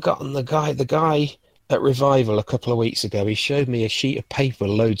 I've forgotten the guy at Revival a couple of weeks ago. He showed me a sheet of paper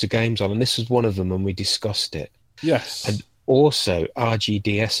with loads of games on, and this was one of them when we discussed it. Yes. And also,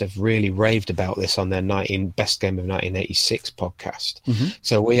 RGDS have really raved about this on their Best Game of 1986 podcast. Mm-hmm.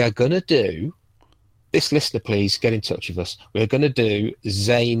 So we are going to do, this listener, please get in touch with us. We're going to do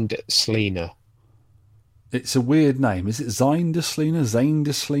Zaindeslina. It's a weird name. Is it Zaindeslina?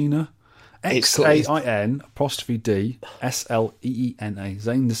 Zaindeslina? Xain apostrophe D Sleena.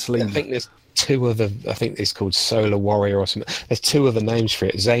 Zaindeslina. I think there's 2 other. I think it's called Solar Warrior or something. There's 2 other names for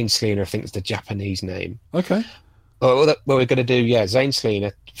it. Zaindeslina, I think, is the Japanese name. Okay. Well, we're going to do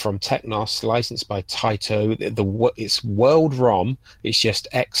Zaindeslina from Technos, licensed by Taito. It's World ROM. It's just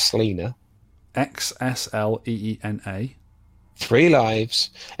Xslena. Xsleena. 3 lives,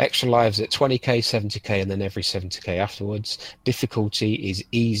 extra lives at 20k, 70k, and then every 70k afterwards. Difficulty is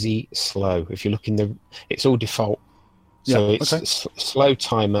easy, slow. If you look in it's all default. So it's slow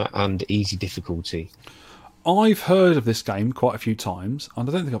timer and easy difficulty. I've heard of this game quite a few times, and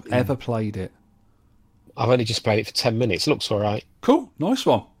I don't think I've ever played it. I've only just played it for 10 minutes. Looks all right. Cool, nice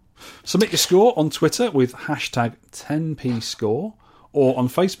one. Submit your score on Twitter with hashtag 10pscore. Or on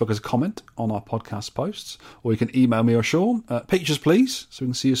Facebook as a comment on our podcast posts. Or you can email me or Sean. Pictures, please, so we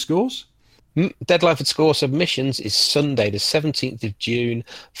can see your scores. Deadline for score submissions is Sunday, the 17th of June,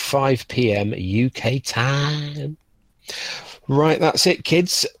 5 p.m. UK time. Right, that's it,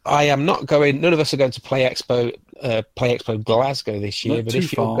 kids. I am not going. None of us are going to Play Expo Glasgow this year. Not but too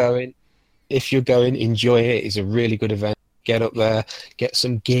if far. you're going, enjoy it. It's a really good event. Get up there, get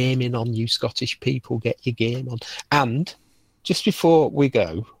some gaming on, you Scottish people. Get your game on. And just before we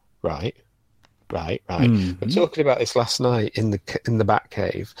go, right. Mm-hmm. We're talking about this last night in the back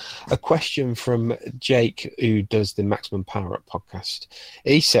cave. A question from Jake, who does the Maximum Power Up podcast.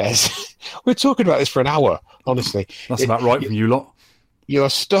 He says, we're talking about this for an hour, honestly. That's about right from you lot. You're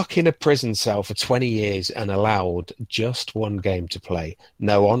stuck in a prison cell for 20 years and allowed just one game to play.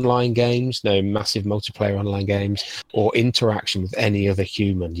 No online games, no massive multiplayer online games, or interaction with any other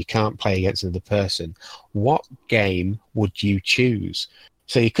human. You can't play against another person. What game would you choose?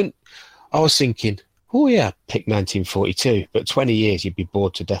 So you couldn't... I was thinking, oh yeah, pick 1942, but 20 years you'd be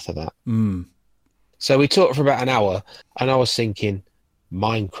bored to death of that. So we talked for about an hour, and I was thinking,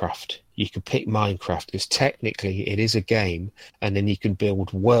 Minecraft. You could pick Minecraft because technically it is a game, and then you can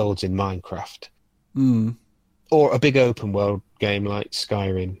build worlds in Minecraft. Or a big open world game like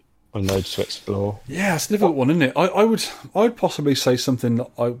Skyrim and loads to explore. Yeah, it's a difficult one, isn't it? I would possibly say something that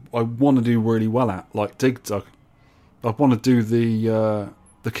I want to do really well at, like Dig Dug. I want to do the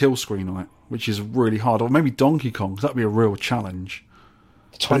kill screen on it, which is really hard. Or maybe Donkey Kong, because that'd be a real challenge.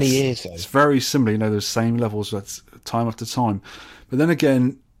 20 years, though. It's very similar, those same levels time after time. But then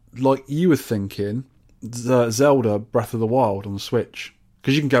again, like you were thinking, Zelda Breath of the Wild on the Switch.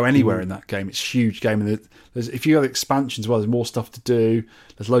 Because you can go anywhere in that game. It's a huge game. And if you have expansions, well, there's more stuff to do.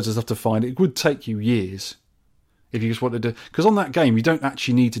 There's loads of stuff to find. It would take you years if you just wanted to do... Because on that game, you don't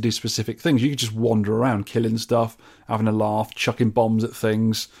actually need to do specific things. You can just wander around, killing stuff, having a laugh, chucking bombs at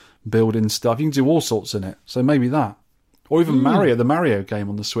things, building stuff. You can do all sorts in it. So maybe that. Or even Mario. The Mario game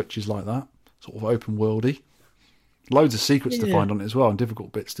on the Switch is like that. Sort of open-worldy. Loads of secrets to find on it as well, and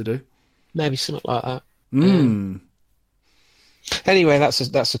difficult bits to do. Maybe something like that. Anyway,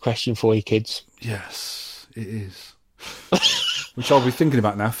 that's a question for you, kids. Yes, it is. Which I'll be thinking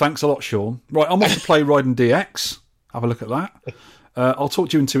about now. Thanks a lot, Sean. Right, I'm off to play Raiden DX. Have a look at that. I'll talk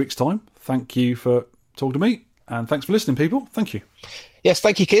to you in 2 weeks' time. Thank you for talking to me, and thanks for listening, people. Thank you. Yes,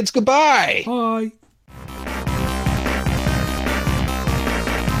 thank you, kids. Goodbye. Bye.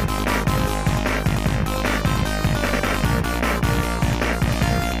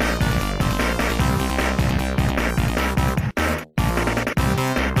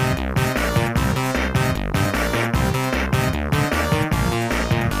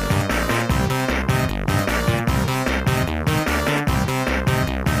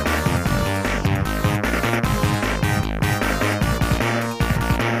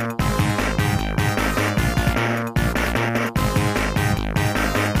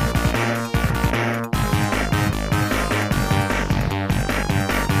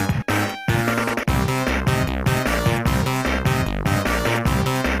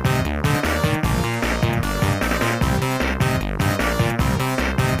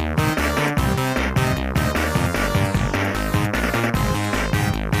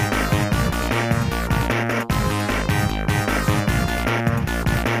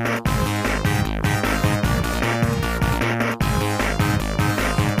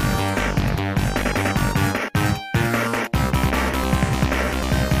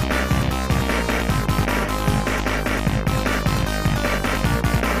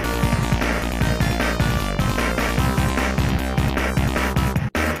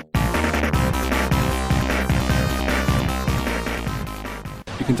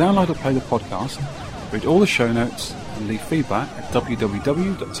 can download or play the podcast, read all the show notes, and leave feedback at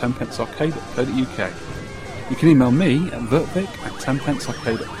www.tenpencearcade.co.uk. You can email me at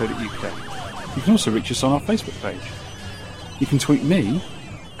vertvic@tenpencearcade.co.uk. You can also reach us on our Facebook page. You can tweet me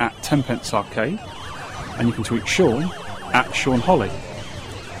at tenpencearcade, and you can tweet Sean at Sean Holly.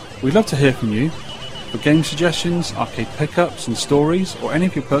 We'd love to hear from you for game suggestions, arcade pickups and stories, or any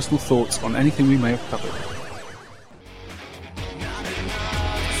of your personal thoughts on anything we may have covered.